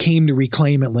like they came to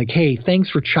reclaim it, like, hey, thanks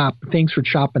for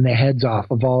chopping the heads off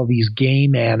of all these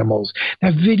game animals.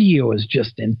 That video is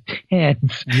just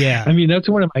intense. Yeah. I mean, that's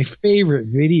one of my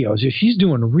favorite videos. She's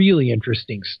doing really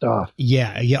interesting stuff.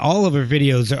 Yeah. All of her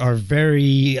videos are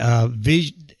very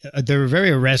they're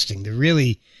very arresting. They're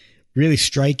really, really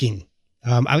striking.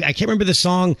 I can't remember the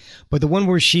song, but the one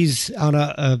where she's on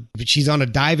a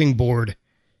diving board.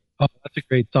 Oh, that's a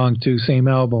great song too. Same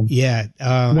album. Yeah.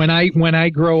 When I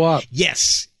grow up.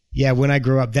 Yes. Yeah. When I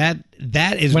grow up, that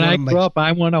is when I grow up.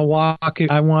 I want to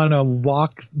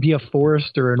walk, be a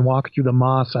forester and walk through the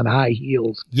moss on high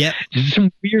heels. Yep. There's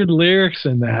some weird lyrics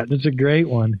in that. It's a great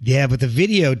one. Yeah, but the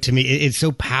video to me, it's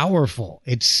so powerful.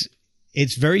 It's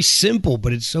very simple,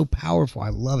 but it's so powerful. I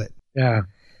love it. Yeah.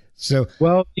 So,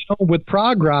 well, with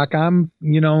prog rock, I'm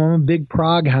a big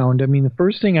prog hound. I mean, the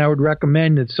first thing I would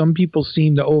recommend that some people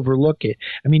seem to overlook it.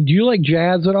 I mean, do you like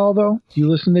jazz at all, though? Do you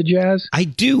listen to jazz? I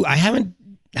do. I haven't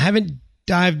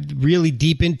dived really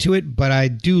deep into it, but I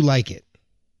do like it.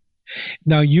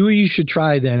 Now, you should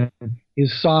try then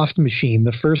is Soft Machine,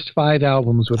 the first 5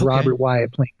 albums with Robert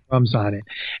Wyatt playing drums on it.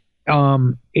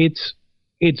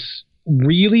 It's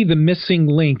really the missing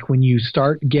link when you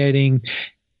start getting,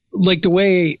 like, the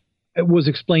way it was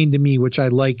explained to me, which I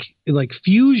like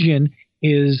fusion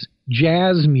is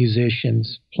jazz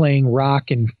musicians playing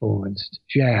rock influenced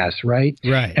jazz, right?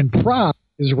 Right. And prog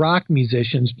is rock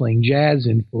musicians playing jazz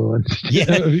influenced,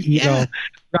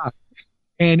 rock.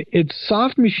 And it's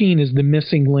Soft Machine is the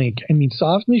missing link. I mean,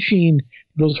 Soft Machine,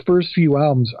 those first few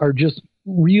albums are just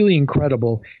really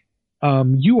incredible.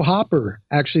 Hugh Hopper,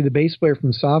 actually the bass player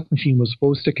from Soft Machine, was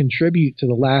supposed to contribute to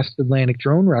the last Atlantic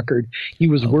Drone record. He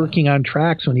was working on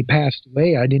tracks when he passed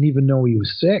away. I didn't even know he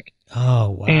was sick.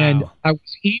 Oh, wow. And I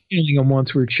was emailing him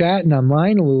once. We were chatting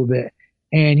online a little bit,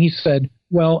 and he said,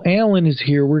 well, Alan is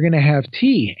here. We're going to have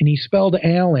tea. And he spelled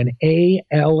Alan,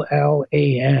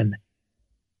 Allan.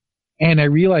 And I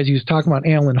realized he was talking about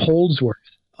Alan Holdsworth.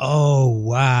 Oh,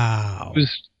 wow. He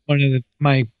was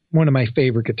one of my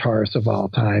favorite guitarists of all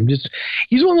time.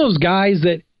 He's one of those guys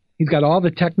that he's got all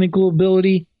the technical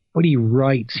ability, but he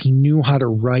writes. He knew how to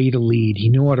write a lead. He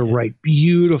knew how to write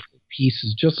beautiful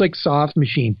pieces, just like Soft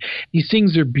Machine. These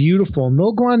things are beautiful, and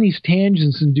they'll go on these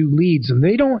tangents and do leads, and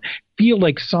they don't feel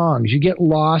like songs. You get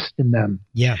lost in them.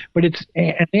 Yeah. But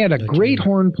and they had a great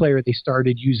horn player they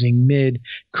started using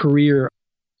mid-career.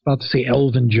 About to say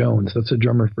Elvin Jones. That's a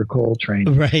drummer for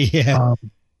Coltrane. Right, yeah.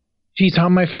 Geez, how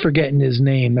am I forgetting his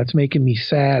name? That's making me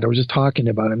sad. I was just talking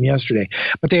about him yesterday.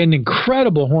 But they had an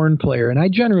incredible horn player, and I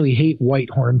generally hate white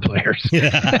horn players.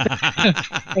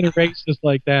 Kind of racist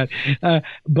like that.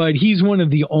 But he's one of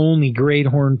the only great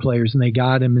horn players, and they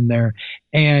got him in there.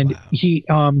 And he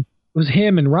it was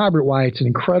him and Robert Wyatt's an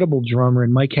incredible drummer,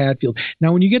 and Mike Hatfield.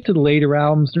 Now, when you get to the later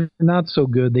albums, they're not so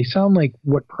good. They sound like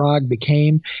what prog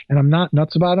became, and I'm not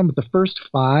nuts about them, but the first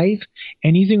 5,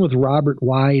 anything with Robert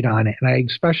Wyatt on it, and I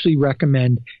especially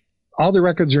recommend, all the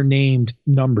records are named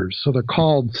numbers, so they're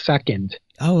called Second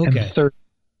and Third.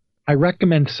 I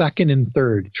recommend Second and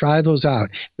Third. Try those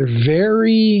out. They're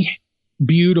very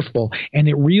beautiful, and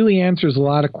it really answers a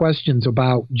lot of questions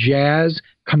about jazz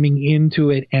coming into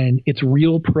it, and it's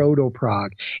real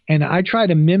proto-prog. And I try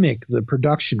to mimic the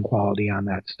production quality on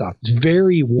that stuff. It's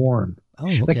very warm.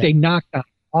 Like they knocked out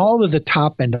all of the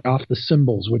top end off the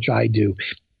cymbals, which I do.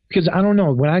 Because I don't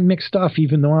know, when I mix stuff,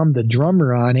 even though I'm the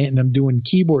drummer on it and I'm doing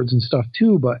keyboards and stuff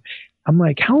too, but I'm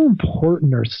like, how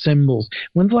important are cymbals?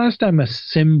 When's the last time a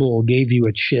cymbal gave you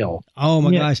a chill? Oh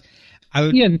my gosh.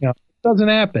 It doesn't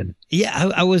happen.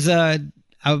 Yeah,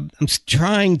 I'm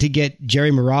trying to get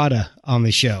Jerry Murata on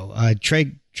the show.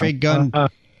 Trey Gunn.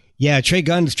 Trey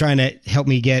Gunn's trying to help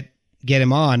me get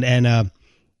him on, and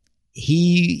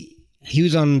he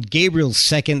was on Gabriel's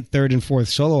second, third, and fourth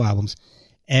solo albums.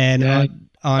 And I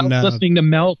was listening to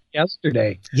Melt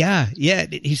yesterday. Yeah.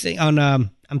 He's saying on.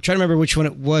 I'm trying to remember which one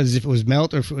it was. If it was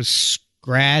Melt or if it was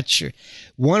Scratch, or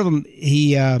one of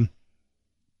them.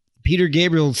 Peter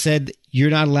Gabriel said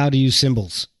you're not allowed to use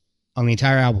cymbals on the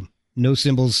entire album. No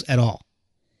cymbals at all.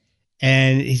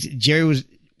 And Jerry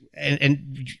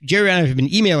and Jerry and I have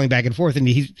been emailing back and forth, and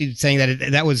he's saying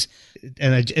that that was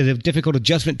a difficult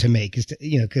adjustment to make,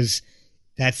 because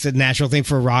that's a natural thing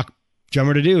for a rock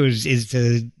drummer to do is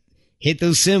to hit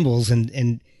those cymbals,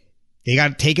 and they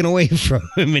got taken away from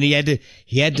him, and he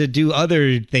had to do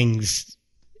other things.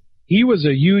 He was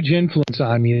a huge influence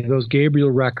on me. Those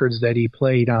Gabriel records that he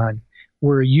played on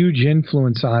were a huge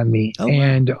influence on me. Oh,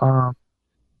 wow.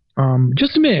 And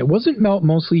just a minute, wasn't Melt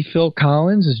mostly Phil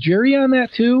Collins? Is Jerry on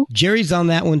that too? Jerry's on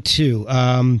that one too.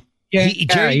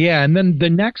 Jerry, and then the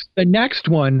next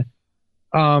one.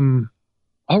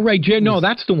 All right, Jerry. No,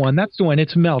 that's the one.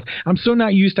 It's Melt. I'm so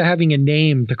not used to having a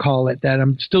name to call it that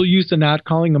I'm still used to not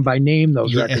calling them by name.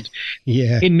 Those records.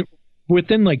 Yeah.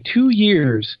 Within like 2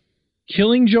 years,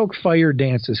 Killing Joke Fire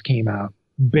Dances came out.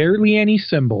 Barely any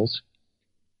cymbals.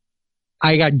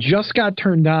 I just got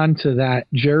turned on to that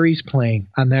Jerry's playing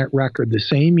on that record the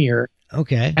same year.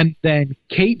 Okay. And then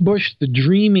Kate Bush, The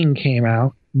Dreaming came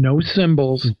out, no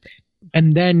cymbals.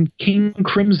 And then King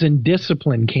Crimson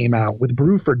Discipline came out with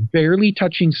Bruford barely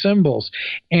touching cymbals.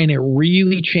 And it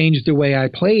really changed the way I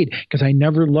played because I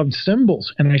never loved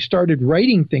cymbals. And I started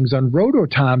writing things on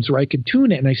rototoms where I could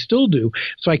tune it, and I still do.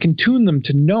 So I can tune them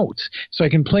to notes so I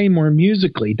can play more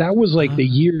musically. That was like the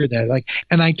year that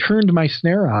and I turned my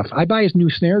snare off. I buy a new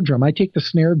snare drum. I take the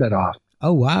snare bed off.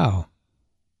 Oh, wow.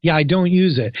 Yeah, I don't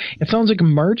use it. It sounds like a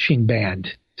marching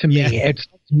band to me. Yeah. It's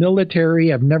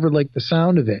military. I've never liked the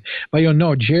sound of it. But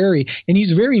Jerry, and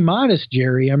he's very modest,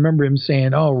 Jerry. I remember him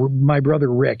saying, "Oh, my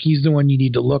brother Rick, he's the one you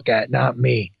need to look at, not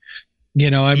me." I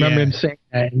remember him saying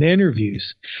that in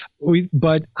interviews.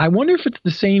 But I wonder if it's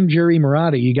the same Jerry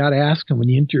Murata. You got to ask him when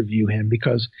you interview him,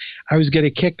 because I always get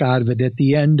a kick out of it at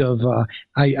the end of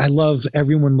I love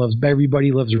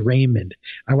Everybody Loves Raymond.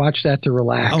 I watched that to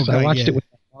relax. Oh, I watched it with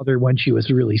mother when she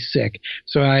was really sick,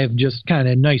 so I have just kind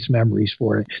of nice memories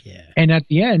for it. Yeah. And at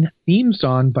the end, theme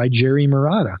song by Jerry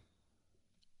Murata.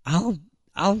 I'm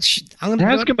gonna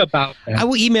ask him about that. I'm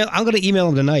gonna email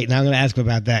him tonight, and I'm gonna ask him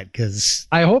about that, because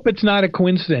I hope it's not a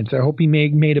coincidence. I hope he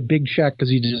made a big check because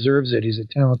he deserves it. He's a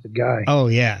talented guy. Oh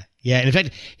yeah. And in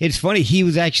fact, it's funny. He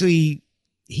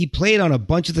played on a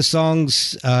bunch of the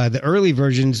songs, the early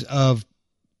versions of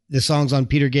the songs on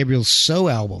Peter Gabriel's So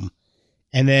album,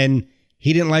 and then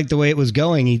he didn't like the way it was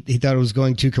going. He thought it was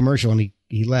going too commercial, and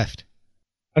he left.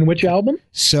 On which album?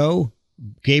 So,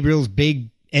 Gabriel's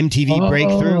big MTV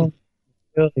breakthrough.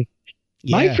 Really?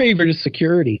 Yeah. My favorite is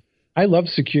Security. I love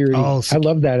Security. I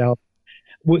love that album.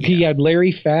 He had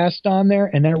Larry Fast on there,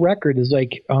 and that record is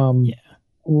like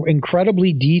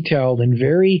incredibly detailed and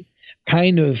very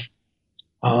kind of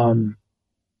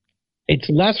it's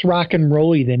less rock and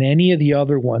rolly than any of the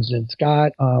other ones. And it's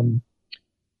got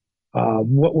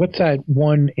what's that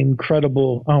one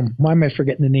incredible why am I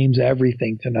forgetting the names of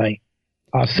everything tonight?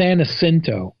 San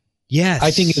Jacinto. Yes.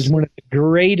 I think it's one of the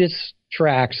greatest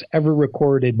tracks ever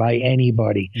recorded by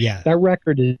anybody. Yeah. That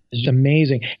record is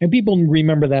amazing. And people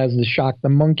remember that as the Shock the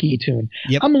Monkey tune.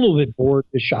 Yep. I'm a little bit bored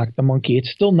with Shock the Monkey.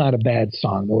 It's still not a bad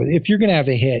song, though. If you're going to have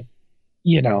a hit,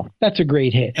 you know, that's a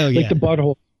great hit. Oh, yeah. Like the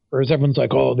Butthole, whereas everyone's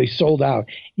like, oh, they sold out.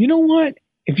 You know what?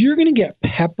 If you're going to get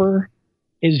Pepper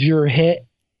as your hit,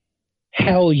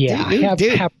 hell yeah. Have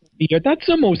Pepper be your. That's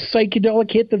the most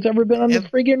psychedelic hit that's ever been on the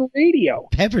friggin' radio.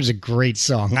 Pepper's a great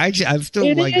song. I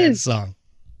still like that song.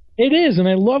 It is, and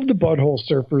I love the Butthole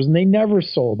Surfers, and they never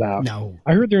sold out. No.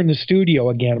 I heard they're in the studio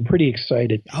again. I'm pretty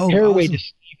excited. Oh, Hairway awesome. to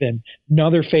Steven,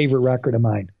 another favorite record of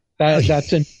mine.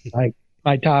 That's in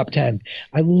my top 10.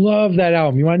 I love that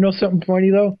album. You want to know something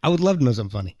funny, though? I would love to know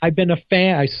something funny. I've been a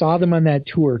fan. I saw them on that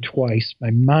tour twice.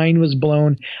 My mind was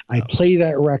blown. I play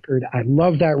that record. I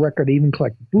love that record. I even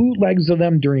collect bootlegs of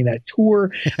them during that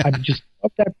tour. I just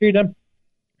love that period of time.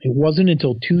 It wasn't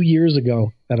until 2 years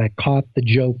ago that I caught the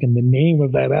joke in the name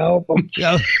of that album.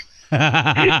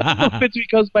 I don't know if it's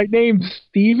because my name's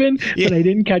Steven, but I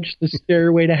didn't catch the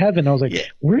Stairway to Heaven. I was like,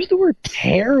 where's the word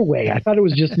Stairway? I thought it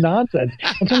was just nonsense.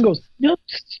 And someone goes, no,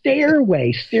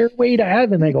 Stairway to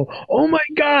Heaven. I go, oh my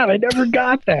God, I never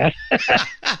got that.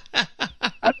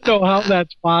 I don't know how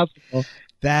that's possible.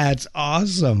 That's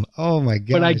awesome. Oh my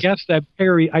God. But I guess that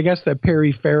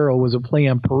Perry Farrell was a play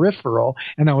on Peripheral,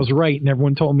 and I was right, and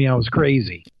everyone told me I was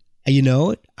crazy. You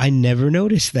know, I never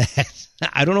noticed that.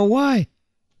 I don't know why.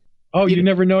 Oh, you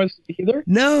never noticed it either?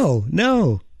 No.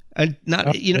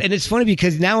 Not you know, and it's funny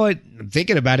because now I'm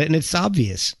thinking about it and it's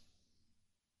obvious.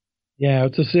 Yeah,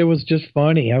 it was just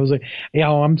funny. I was like,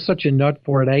 I'm such a nut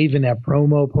for it. I even have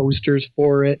promo posters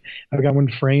for it. I've got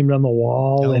one framed on the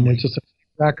wall, and it's just a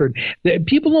record.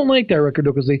 People don't like that record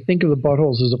because they think of the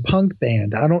Buttholes as a punk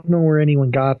band. I don't know where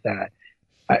anyone got that.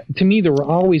 To me, they were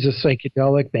always a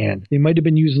psychedelic band. They might have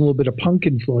been using a little bit of punk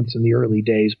influence in the early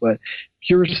days, but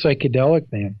pure psychedelic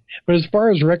band. But as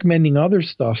far as recommending other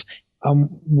stuff,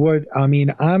 I'm always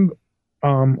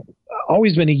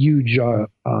been a huge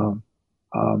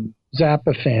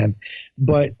Zappa fan,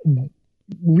 but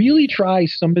really try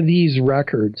some of these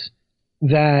records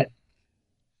that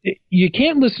you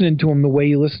can't listen to them the way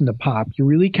you listen to pop. You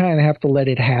really kind of have to let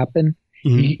it happen.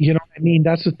 Mm-hmm. You know what I mean?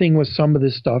 That's the thing with some of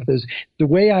this stuff is the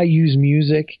way I use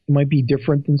music might be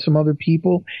different than some other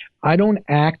people. I don't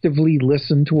actively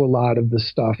listen to a lot of the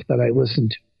stuff that I listen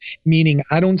to, meaning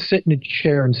I don't sit in a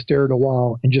chair and stare at a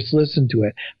wall and just listen to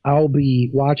it. I'll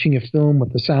be watching a film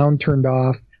with the sound turned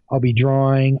off. I'll be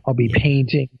drawing. I'll be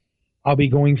painting. I'll be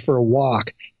going for a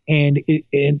walk. And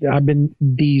I've been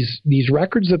these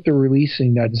records that they're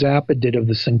releasing that Zappa did of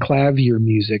the Synclavier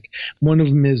music. One of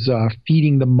them is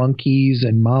Feeding the Monkeys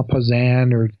and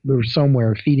Maupassant or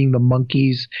somewhere, Feeding the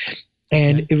Monkeys.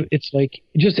 And it's like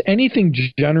just anything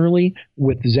generally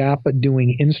with Zappa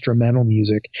doing instrumental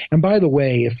music. And by the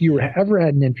way, if you ever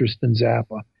had an interest in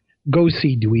Zappa, go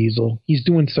see Dweezil. He's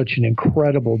doing such an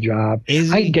incredible job.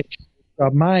 I get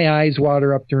my eyes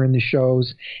water up during the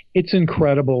shows. It's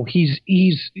incredible. He's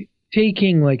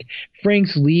taking like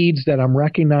Frank's leads that I'm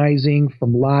recognizing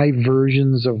from live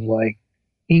versions of like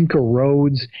Inca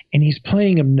Roads, and he's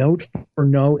playing them note for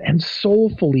note and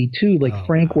soulfully too, like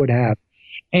Frank would have.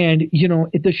 And, you know,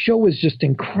 the show is just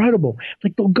incredible.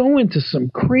 Like, they'll go into some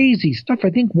crazy stuff. I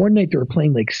think one night they were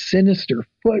playing, like, Sinister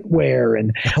Footwear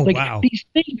and, these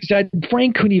things that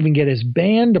Frank couldn't even get his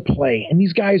band to play. And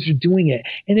these guys are doing it,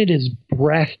 and it is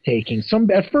breathtaking.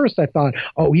 At first I thought,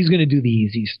 he's going to do the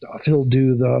easy stuff. He'll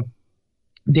do the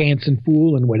Dancing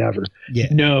Fool and whatever. Yeah.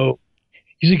 No.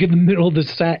 He's like in the middle of the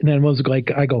set, and then I was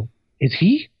like, I go, is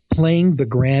he playing the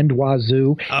Grand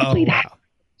Wazoo?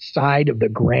 Side of the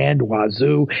Grand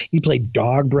Wazoo. He played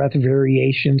Dog Breath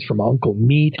variations from Uncle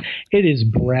Meat. It is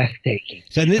breathtaking.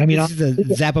 So this is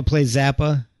the Zappa Plays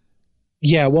Zappa?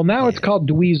 Yeah, well, now it's called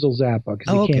Dweezil Zappa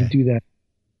because you can't do that.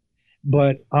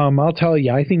 But I'll tell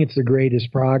you, I think it's the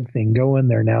greatest prog thing. Go in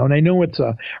there now. And I know it's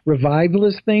a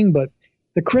revivalist thing, but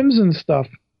the Crimson stuff,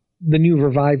 the new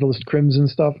revivalist Crimson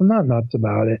stuff, I'm not nuts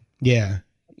about it. Yeah.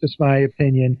 Just my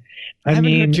opinion. I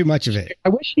haven't heard too much of it. I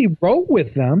wish he wrote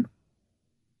with them.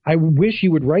 I wish he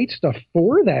would write stuff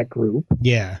for that group.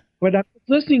 Yeah. But I'm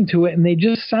listening to it, and they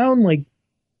just sound like,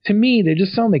 to me, they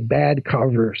just sound like bad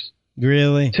covers.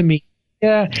 Really? To me.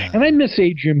 Yeah. And I miss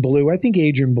Adrian Belew. I think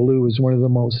Adrian Belew is one of the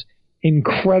most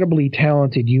incredibly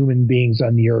talented human beings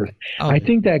on the earth. I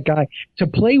think that guy, to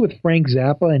play with Frank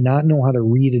Zappa and not know how to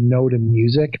read a note of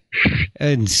music,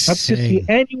 insane. I've to see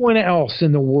anyone else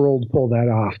in the world pull that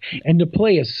off. And to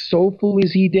play as soulful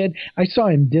as he did, I saw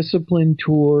him Discipline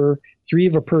tour, Three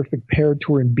of a Perfect Pair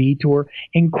tour, and B tour.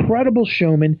 Incredible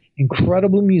showman,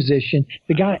 incredible musician.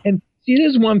 The guy, and see,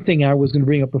 there's one thing I was going to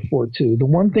bring up before too. The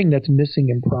one thing that's missing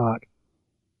in Prague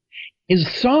is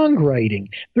songwriting.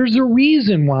 There's a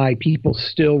reason why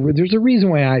there's a reason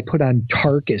why I put on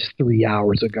Tarkus 3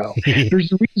 hours ago.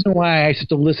 There's a reason why I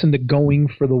still listen to Going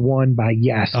for the One by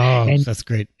Yes. Oh, that's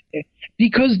great.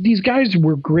 Because these guys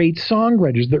were great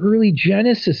songwriters. The early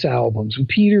Genesis albums with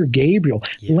Peter Gabriel,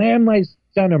 Lamb Lies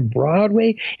Down on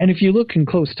Broadway. And if you look in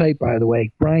close type, by the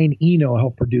way, Brian Eno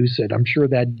helped produce it. I'm sure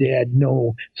that had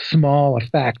no small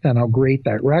effect on how great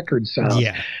that record sounds.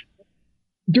 Yeah.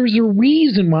 There's a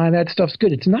reason why that stuff's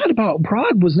good. It's not about,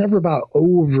 prog was never about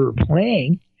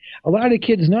overplaying. A lot of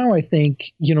kids now, I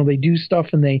think, they do stuff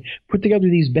and they put together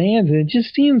these bands and it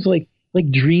just seems like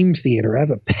Dream Theater. I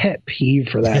have a pet peeve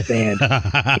for that band.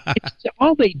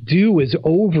 All they do is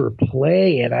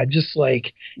overplay, and I just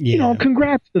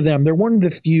congrats to them. They're one of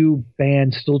the few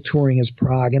bands still touring as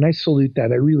prog, and I salute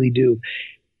that. I really do.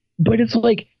 But it's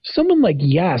like someone like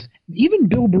Yes, even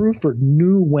Bill Bruford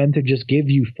knew when to just give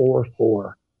you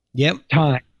 4/4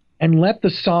 time and let the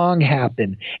song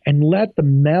happen and let the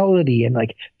melody and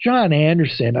John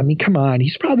Anderson. I mean, come on,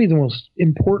 he's probably the most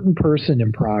important person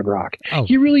in prog rock. Oh.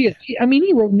 He really is. I mean,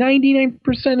 he wrote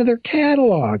 99% of their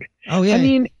catalog. Oh yeah. I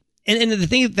mean. And the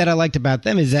thing that I liked about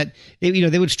them is that they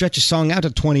would stretch a song out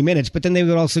to 20 minutes, but then they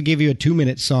would also give you a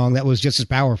 2-minute song that was just as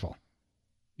powerful.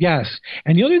 Yes.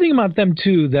 And the other thing about them,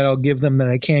 too, that I'll give them that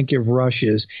I can't give Rush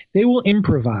is they will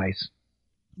improvise.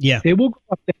 Yeah. They will go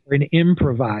up there and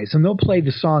improvise, and they'll play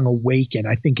the song Awaken,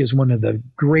 I think is one of the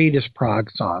greatest prog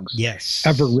songs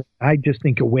ever written. I just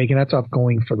think Awaken, that's off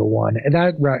Going for the One. And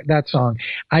that song,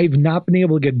 I've not been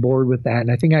able to get bored with that,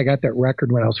 and I think I got that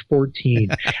record when I was 14.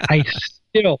 I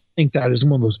still think that is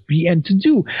one of those. And to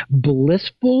do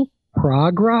blissful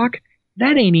prog rock,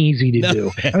 that ain't easy to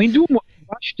do. I mean, doing what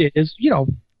Rush did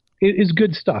is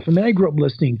good stuff. I mean, I grew up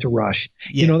listening to Rush.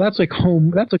 Yeah. That's like a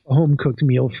home cooked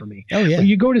meal for me. Oh yeah. But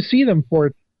you go to see them for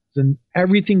it, and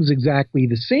everything's exactly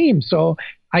the same. So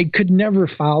I could never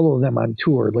follow them on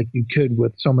tour like you could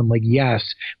with someone like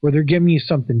Yes, where they're giving you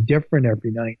something different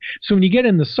every night. So when you get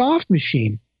in the Soft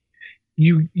Machine,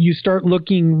 you start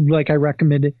looking, like I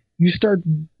recommended, you start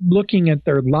looking at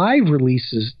their live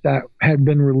releases that had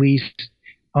been released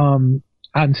on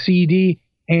CD.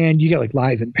 And you get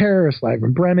Live in Paris, Live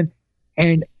in Bremen.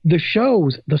 And the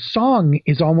song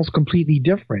is almost completely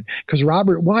different because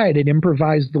Robert Wyatt had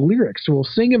improvised the lyrics. So we'll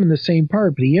sing them in the same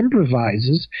part, but he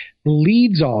improvises, the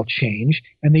leads all change,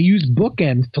 and they use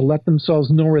bookends to let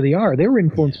themselves know where they are. They were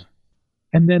influenced.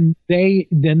 And then they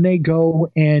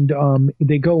go and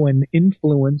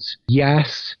influence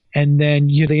Yes. And then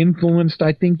they influenced,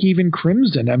 I think, even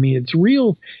Crimson. I mean, it's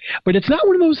real, but it's not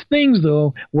one of those things,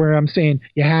 though, where I'm saying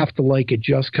you have to like it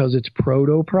just because it's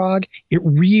proto-prog. It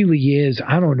really is.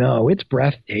 I don't know. It's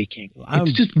breathtaking.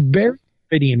 It's just very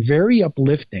pretty and very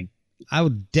uplifting. I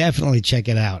would definitely check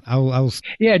it out.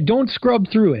 Yeah, don't scrub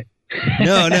through it.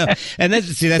 No. And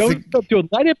that's don't scrub through it.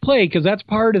 Let it play, because that's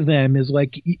part of them is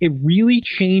it really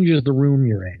changes the room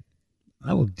you're in.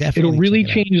 I will definitely. It'll really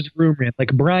change the room,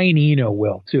 like Brian Eno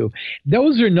will too.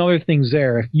 Those are another things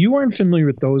there. If you aren't familiar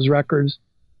with those records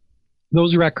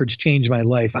changed my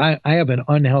life. I have an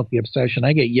unhealthy obsession.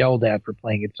 I get yelled at for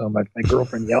playing it so much. My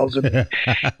girlfriend yells at me.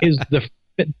 Is the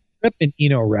Fripp and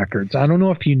Eno records? I don't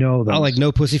know if you know those. Oh, like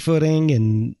No Pussyfooting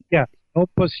and No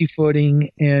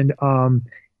Pussyfooting, and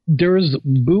there's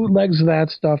bootlegs of that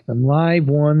stuff and live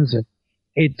ones, and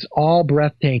it's all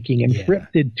breathtaking. And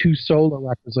Fripp did 2 solo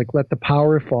records, like Let the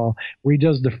Power Fall, where he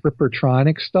does the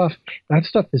Frippertronic stuff. That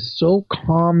stuff is so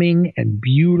calming and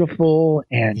beautiful.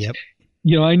 And,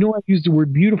 I know I use the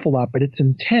word beautiful a lot, but it's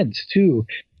intense too.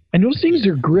 And those things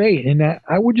are great. And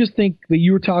I would just think that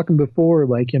you were talking before,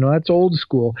 that's old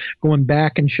school, going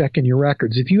back and checking your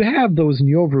records. If you have those and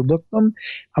you overlook them,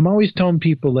 I'm always telling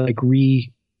people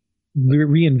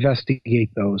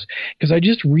reinvestigate those, because I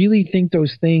just really think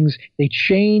those things, they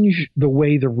change the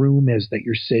way the room is that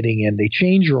you're sitting in. They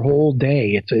change your whole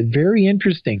day. It's very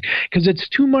interesting because it's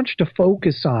too much to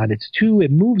focus on.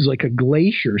 It moves like a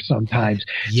glacier sometimes.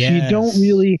 Yes. So you don't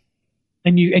really,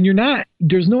 and you're not,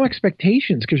 there's no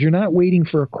expectations because you're not waiting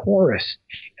for a chorus.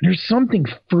 And there's something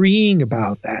freeing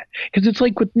about that, because it's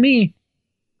like with me,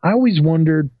 I always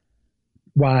wondered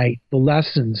why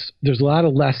there's a lot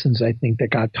of lessons I think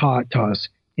that got taught to us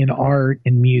in art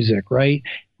and music, right?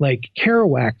 Like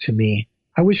Kerouac, to me,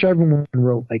 I wish everyone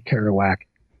wrote like Kerouac.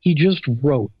 He just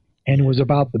wrote, and it was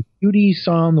about the beauty he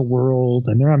saw in the world.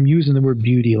 And there I'm using the word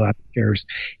beauty a lot, cares.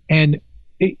 And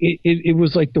it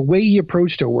was like the way he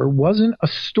approached it, where it wasn't a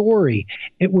story.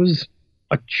 It was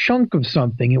a chunk of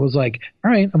something. It was like,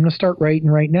 all right, I'm going to start writing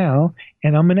right now,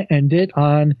 and I'm going to end it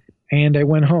on, and I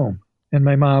went home, and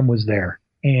my mom was there,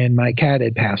 and my cat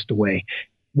had passed away.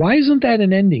 Why isn't that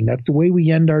an ending? That's the way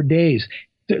we end our days.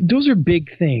 Those are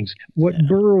big things. What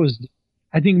Burroughs,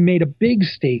 I think, made a big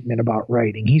statement about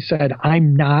writing. He said,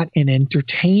 I'm not an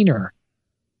entertainer.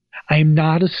 I'm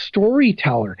not a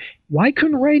storyteller. Why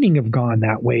couldn't writing have gone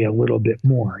that way a little bit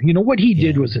more? You know, what he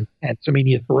did was intense. I mean,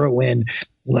 you throw in,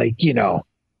 like, you know,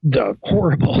 the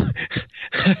horrible,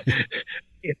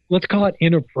 let's call it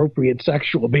inappropriate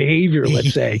sexual behavior,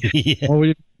 let's say,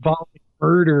 or involving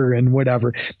murder and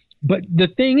whatever. But the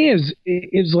thing is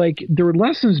like there were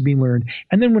lessons being learned.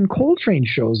 And then when Coltrane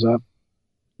shows up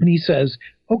and he says,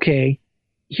 okay,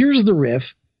 here's the riff.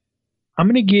 I'm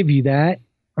going to give you that.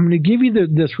 I'm going to give you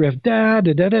this riff. Da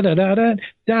da da da da da da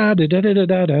da da da da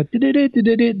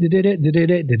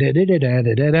da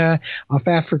da da off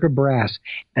Africa Brass.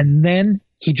 And then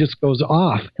he just goes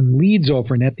off and leads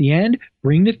over. And at the end,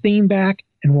 bring the theme back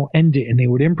and we'll end it. And they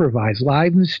would improvise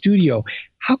live in the studio.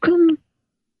 How come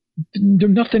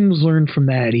nothing was learned from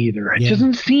that either? It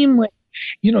doesn't seem like,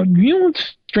 you know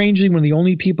what's strangely one of the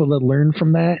only people that learned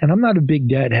from that, and I'm not a big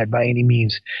Deadhead by any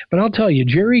means, but I'll tell you,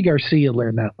 Jerry Garcia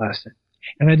learned that lesson.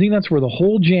 And I think that's where the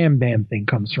whole jam band thing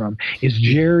comes from, is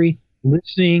Jerry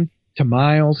listening to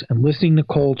Miles and listening to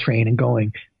Coltrane and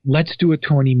going, let's do a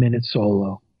 20-minute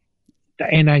solo.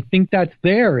 And I think that's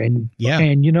there. And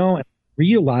you know,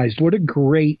 realized what a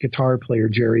great guitar player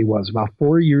Jerry was about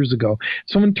 4 years ago.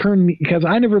 Someone turned me, because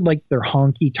I never liked their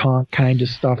honky tonk kind of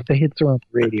stuff that hits on the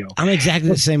radio. I'm exactly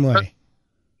the same way.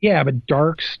 Yeah, but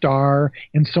Dark Star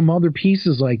and some other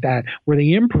pieces like that where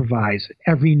they improvise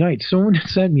every night. Someone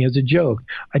sent me as a joke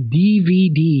a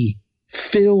DVD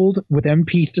filled with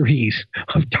MP3s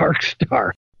of Dark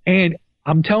Star. And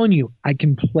I'm telling you, I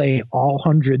can play all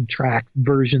 100-track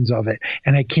versions of it,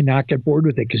 and I cannot get bored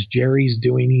with it because Jerry's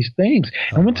doing these things.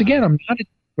 And once again, I'm not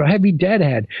a heavy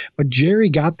Deadhead, but Jerry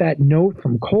got that note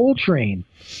from Coltrane.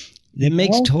 That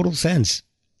makes total sense.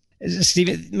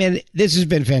 Stephen, man, this has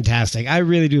been fantastic. I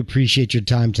really do appreciate your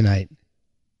time tonight.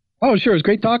 Oh, sure. It's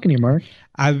great talking to you, Mark.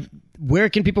 Where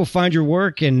can people find your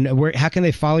work, and how can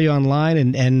they follow you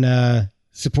online and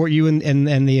support you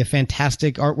and the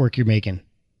fantastic artwork you're making?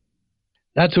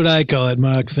 That's what I call it,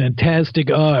 Mark.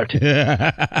 Fantastic art.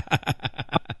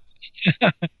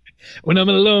 When I'm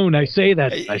alone, I say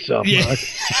that to myself, Mark.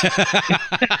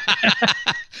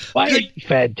 Why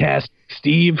fantastic,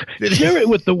 Steve? Share it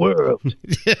with the world.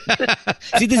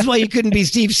 See, this is why you couldn't be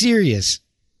Steve Serious.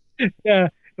 Yeah,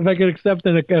 if I could accept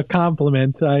a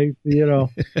compliment, I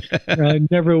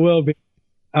never will be.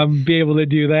 Be able to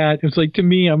do that. It's like, to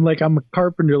me, I'm a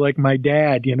carpenter like my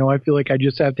dad. You know, I feel like I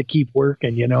just have to keep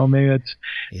working. You know, maybe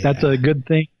that's a good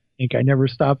thing. I think I never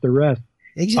stop the rest.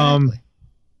 Exactly.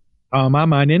 I'm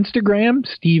on Instagram,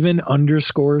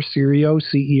 Steven_Cerio,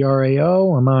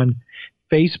 Cerao. I'm on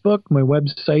Facebook. My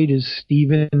website is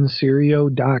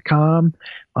stevencerio.com.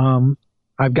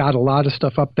 I've got a lot of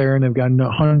stuff up there, and I've got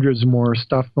hundreds more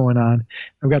stuff going on.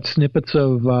 I've got snippets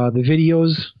of the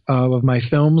videos of my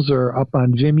films are up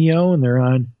on Vimeo, and they're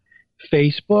on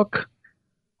Facebook.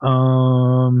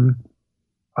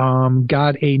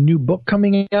 Got a new book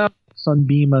coming out,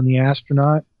 Sunbeam on the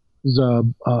Astronaut. There's a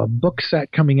book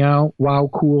set coming out. Wow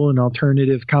Cool and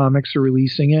Alternative Comics are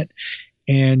releasing it.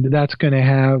 And that's going to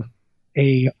have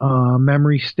a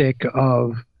memory stick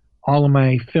of all of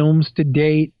my films to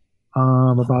date,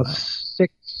 about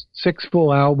six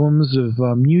full albums of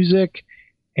music,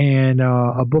 and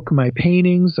a book of my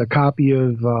paintings, a copy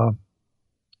of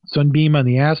Sunbeam on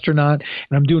the Astronaut,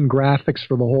 and I'm doing graphics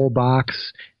for the whole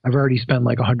box. I've already spent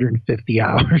like 150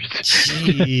 hours.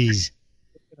 Jeez.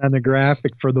 On the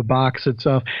graphic for the box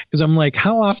itself, because I'm like,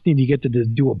 how often do you get to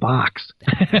just do a box?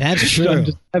 That's true. So I'm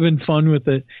just having fun with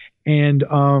it. And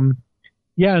and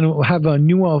we'll have a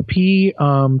new LP,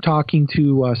 talking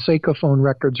to Psychophone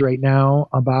Records right now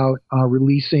about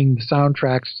releasing the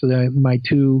soundtracks to my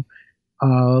two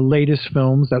latest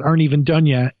films that aren't even done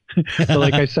yet. But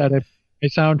like I said, my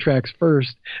soundtracks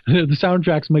first. The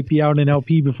soundtracks might be out in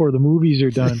LP before the movies are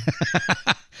done.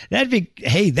 That'd be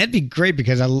great,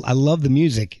 because I love the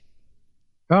music.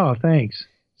 Oh, thanks.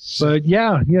 But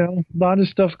yeah, a lot of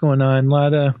stuff going on, a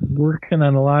lot of working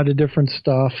on a lot of different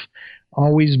stuff.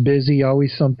 Always busy,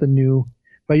 always something new.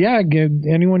 But yeah, get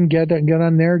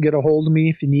on there, get a hold of me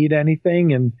if you need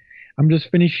anything. And I'm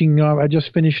just finishing up. I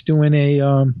just finished doing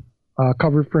a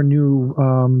cover for a new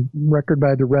record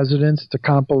by the Residents. It's a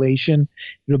compilation.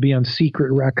 It'll be on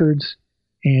Secret Records,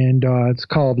 and it's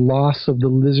called Loss of the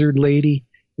Lizard Lady.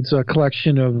 It's a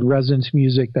collection of Residents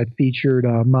music that featured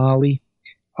Molly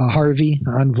Harvey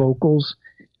on vocals.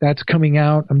 that's coming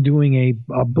out. I'm doing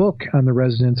a book on the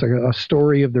Residents, a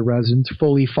story of the Residents,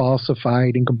 fully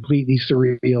falsified and completely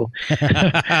surreal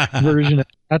version.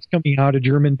 That's coming out. A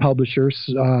German publisher,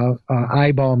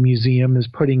 Eyeball Museum, is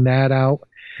putting that out.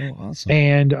 Oh, awesome.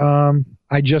 And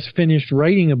I just finished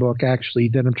writing a book, actually,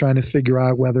 that I'm trying to figure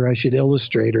out whether I should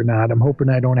illustrate or not. I'm hoping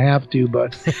I don't have to,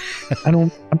 but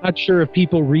I'm not sure if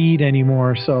people read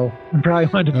anymore, so I probably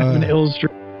want to have an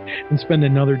illustrator and spend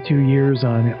another 2 years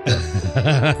on it.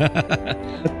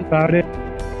 That's about it.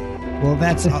 Well,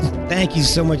 that's awesome. Thank you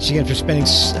so much again for spending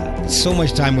so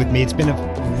much time with me. It's been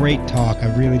a great talk.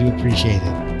 I really do appreciate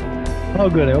it. Oh,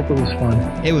 good. I hope it was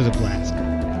fun. It was a blast.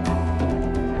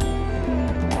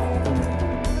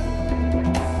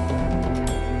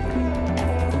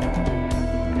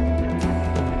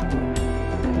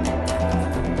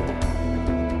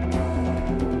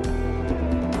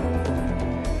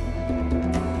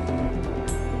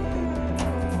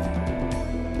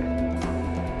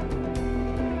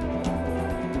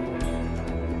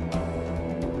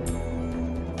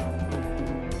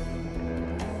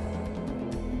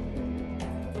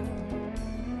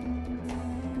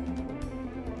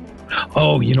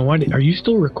 Oh, you know what? Are you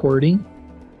still recording?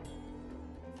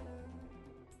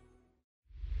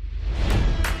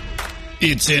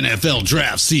 It's NFL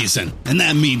draft season, and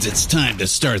that means it's time to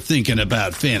start thinking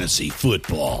about fantasy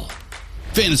football.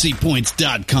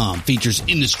 FantasyPoints.com features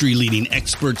industry-leading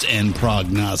experts and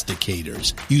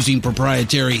prognosticators using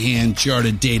proprietary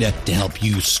hand-charted data to help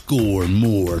you score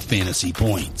more fantasy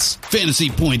points.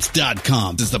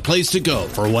 FantasyPoints.com is the place to go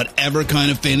for whatever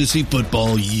kind of fantasy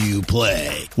football you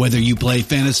play. Whether you play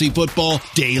fantasy football,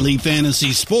 daily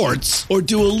fantasy sports, or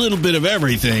do a little bit of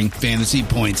everything, Fantasy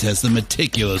Points has the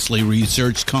meticulously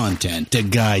researched content to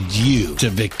guide you to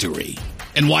victory.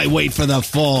 And why wait for the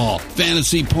fall?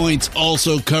 Fantasy Points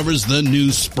also covers the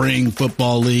new spring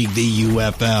football league, the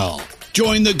UFL.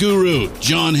 Join the guru,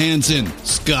 John Hansen,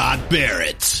 Scott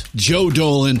Barrett, Joe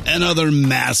Dolan, and other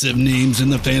massive names in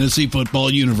the fantasy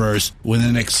football universe with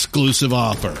an exclusive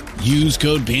offer. Use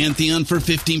code Pantheon for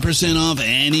 15% off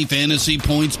any Fantasy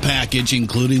Points package,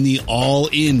 including the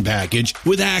all-in package,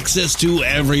 with access to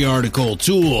every article,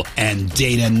 tool, and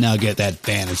data nugget that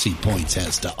Fantasy Points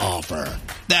has to offer.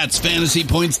 That's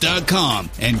FantasyPoints.com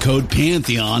and code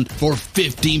Pantheon for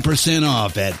 15%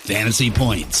 off at Fantasy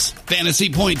Points.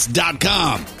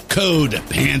 FantasyPoints.com, code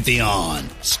Pantheon.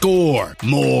 Score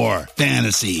more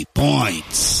fantasy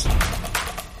points.